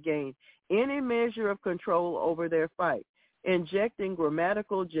eager to gain any measure of control over their fight, injecting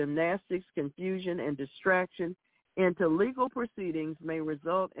grammatical gymnastics, confusion, and distraction into legal proceedings may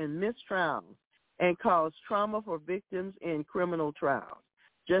result in mistrials and cause trauma for victims in criminal trials.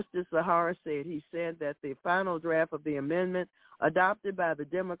 Justice Zahara said that the final draft of the amendment adopted by the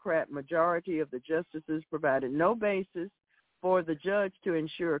Democrat majority of the justices provided no basis for the judge to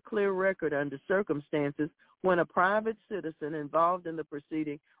ensure a clear record under circumstances when a private citizen involved in the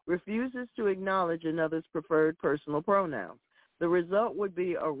proceeding refuses to acknowledge another's preferred personal pronouns. The result would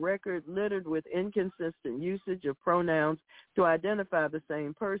be a record littered with inconsistent usage of pronouns to identify the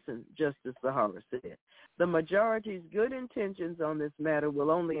same person, Justice Zahara said. The majority's good intentions on this matter will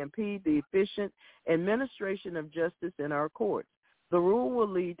only impede the efficient administration of justice in our courts. The rule will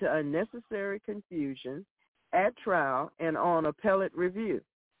lead to unnecessary confusion at trial and on appellate review.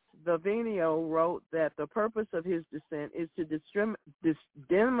 Vavino wrote that the purpose of his dissent is to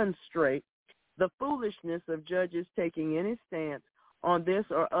demonstrate the foolishness of judges taking any stance on this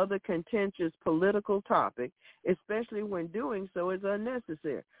or other contentious political topic, especially when doing so is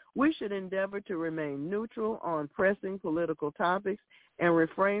unnecessary. We should endeavor to remain neutral on pressing political topics and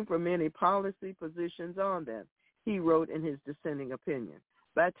refrain from any policy positions on them, he wrote in his dissenting opinion.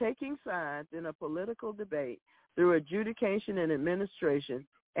 By taking sides in a political debate through adjudication and administration,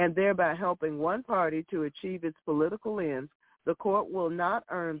 and thereby helping one party to achieve its political ends, the court will not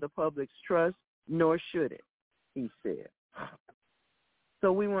earn the public's trust, nor should it, he said.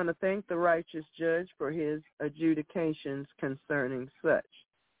 So we want to thank the righteous judge for his adjudications concerning such.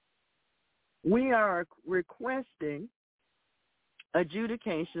 We are requesting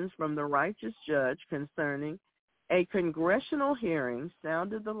adjudications from the righteous judge concerning a congressional hearing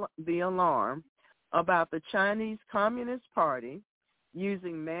sounded the alarm about the Chinese Communist Party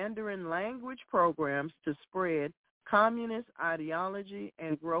using Mandarin language programs to spread communist ideology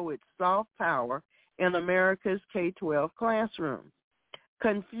and grow its soft power in America's K-12 classrooms.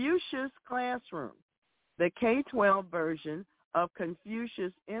 Confucius Classroom, the K-12 version of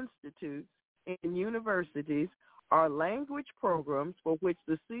Confucius Institutes in universities, are language programs for which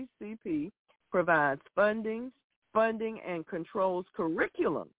the CCP provides funding and controls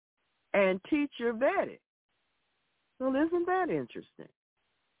curriculum and teacher vetting. Well, isn't that interesting?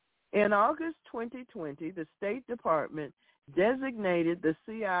 In August 2020, the State Department designated the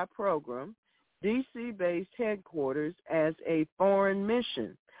CI program, D.C.-based headquarters, as a foreign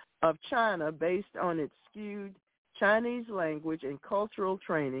mission of China based on its skewed Chinese language and cultural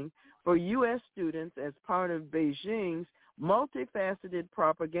training for U.S. students as part of Beijing's multifaceted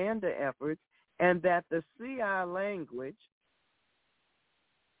propaganda efforts, and that the CI language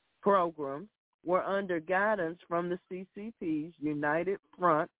programs were under guidance from the CCP's United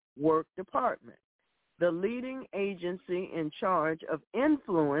Front Work Department, the leading agency in charge of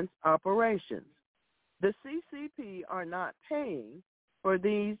influence operations. The CCP are not paying for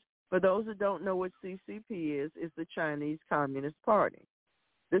these. For those who don't know what CCP is the Chinese Communist Party.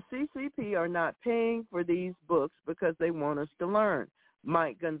 The CCP are not paying for these books because they want us to learn.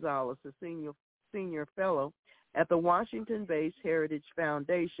 Mike Gonzalez, a senior fellow at the Washington-based Heritage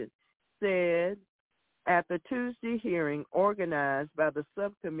Foundation, said at the Tuesday hearing organized by the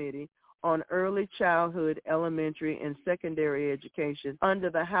Subcommittee on Early Childhood, Elementary, and Secondary Education under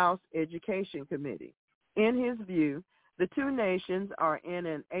the House Education Committee. In his view, the two nations are in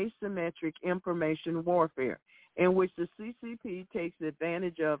an asymmetric information warfare in which the CCP takes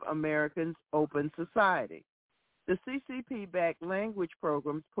advantage of Americans' open society. The CCP-backed language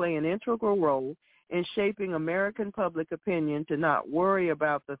programs play an integral role in shaping American public opinion to not worry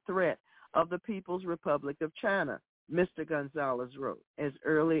about the threat of the People's Republic of China, Mr. Gonzalez wrote, as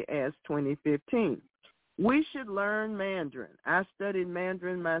early as 2015. We should learn Mandarin. I studied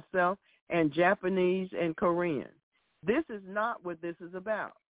Mandarin myself, and Japanese and Korean. This is not what this is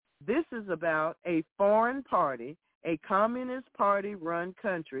about. This is about a foreign party, a Communist Party-run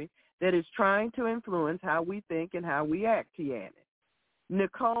country that is trying to influence how we think and how we act, he added.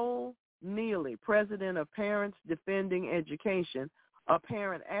 Nicole Neely, president of Parents Defending Education, a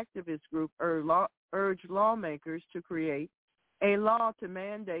parent activist group, urged lawmakers to create a law to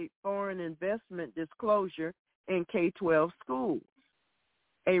mandate foreign investment disclosure in K-12 schools,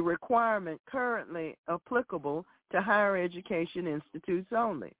 a requirement currently applicable to higher education institutes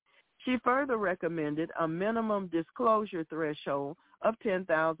only. She further recommended a minimum disclosure threshold of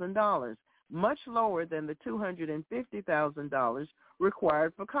 $10,000, much lower than the $250,000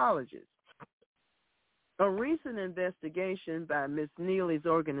 required for colleges. A recent investigation by Ms. Neely's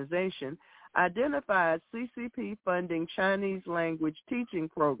organization identified CCP funding Chinese language teaching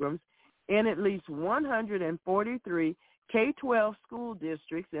programs in at least 143 K-12 school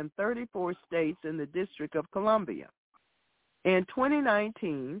districts in 34 states in the District of Columbia. In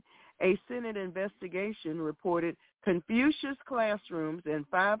 2019, a Senate investigation reported Confucius classrooms in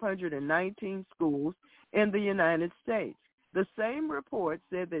 519 schools in the United States. The same report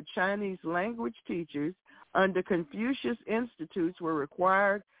said that Chinese language teachers under Confucius Institutes were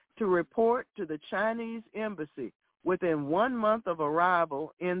required to report to the Chinese embassy within 1 month of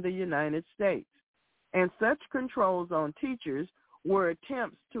arrival in the United States. And such controls on teachers were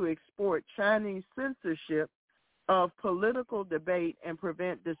attempts to export Chinese censorship of political debate and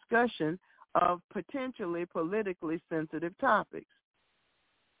prevent discussion of potentially politically sensitive topics.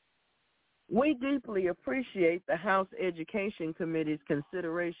 We deeply appreciate the House Education Committee's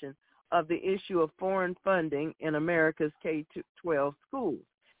consideration of the issue of foreign funding in America's K-12 schools.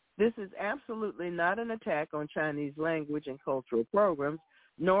 This is absolutely not an attack on Chinese language and cultural programs,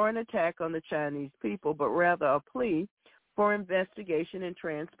 nor an attack on the Chinese people, but rather a plea for investigation and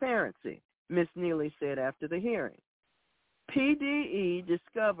transparency, Ms. Neely said after the hearing. PDE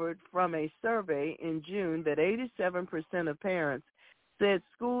discovered from a survey in June that 87% of parents said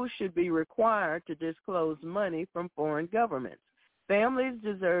schools should be required to disclose money from foreign governments. Families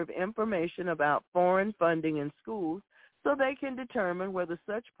deserve information about foreign funding in schools so they can determine whether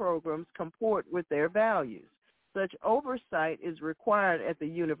such programs comport with their values. Such oversight is required at the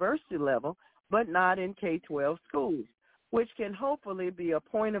university level, but not in K-12 schools, which can hopefully be a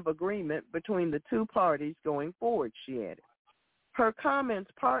point of agreement between the two parties going forward, she added. Her comments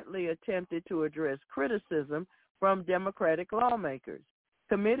partly attempted to address criticism from Democratic lawmakers.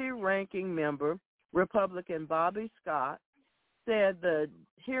 Committee ranking member, Republican Bobby Scott, said the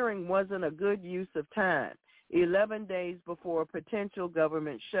hearing wasn't a good use of time, 11 days before a potential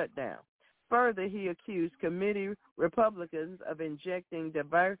government shutdown. Further, he accused committee Republicans of injecting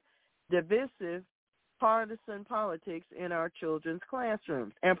divisive partisan politics in our children's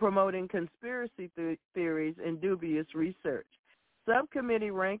classrooms and promoting conspiracy theories and dubious research.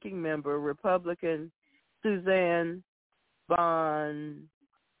 Subcommittee ranking member, Republican Suzanne von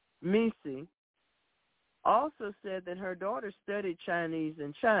Misi, also said that her daughter studied Chinese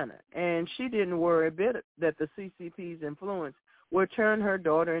in China, and she didn't worry a bit that the CCP's influence would turn her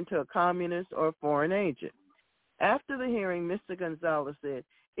daughter into a communist or foreign agent. After the hearing, Mr. Gonzalez said,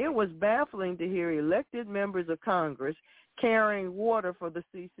 it was baffling to hear elected members of Congress carrying water for the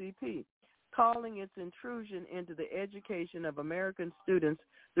CCP, calling its intrusion into the education of American students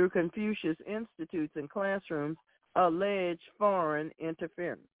through Confucius Institutes and classrooms alleged foreign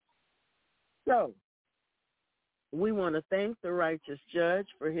interference. So, we want to thank the righteous judge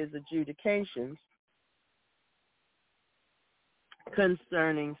for his adjudications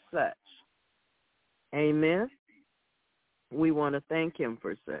concerning such. Amen. We want to thank him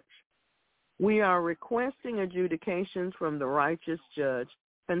for such. We are requesting adjudications from the righteous judge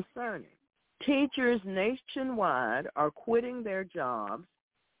concerning teachers nationwide are quitting their jobs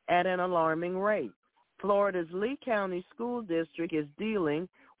at an alarming rate. Florida's Lee County School District is dealing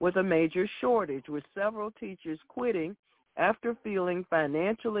with a major shortage, with several teachers quitting after feeling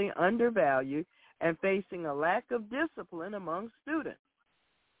financially undervalued and facing a lack of discipline among students.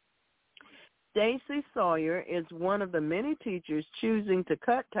 Stacy Sawyer is one of the many teachers choosing to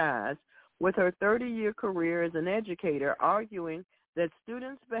cut ties with her 30-year career as an educator, arguing that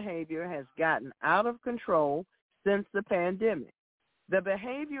students' behavior has gotten out of control since the pandemic. The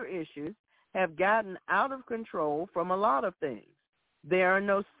behavior issues have gotten out of control from a lot of things. There are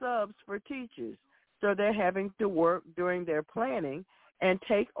no subs for teachers, so they're having to work during their planning and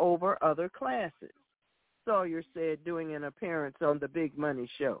take over other classes, Sawyer said, doing an appearance on the Big Money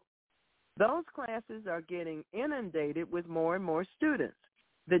Show. Those classes are getting inundated with more and more students.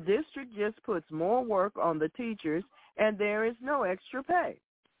 The district just puts more work on the teachers, and there is no extra pay.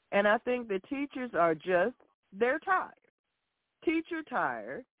 And I think the teachers are they're tired. Teacher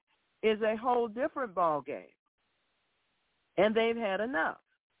tired is a whole different ballgame, and they've had enough.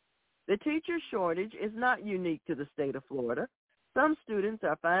 The teacher shortage is not unique to the state of Florida. Some students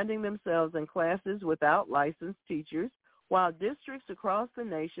are finding themselves in classes without licensed teachers, while districts across the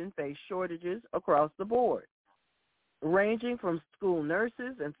nation face shortages across the board, ranging from school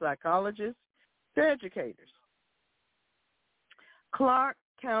nurses and psychologists to educators. Clark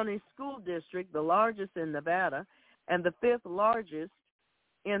County School District, the largest in Nevada and the fifth largest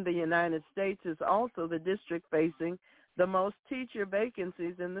in the United States, is also the district facing the most teacher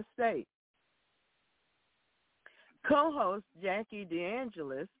vacancies in the state. Co-host Jackie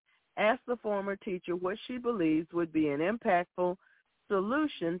DeAngelis asked the former teacher what she believes would be an impactful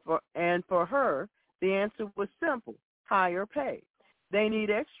solution for her, the answer was simple: higher pay. They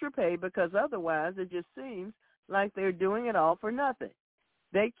need extra pay because otherwise it just seems like they're doing it all for nothing.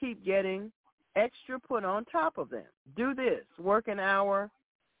 They keep getting extra put on top of them. Do this, work an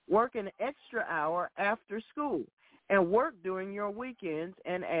extra hour after school, and work during your weekends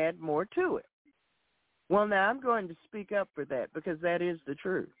and add more to it. Well, now I'm going to speak up for that because that is the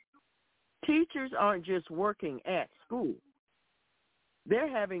truth. Teachers aren't just working at school. They're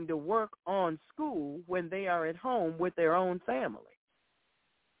having to work on school when they are at home with their own family.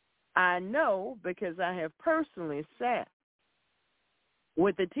 I know because I have personally sat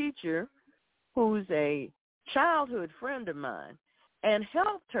with a teacher who's a childhood friend of mine and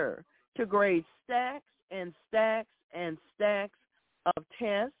helped her to grade stacks and stacks and stacks of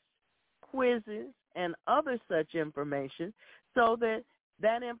tests, quizzes, and other such information so that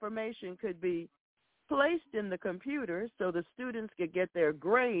that information could be placed in the computer so the students could get their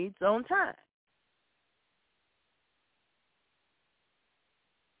grades on time.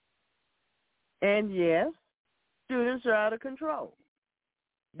 And yes, students are out of control.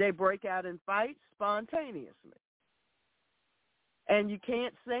 They break out in fights spontaneously. And you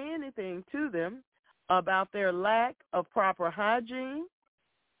can't say anything to them about their lack of proper hygiene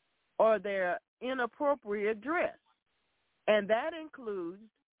or their inappropriate dress. And that includes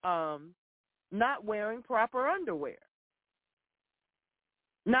not wearing proper underwear,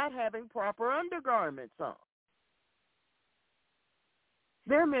 not having proper undergarments on.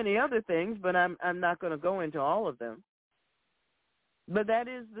 There are many other things, but I'm not going to go into all of them. But that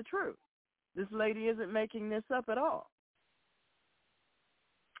is the truth. This lady isn't making this up at all.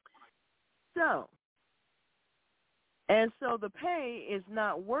 So the pay is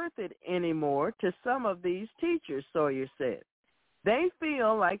not worth it anymore to some of these teachers, Sawyer said. They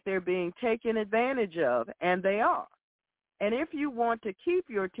feel like they're being taken advantage of, and they are. And if you want to keep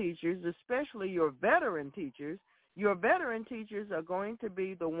your teachers, especially your veteran teachers are going to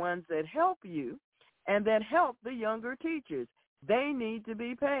be the ones that help you and that help the younger teachers. They need to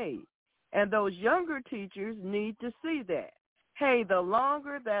be paid. And those younger teachers need to see that. Hey, the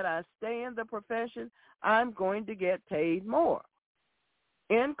longer that I stay in the profession, I'm going to get paid more.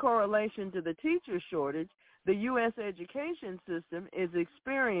 In correlation to the teacher shortage, the U.S. education system is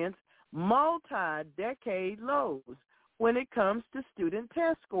experiencing multi-decade lows when it comes to student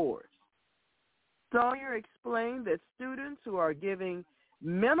test scores. Sawyer explained that students who are giving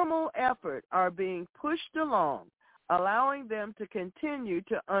minimal effort are being pushed along allowing them to continue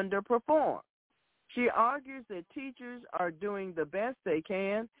to underperform. She argues that teachers are doing the best they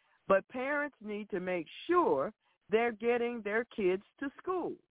can, but parents need to make sure they're getting their kids to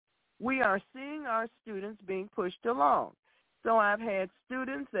school. We are seeing our students being pushed along. So I've had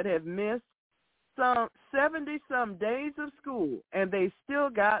students that have missed some 70-some days of school, and they still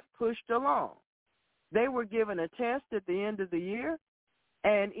got pushed along. They were given a test at the end of the year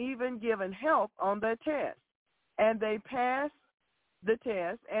and even given help on the test, and they passed the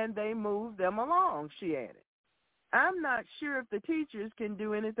test, and they moved them along, she added. I'm not sure if the teachers can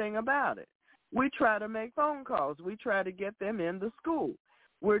do anything about it. We try to make phone calls. We try to get them in the school.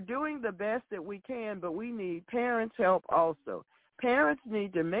 We're doing the best that we can, but we need parents' help also. Parents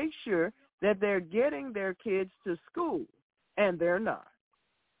need to make sure that they're getting their kids to school, and they're not.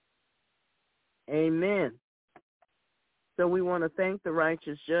 Amen. So we want to thank the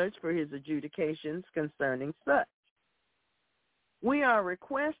righteous judge for his adjudications concerning such. We are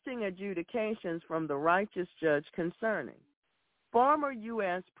requesting adjudications from the righteous judge concerning. Former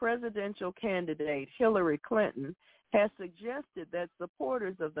U.S. presidential candidate Hillary Clinton has suggested that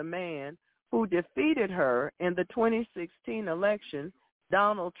supporters of the man who defeated her in the 2016 election,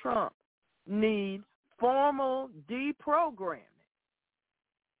 Donald Trump, need formal deprogramming.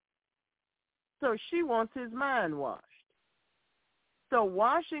 So she wants his mind washed. So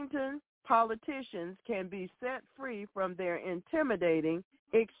Washington politicians can be set free from their intimidating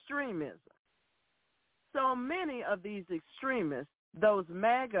extremism. So many of these extremists, those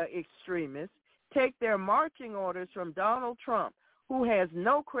MAGA extremists, take their marching orders from Donald Trump, who has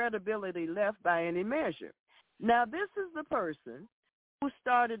no credibility left by any measure. Now, this is the person who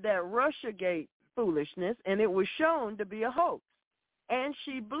started that Russiagate foolishness, and it was shown to be a hoax. And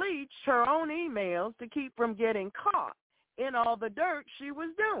she bleached her own emails to keep from getting caught in all the dirt she was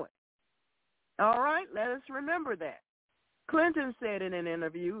doing. All right, let us remember that. Clinton said in an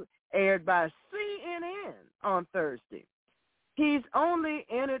interview aired by CNN on Thursday, he's only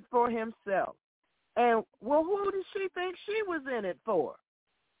in it for himself. And, well, who did she think she was in it for?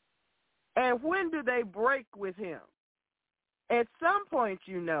 And when do they break with him? At some point,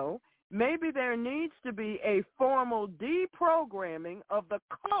 you know, maybe there needs to be a formal deprogramming of the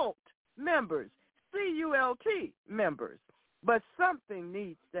cult members, C-U-L-T members. But something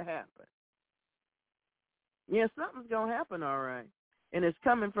needs to happen. Yeah, something's going to happen, all right. And it's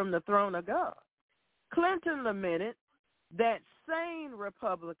coming from the throne of God. Clinton lamented that sane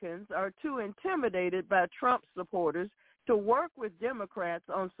Republicans are too intimidated by Trump supporters to work with Democrats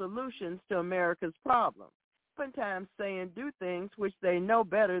on solutions to America's problems, oftentimes say and do things which they know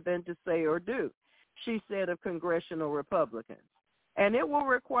better than to say or do, she said of congressional Republicans. And it will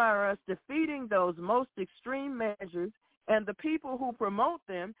require us defeating those most extreme measures and the people who promote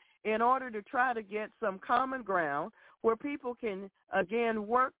them in order to try to get some common ground where people can, again,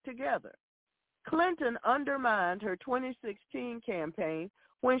 work together. Clinton undermined her 2016 campaign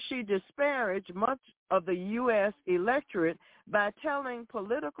when she disparaged much of the U.S. electorate by telling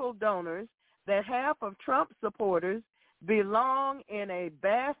political donors that half of Trump supporters belong in a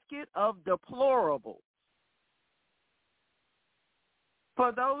basket of deplorables.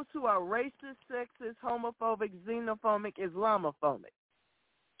 For those who are racist, sexist, homophobic, xenophobic, Islamophobic.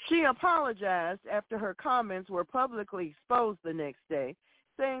 She apologized after her comments were publicly exposed the next day,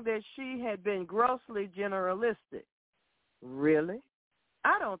 saying that she had been grossly generalistic. Really?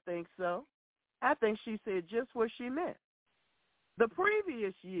 I don't think so. I think she said just what she meant. The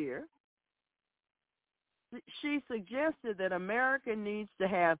previous year, she suggested that America needs to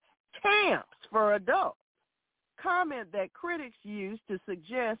have camps for adults, comment that critics used to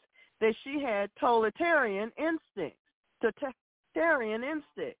suggest that she had totalitarian instincts.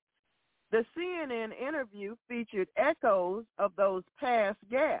 The CNN interview featured echoes of those past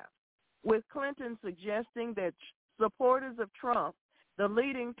gaffes, with Clinton suggesting that supporters of Trump, the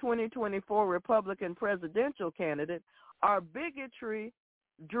leading 2024 Republican presidential candidate, are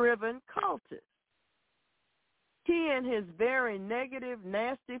bigotry-driven cultists. He and his very negative,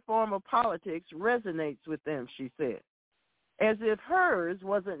 nasty form of politics resonates with them, she said, as if hers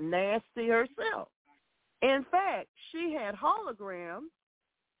wasn't nasty herself. In fact, she had holograms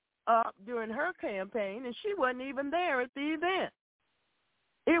up during her campaign, and she wasn't even there at the event.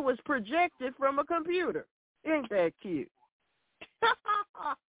 It was projected from a computer. Ain't that cute?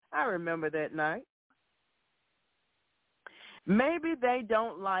 I remember that night. Maybe they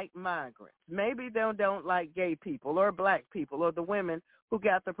don't like migrants. Maybe they don't like gay people or black people or the women who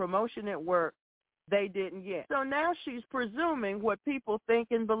got the promotion at work they didn't get. So now she's presuming what people think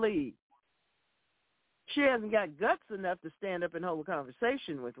and believe. She hasn't got guts enough to stand up and hold a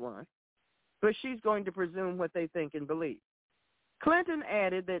conversation with one. but she's going to presume what they think and believe. Clinton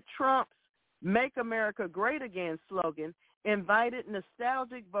added that Trump's Make America Great Again slogan invited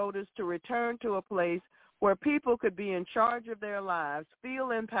nostalgic voters to return to a place where people could be in charge of their lives,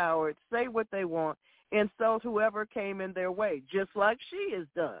 feel empowered, say what they want, insult whoever came in their way, just like she has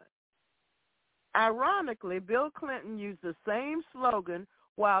done. Ironically, Bill Clinton used the same slogan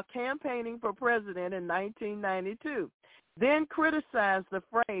while campaigning for president in 1992, then criticized the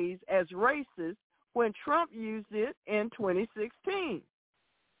phrase as racist when Trump used it in 2016.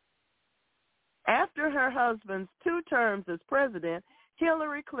 After her husband's 2 terms as president,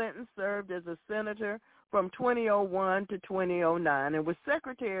 Hillary Clinton served as a senator from 2001 to 2009 and was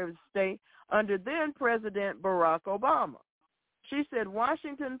Secretary of State under then-President Barack Obama. She said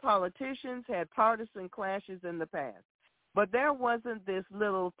Washington politicians had partisan clashes in the past, but there wasn't this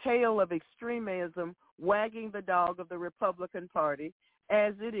little tail of extremism wagging the dog of the Republican Party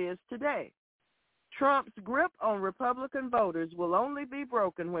as it is today. Trump's grip on Republican voters will only be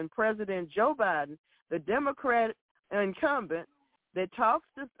broken when President Joe Biden, the Democrat incumbent that talks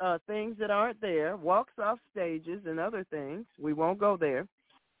to things that aren't there, walks off stages and other things, we won't go there,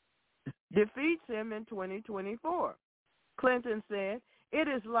 defeats him in 2024. Clinton said, it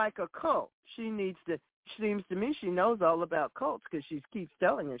is like a cult. Seems to me she knows all about cults because she keeps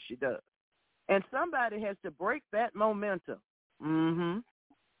telling us she does. And somebody has to break that momentum.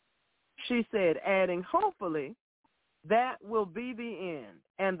 She said, adding, hopefully that will be the end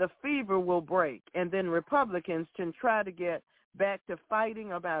and the fever will break, and then Republicans can try to get back to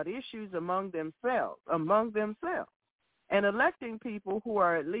fighting about issues among themselves, and electing people who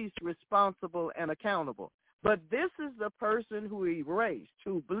are at least responsible and accountable. But this is the person who erased,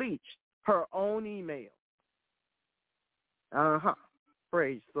 who bleached her own email.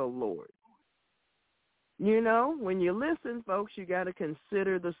 Praise the Lord. You know, when you listen, folks, you got to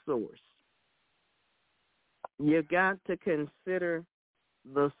consider the source. You got to consider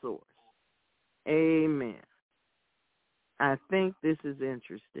the source. Amen. I think this is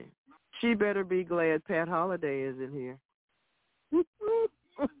interesting. She better be glad Pat Holliday isn't here.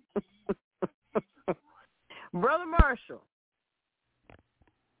 Brother Marshall.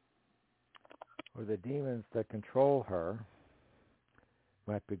 Or the demons that control her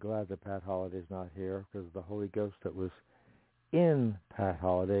might be glad that Pat Holliday's not here, because the Holy Ghost that was in Pat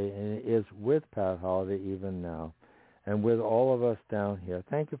Holliday and is with Pat Holliday even now, and with all of us down here.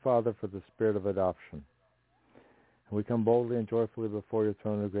 Thank you, Father, for the spirit of adoption. And we come boldly and joyfully before your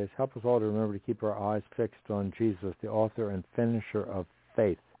throne of grace. Help us all to remember to keep our eyes fixed on Jesus, the author and finisher of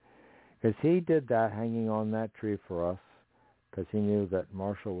faith, because he did that hanging on that tree for us, because he knew that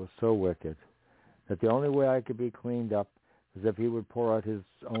Marshall was so wicked that the only way I could be cleaned up is if he would pour out his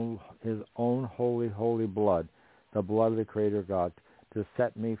own holy, holy blood, the blood of the Creator God, to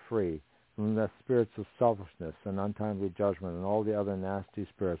set me free from the spirits of selfishness and untimely judgment and all the other nasty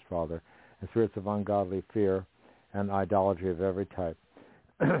spirits, Father, and spirits of ungodly fear and idolatry of every type.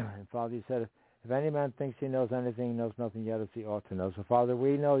 And Father, you said, if any man thinks he knows anything, he knows nothing yet as he ought to know. So, Father,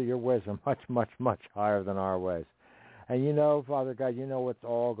 we know your ways are much, much, much higher than our ways. And you know, Father God, you know what's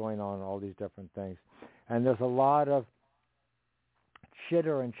all going on, all these different things. And there's a lot of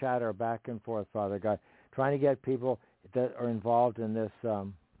chitter and chatter back and forth, Father God, trying to get people that are involved in this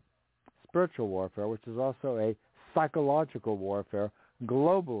spiritual warfare, which is also a psychological warfare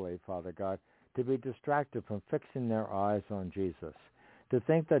globally, Father God, to be distracted from fixing their eyes on Jesus, to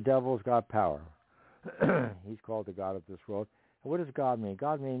think the devil's got power. He's called the God of this world. And what does God mean?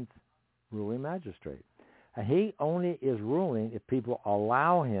 God means ruling magistrate. And he only is ruling if people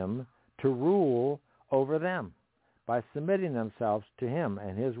allow him to rule over them by submitting themselves to him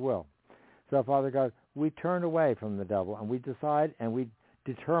and his will. So, Father God, we turn away from the devil, and we decide and we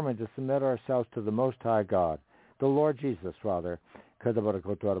determine to submit ourselves to the Most High God, the Lord Jesus, Father,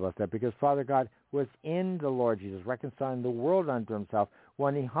 because Father God was in the Lord Jesus, reconciling the world unto himself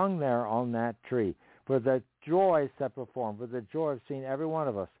when he hung there on that tree. For the joy set before him, for the joy of seeing every one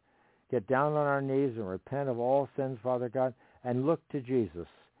of us get down on our knees and repent of all sins, Father God, and look to Jesus,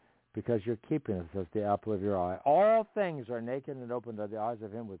 because you're keeping us as the apple of your eye. All things are naked and open to the eyes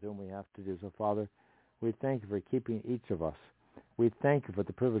of him with whom we have to do. So, Father, we thank you for keeping each of us. We thank you for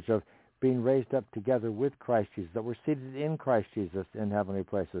the privilege of being raised up together with Christ Jesus, that we're seated in Christ Jesus in heavenly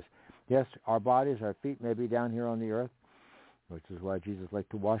places. Yes, our bodies, our feet may be down here on the earth, which is why Jesus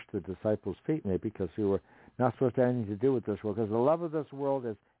liked to wash the disciples' feet, maybe, because we were not supposed to have anything to do with this world, because the love of this world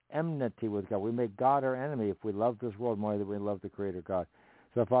is enmity with God. We make God our enemy if we love this world more than we love the Creator God.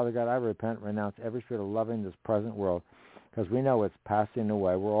 So, Father God, I repent and renounce every spirit of loving this present world, because we know it's passing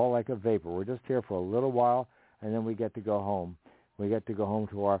away. We're all like a vapor. We're just here for a little while, and then we get to go home. We get to go home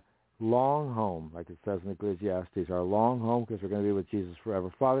to our long home, like it says in Ecclesiastes, our long home, because we're going to be with Jesus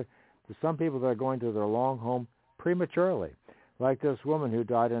forever. Father, there's some people that are going to their long home prematurely, like this woman who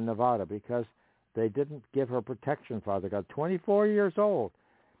died in Nevada because they didn't give her protection, Father God. 24 years old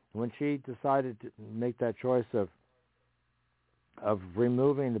when she decided to make that choice of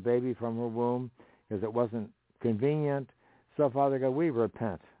removing the baby from her womb because it wasn't convenient. So, Father God, we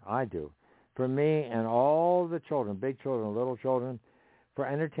repent. I do. For me and all the children, big children, little children, for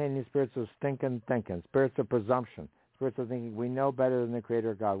entertaining spirits of stinking thinking, spirits of presumption, spirits of thinking we know better than the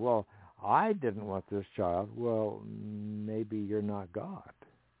Creator God. Well, I didn't want this child. Well, maybe you're not God.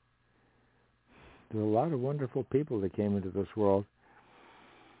 There are a lot of wonderful people that came into this world,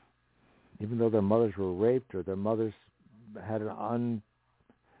 even though their mothers were raped or their mothers had an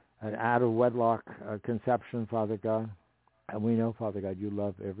out-of-wedlock conception, Father God. And we know, Father God, you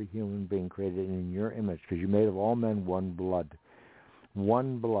love every human being created in your image because you made of all men one blood.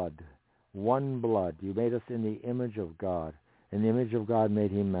 One blood. One blood. You made us in the image of God. In the image of God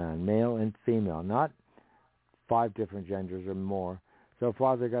made him man, male and female, not 5 different genders or more. So,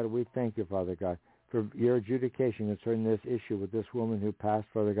 Father God, we thank you, Father God, for your adjudication concerning this issue with this woman who passed,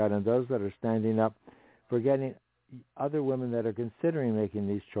 Father God, and those that are standing up for getting other women that are considering making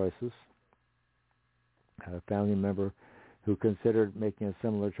these choices. I had a family member who considered making a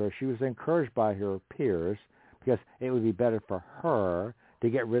similar choice. She was encouraged by her peers because it would be better for her to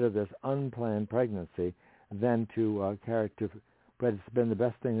get rid of this unplanned pregnancy than to carry it to, but it's been the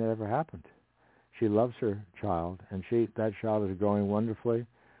best thing that ever happened. She loves her child, and that child is growing wonderfully,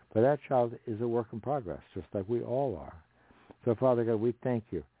 but that child is a work in progress, just like we all are. So, Father God, we thank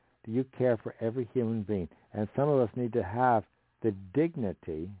you that you care for every human being, and some of us need to have the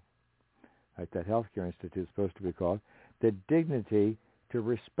dignity, like that healthcare institute is supposed to be called, the dignity to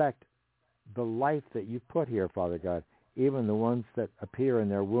respect the life that you put here, Father God, even the ones that appear in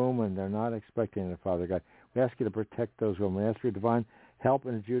their womb and they're not expecting it, Father God. We ask you to protect those women. We ask for your divine help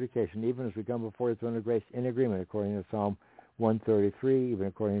and adjudication, even as we come before your throne of grace in agreement, according to Psalm 133, even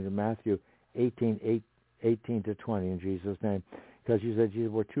according to Matthew 18 to 20, in Jesus' name. Because you said,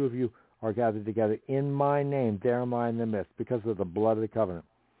 Jesus, where 2 of you are gathered together in my name, there am I in the midst, because of the blood of the covenant.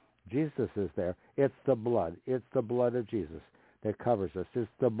 Jesus is there. It's the blood. It's the blood of Jesus that covers us. It's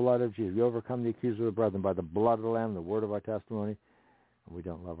the blood of Jesus. We overcome the accuser of the brethren by the blood of the Lamb, the word of our testimony. We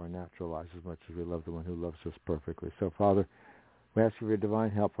don't love our natural lives as much as we love the one who loves us perfectly. So, Father, we ask for your divine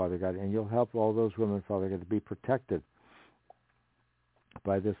help, Father God, and you'll help all those women, Father God, to be protected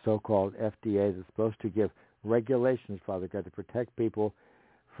by this so-called FDA that's supposed to give regulations, Father God, to protect people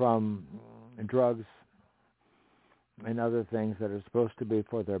from drugs and other things that are supposed to be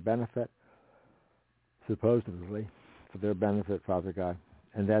for their benefit, supposedly for their benefit, Father God,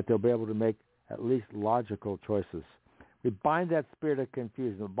 and that they'll be able to make at least logical choices. We bind that spirit of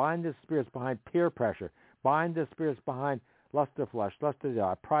confusion. We bind the spirits behind peer pressure. Bind the spirits behind lust of flesh, lust of the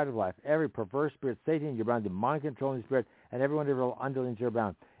eye, pride of life. Every perverse spirit, Satan, you're bound. Demonic controlling spirit, and everyone who underlings you're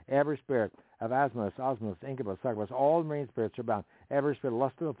bound. Every spirit of asmos, osmos, incubus, succubus, all marine spirits are bound. Every spirit of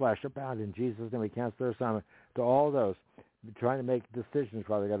lust of the flesh are bound. In Jesus' name, we cancel their assignment to all those trying to make decisions,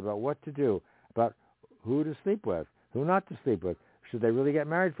 Father God, about what to do, about who to sleep with, who not to sleep with. Should they really get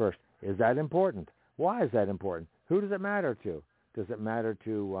married first? Is that important? Why is that important? Who does it matter to? Does it matter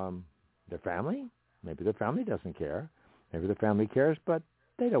to their family? Maybe their family doesn't care. Maybe their family cares, but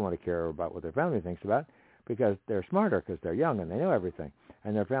they don't want to care about what their family thinks about because they're smarter, because they're young and they know everything.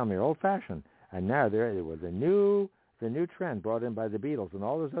 And their family are old-fashioned. And now there was the new trend brought in by the Beatles and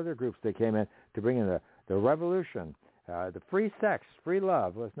all those other groups that came in to bring in the revolution, the free sex, free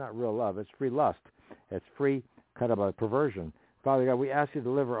love. Well, it's not real love. It's free lust. It's free cut about perversion. Father God, we ask you to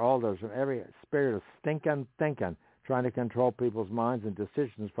deliver all those from every spirit of stinking thinking, trying to control people's minds and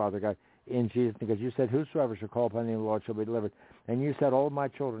decisions, Father God, in Jesus, because you said, whosoever shall call upon the name of the Lord shall be delivered. And you said, all my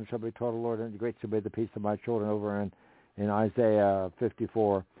children shall be taught of the Lord, and great shall be the peace of my children, over in Isaiah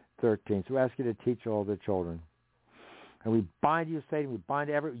 54:13. So we ask you to teach all the children. And we bind you, Satan. We bind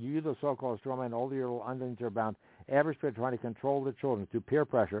you, the so-called strong man, all the little underlings are bound. Every spirit trying to control the children through peer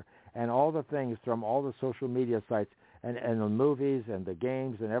pressure and all the things from all the social media sites and the movies and the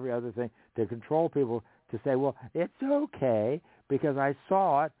games and every other thing to control people to say, well, it's okay because I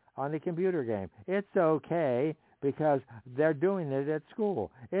saw it on the computer game. It's okay because they're doing it at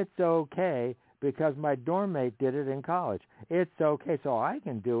school. It's okay because my dorm mate did it in college. It's okay, so I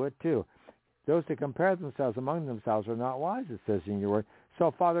can do it too. Those that compare themselves among themselves are not wise, it says in your word.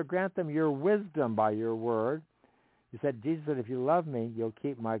 So, Father, grant them your wisdom by your word. You said, Jesus said, if you love me, you'll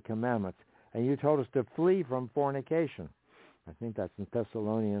keep my commandments. And you told us to flee from fornication. I think that's in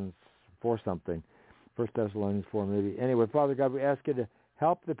Thessalonians 4 something. 1 Thessalonians 4 maybe. Anyway, Father God, we ask you to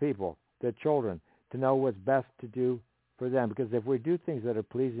Help the people, the children, to know what's best to do for them. Because if we do things that are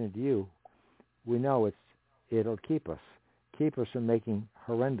pleasing to you, we know it'll keep us from making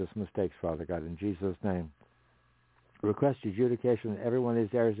horrendous mistakes, Father God, in Jesus' name. Request adjudication in every one of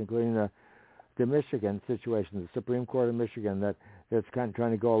these areas, including the Michigan situation, the Supreme Court of Michigan, that's kind of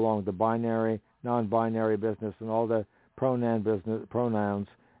trying to go along with the binary, non-binary business and all the pronouns,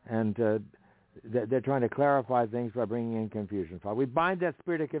 and they're trying to clarify things by bringing in confusion. Father, we bind that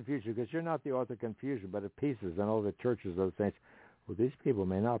spirit of confusion, because you're not the author of confusion, but of pieces and all the churches of the saints. Well, these people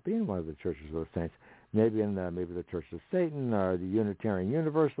may not be in one of the churches of the saints. Maybe in maybe the Church of Satan or the Unitarian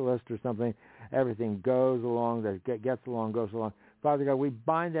Universalist or something. Everything goes along, gets along, goes along. Father God, we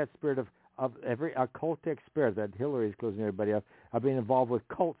bind that spirit of every occultic spirit that Hillary is closing everybody up, of being involved with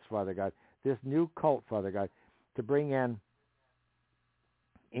cults, Father God. This new cult, Father God, to bring in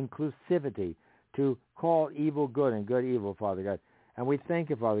inclusivity, to call evil good and good evil, Father God. And we thank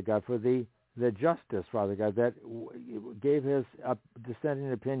you, Father God, for the justice, Father God, that gave his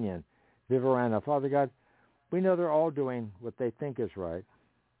dissenting opinion, Viverana. Father God, we know they're all doing what they think is right.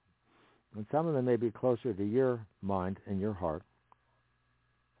 And some of them may be closer to your mind and your heart.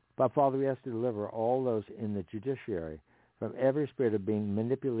 But, Father, we ask you to deliver all those in the judiciary from every spirit of being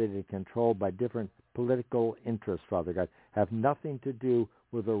manipulated and controlled by different political interests, Father God, have nothing to do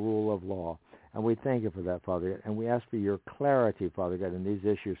with the rule of law. And we thank you for that, Father God. And we ask for your clarity, Father God, in these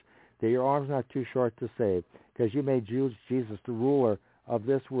issues, that your arm's not too short to save, because you made Jesus the ruler of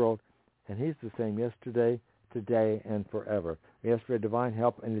this world, and he's the same yesterday, today, and forever. We ask for divine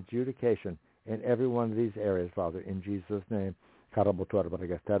help and adjudication in every one of these areas, Father, in Jesus' name.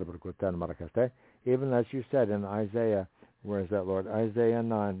 Even as you said in Isaiah, where is that, Lord? Isaiah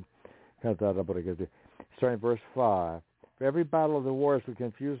 9, starting verse 5. For every battle of the war is with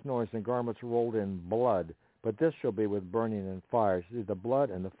confused noise and garments rolled in blood, but this shall be with burning and fire. See, the blood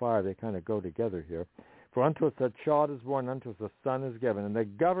and the fire, they kind of go together here. For unto us a child is born, unto us a son is given, and the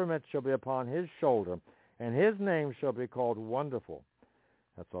government shall be upon his shoulder, and his name shall be called Wonderful.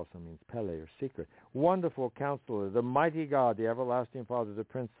 That also means Pele, or secret. Wonderful Counselor, the mighty God, the everlasting Father, the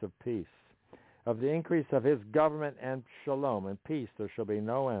Prince of Peace. Of the increase of his government and shalom and peace there shall be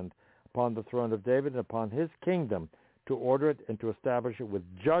no end upon the throne of David and upon his kingdom, to order it and to establish it with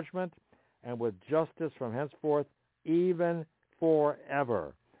judgment and with justice from henceforth, even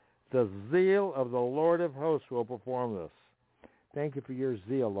forever. The zeal of the Lord of hosts will perform this. Thank you for your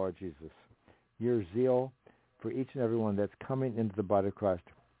zeal, Lord Jesus. Your zeal for each and every one that's coming into the body of Christ,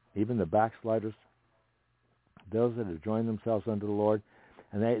 even the backsliders, those that have joined themselves unto the Lord,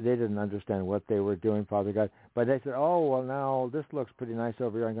 and they didn't understand what they were doing, Father God. But they said, oh, well, now this looks pretty nice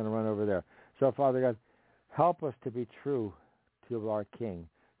over here. I'm going to run over there. So, Father God, help us to be true to our King,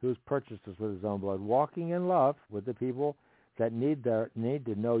 who's purchased us with his own blood, walking in love with the people that need to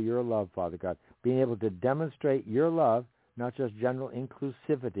know your love, Father God, being able to demonstrate your love, not just general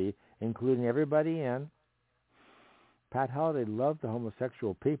inclusivity, including everybody in. Pat Holliday loved the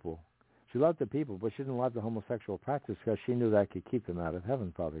homosexual people. She loved the people, but she didn't love the homosexual practice, because she knew that could keep them out of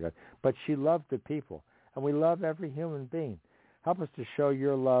heaven, Father God. But she loved the people, and we love every human being. Help us to show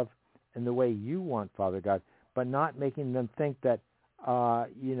your love in the way you want, Father God, but not making them think that,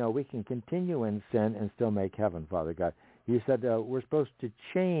 we can continue in sin and still make heaven, Father God. You said we're supposed to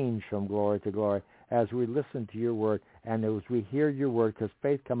change from glory to glory as we listen to your word and as we hear your word, because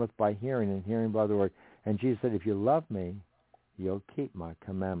faith cometh by hearing and hearing by the word. And Jesus said, if you love me, you'll keep my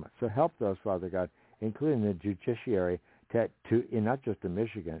commandments. So help those, Father God, including the judiciary, to in not just in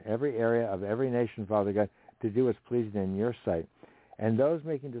Michigan, every area of every nation, Father God, to do what's pleasing in your sight. And those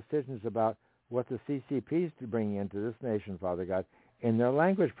making decisions about what the CCPs to bring into this nation, Father God, in their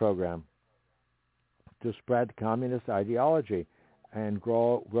language program, to spread communist ideology and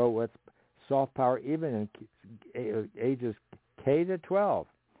grow its soft power even in ages K to 12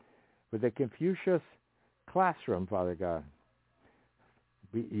 with the Confucius classroom, Father God.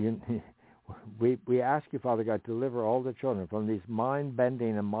 We ask you, Father God, to deliver all the children from these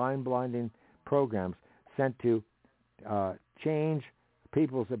mind-bending and mind-blinding programs sent to change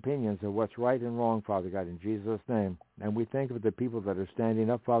people's opinions of what's right and wrong, Father God, in Jesus' name. And we think of the people that are standing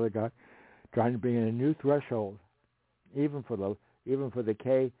up, Father God, trying to bring in a new threshold, even for the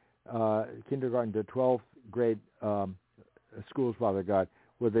kindergarten to 12th grade schools, Father God,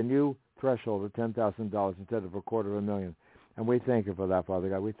 with a new threshold of $10,000 instead of $250,000. And we thank you for that, Father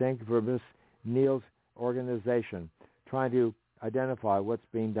God. We thank you for Miss Neal's organization trying to identify what's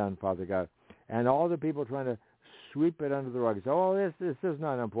being done, Father God, and all the people trying to sweep it under the rug. Oh, this is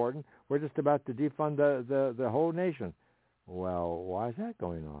not important. We're just about to defund the whole nation. Well, why is that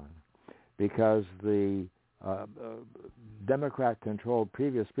going on? Because the Democrat-controlled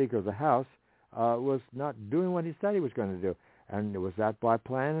previous Speaker of the House was not doing what he said he was going to do. And was that by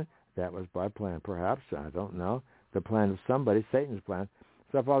plan? That was by plan, perhaps. I don't know. The plan of somebody, Satan's plan.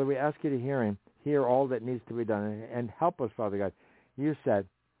 So, Father, we ask you to hear him, hear all that needs to be done, and help us, Father God. You said,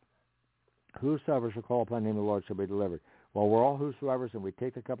 whosoever shall call upon the name of the Lord shall be delivered. Well, we're all whosoever's, and we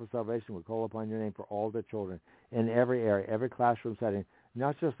take the cup of salvation. We call upon your name for all the children in every area, every classroom setting,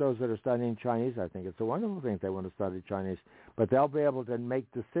 not just those that are studying Chinese. I think it's a wonderful thing if they want to study Chinese, but they'll be able to make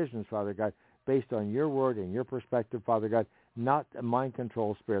decisions, Father God, based on your word and your perspective, Father God, not mind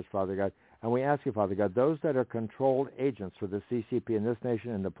control spirits, Father God. And we ask you, Father God, those that are controlled agents for the CCP in this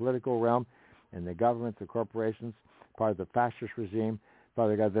nation, in the political realm, in the government, the corporations, part of the fascist regime,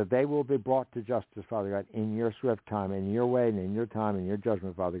 Father God, that they will be brought to justice, Father God, in your swift time, in your way, and in your time, in your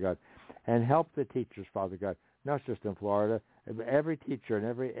judgment, Father God. And help the teachers, Father God, not just in Florida, every teacher in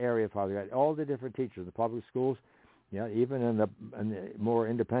every area, Father God, all the different teachers in the public schools, even in the more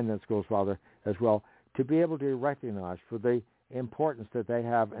independent schools, Father, as well, to be able to recognize for the importance that they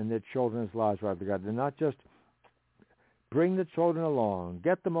have in their children's lives, Father God, and not just bring the children along,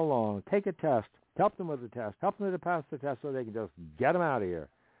 get them along, take a test, help them with the test, help them to pass the test so they can just get them out of here.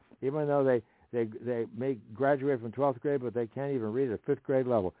 Even though they may graduate from 12th grade, but they can't even read at 5th grade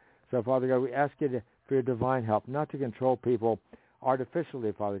level. So, Father God, we ask you for your divine help, not to control people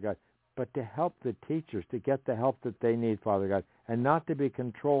artificially, Father God, but to help the teachers to get the help that they need, Father God, and not to be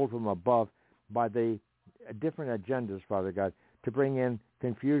controlled from above by the different agendas, Father God, to bring in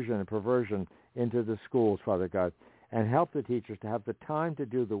confusion and perversion into the schools, Father God, and help the teachers to have the time to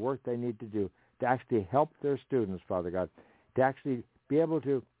do the work they need to do, to actually help their students, Father God, to actually be able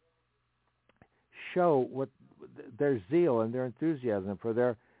to show what their zeal and their enthusiasm for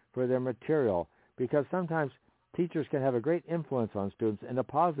their material, because sometimes teachers can have a great influence on students in a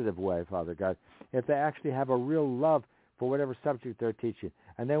positive way, Father God, if they actually have a real love for whatever subject they're teaching,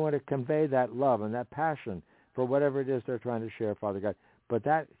 and they want to convey that love and that passion for whatever it is they're trying to share, Father God. But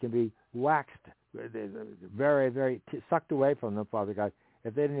that can be waxed, very, very sucked away from them, Father God,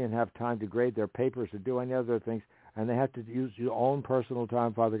 if they didn't even have time to grade their papers or do any other things, and they have to use your own personal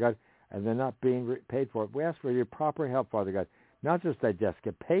time, Father God, and they're not being paid for it. We ask for your proper help, Father God, not just they just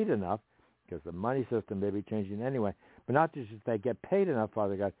get paid enough, because the money system may be changing anyway, but not just they get paid enough,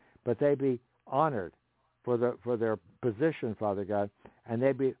 Father God, but they be honored for their position, Father God, and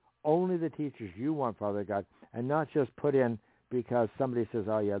they be only the teachers you want, Father God, and not just put in because somebody says,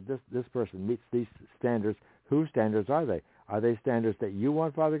 oh yeah, this person meets these standards. Whose standards are they? Are they standards that you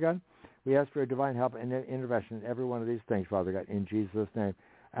want, Father God? We ask for your divine help and intervention in every one of these things, Father God, in Jesus' name.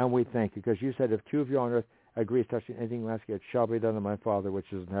 And we thank you, because you said if two of you on earth agree touching anything we ask you, it shall be done to my Father which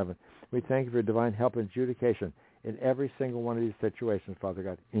is in heaven. We thank you for your divine help and adjudication in every single one of these situations, Father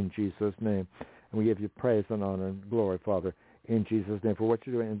God, in Jesus' name. And we give you praise and honor and glory, Father, in Jesus' name, for what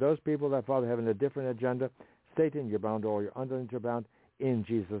you're doing. And those people that, Father, having a different agenda, Satan, you're bound, or your underlings are bound, in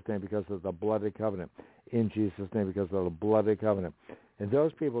Jesus' name, because of the bloody covenant. In Jesus' name, because of the bloody covenant. And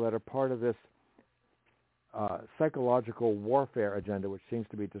those people that are part of this psychological warfare agenda, which seems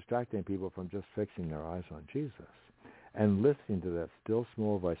to be distracting people from just fixing their eyes on Jesus and listening to that still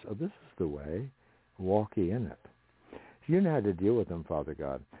small voice, oh, this is the way, walk ye in it. You know how to deal with them, Father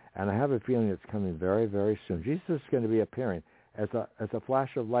God. And I have a feeling it's coming very, very soon. Jesus is going to be appearing as a flash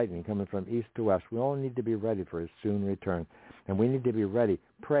of lightning coming from east to west. We all need to be ready for his soon return. And we need to be ready.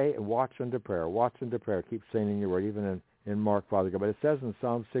 Pray and watch unto prayer. Watch unto prayer. Keep saying in your word, even in Mark, Father God. But it says in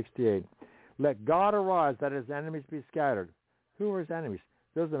Psalm 68, let God arise, that his enemies be scattered. Who are his enemies?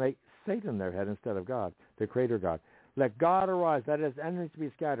 Those that make Satan their head instead of God, the Creator God. Let God arise, that his enemies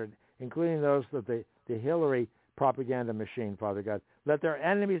be scattered, including those of the Hillary propaganda machine, Father God. Let their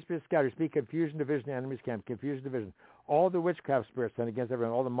enemies be scattered. Speak confusion, division, the enemies camp, confusion, division. All the witchcraft spirits sent against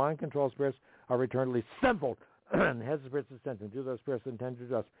everyone, all the mind control spirits are eternally assembled. And the heads of spirits are sent, and do those spirits intend to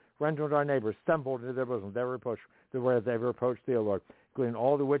do us. Render unto our neighbors, assembled into their bosom, their reproach, whereas they reproach thee, O Lord, including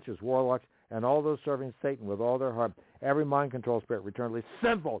all the witches, warlocks, and all those serving Satan with all their heart. Every mind control spirit eternally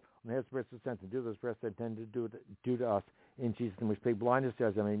assembled, and the heads of spirits are sent, and do those spirits intend to do to us. In Jesus' name, we speak blindness to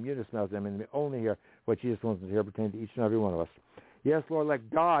us, I mean, muteness to them, and we only hear what Jesus wants us to hear pertaining to each and every one of us. Yes, Lord, let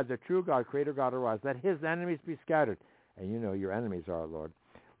God, the true God, Creator God, arise. Let his enemies be scattered. And you know your enemies are, Lord.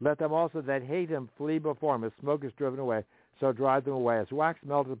 Let them also that hate him flee before him. As smoke is driven away, so drive them away. As wax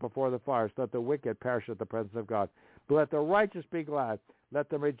melted before the fire, so let the wicked perish at the presence of God. But let the righteous be glad. Let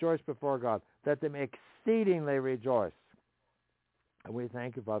them rejoice before God. Let them exceedingly rejoice. And we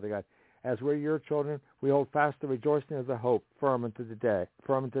thank you, Father God. As we're your children, we hold fast the rejoicing of the hope, firm unto the day,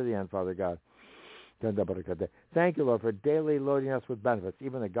 firm unto the end, Father God. Thank you, Lord, for daily loading us with benefits,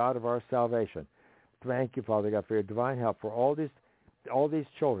 even the God of our salvation. thank you, Father God, for your divine help for all these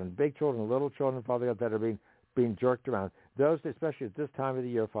children, big children, little children, Father God, that are being jerked around. Those, especially at this time of the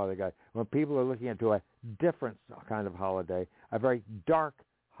year, Father God, when people are looking into a different kind of holiday, a very dark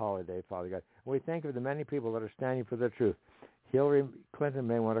holiday, Father God. We thank you for the many people that are standing for the truth. Hillary Clinton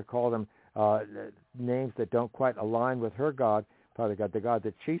may want to call them names that don't quite align with her God, Father God, the God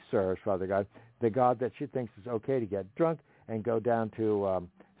that she serves, Father God, the God that she thinks is okay to get drunk and go down to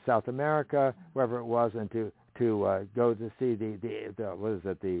South America, wherever it was, and to go to see the what is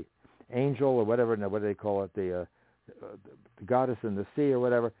it, the angel or whatever, no, what do they call it, the goddess in the sea or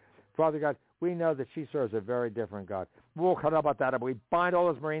whatever. Father God, we know that she serves a very different God. We'll cut about that. We bind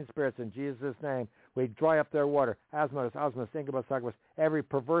all those marine spirits in Jesus' name. We dry up their water. Asmodeus, Incubus, Succubus, every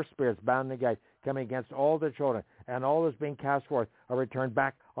perverse spirit is bound in the gate, coming against all the children, and all is being cast forth are returned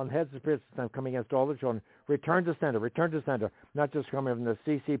back on the heads of spirits coming against all the children. Return to sender, not just coming from the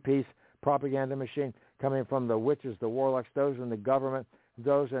CCP's propaganda machine, coming from the witches, the warlocks, those in the government,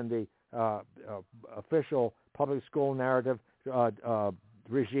 those in the official public school narrative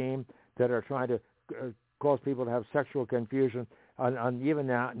regime that are trying to cause people to have sexual confusion, on even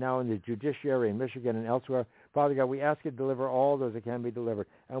now in the judiciary in Michigan and elsewhere. Father God, we ask you to deliver all those that can be delivered,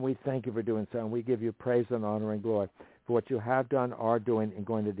 and we thank you for doing so, and we give you praise and honor and glory for what you have done, are doing, and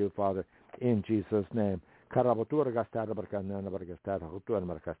going to do, Father, in Jesus' name. And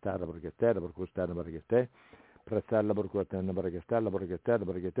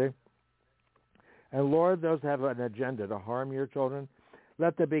Lord, those have an agenda to harm your children,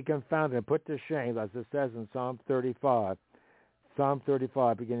 let them be confounded and put to shame, as it says in Psalm 35,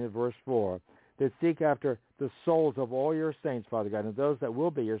 beginning at verse 4, that seek after the souls of all your saints, Father God, and those that will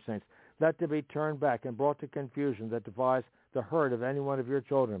be your saints. Let them be turned back and brought to confusion that defies the hurt of any one of your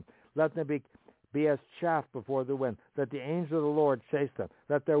children. Let them be as chaff before the wind. Let the angel of the Lord chase them.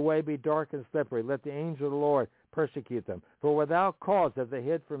 Let their way be dark and slippery. Let the angel of the Lord persecute them. For without cause have they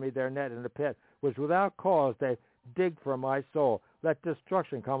hid for me their net in the pit, which without cause they dig for my soul. Let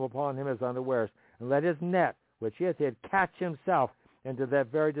destruction come upon him as unawares, and let his net, which he hath hid, catch himself into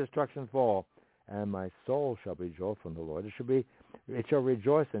that very destruction fall. And my soul shall be joyful in the Lord. It shall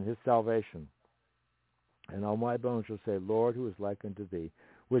rejoice in his salvation. And all my bones shall say, Lord, who is like unto thee,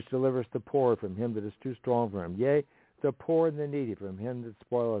 which delivers the poor from him that is too strong for him, yea, the poor and the needy from him that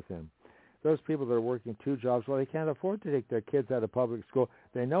spoileth him. Those people that are working two jobs, well, they can't afford to take their kids out of public school.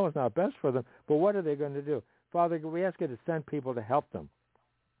 They know it's not best for them, but what are they going to do? Father, we ask you to send people to help them.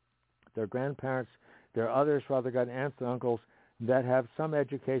 Their grandparents, their others, Father God, aunts and uncles that have some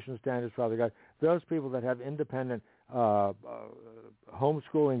education standards, Father God. Those people that have independent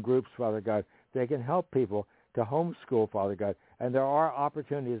homeschooling groups, Father God, they can help people to homeschool, Father God. And there are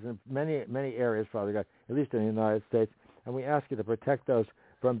opportunities in many, many areas, Father God, at least in the United States. And we ask you to protect those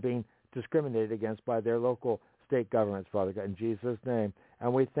from being discriminated against by their local state governments, Father God, in Jesus' name.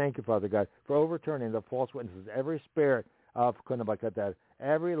 And we thank you, Father God, for overturning the false witnesses, every spirit of Kunabakatat,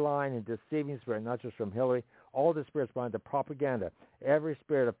 every lying and deceiving spirit, not just from Hillary, all the spirits behind the propaganda, every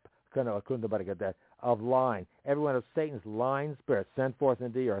spirit of Kunabakatat, of lying, every one of Satan's lying spirits sent forth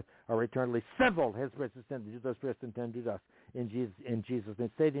into the earth are eternally severed. His spirits intend, those spirits intend to dust. In Jesus' name,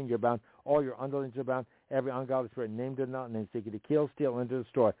 Satan, you're bound. All your underlings are bound. Every ungodly spirit, named and not named, seeking to kill, steal, and to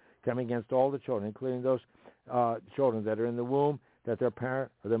destroy, coming against all the children, including those children that are in the womb, that their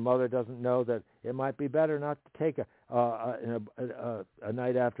parent or their mother doesn't know that it might be better not to take a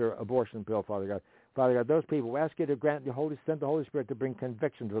night after abortion pill, Father God. Father God, those people, we ask you to send the Holy Spirit to bring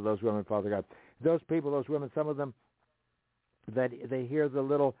conviction to those women, Father God. Those people, those women, some of them, that they hear the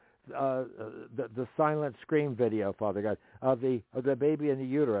little, the silent scream video, Father God, of the baby in the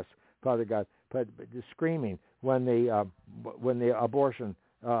uterus, Father God, but the screaming when the abortion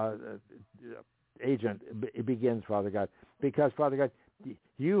agent begins, Father God, because Father God,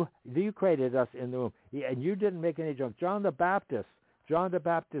 you created us in the womb, and you didn't make any junk. John the Baptist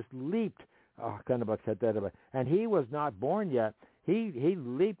leaped, and he was not born yet. He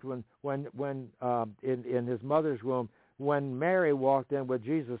leaped when in his mother's womb, when Mary walked in with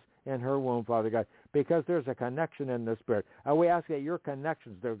Jesus in her womb, Father God, because there's a connection in the Spirit. And we ask that your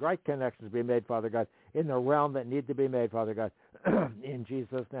connections, the right connections, be made, Father God, in the realm that need to be made, Father God, in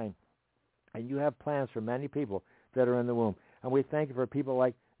Jesus' name. And you have plans for many people that are in the womb. And we thank you for people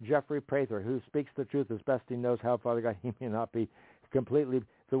like Jeffrey Prather, who speaks the truth as best he knows how, Father God. He may not be completely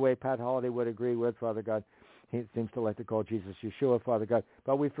the way Pat Holliday would agree with, Father God. He seems to like to call Jesus Yeshua, Father God.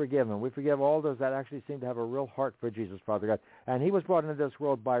 But we forgive him. We forgive all those that actually seem to have a real heart for Jesus, Father God. And he was brought into this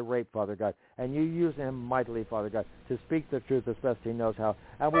world by rape, Father God. And you use him mightily, Father God, to speak the truth as best he knows how.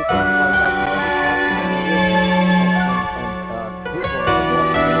 And we thank you, Father God, for people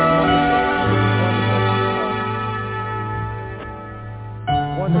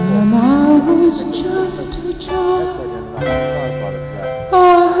was just a child, I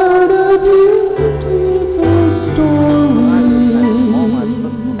heard a beautiful story.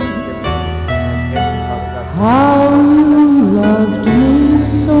 How you loved me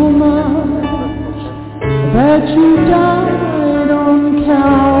so much that you died on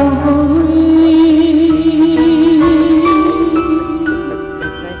Calvary.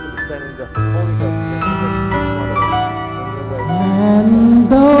 And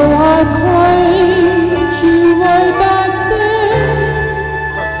though I claimed you way back then,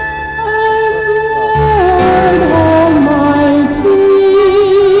 I've read all my pleas.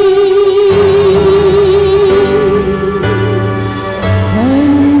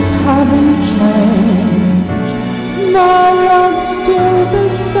 Things haven't changed, my love's still the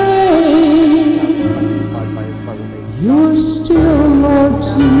same. You're still Lord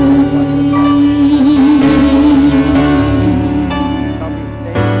to me.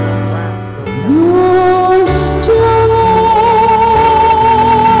 You're still Lord.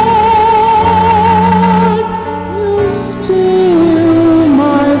 You're still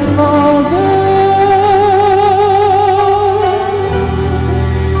my Father.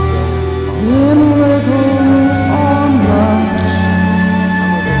 In little or much,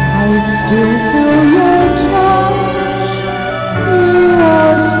 I still feel your touch. You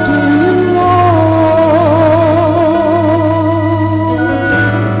are still Lord.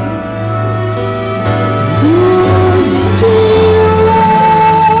 You're still Lord.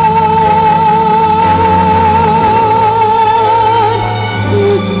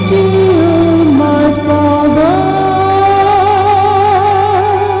 You're still my Father.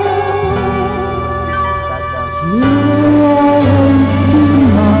 You'll always be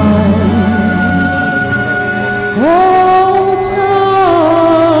mine, all time.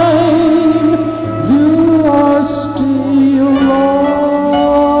 You are still Lord.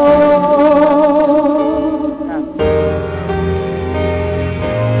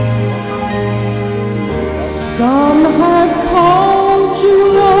 Some have called you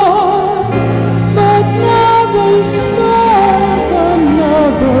Lord, but never serve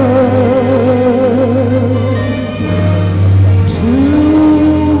another.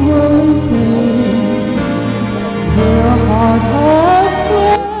 True will think their heart has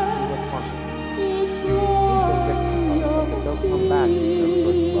fled before your Come back to their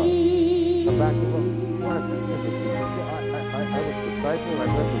first love. feet. Come back to what we want to sympathy. I was disciple, I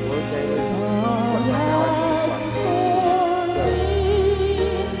read the word daily. But now I just want to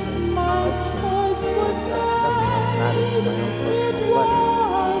nothing else matters to my own personal pleasure.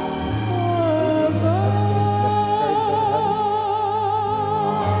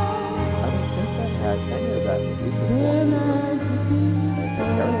 I don't think that had any of that reason for me.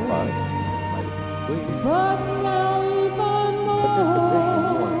 Terrified. Might have been sweet. But this division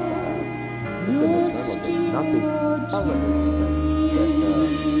you want to have. This is eternal. There's nothing. Hallelujah.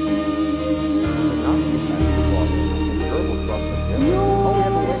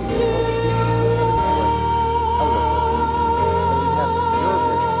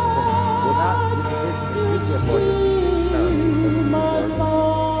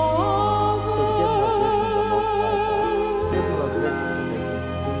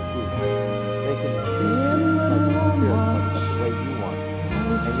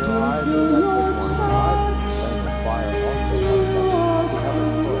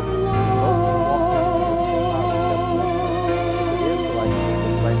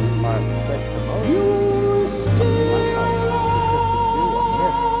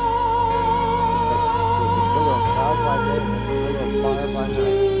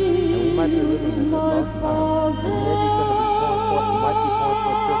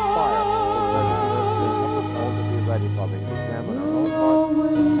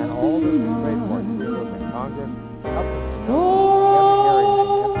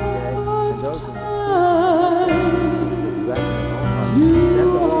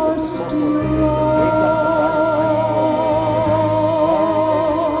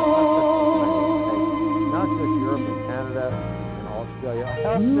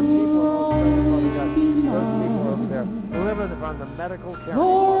 Medical care, and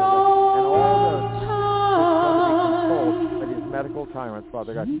all those medical tyrants,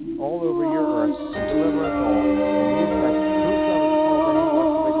 Father God, all over your earth, and deliver us all. And you said, whosoever calls the name of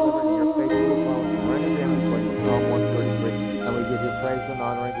us will be delivered, and your faith will follow. We're in the according to Psalm 133, and we give you praise and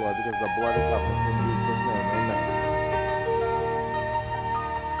honor and glory because the blood of covenant in you.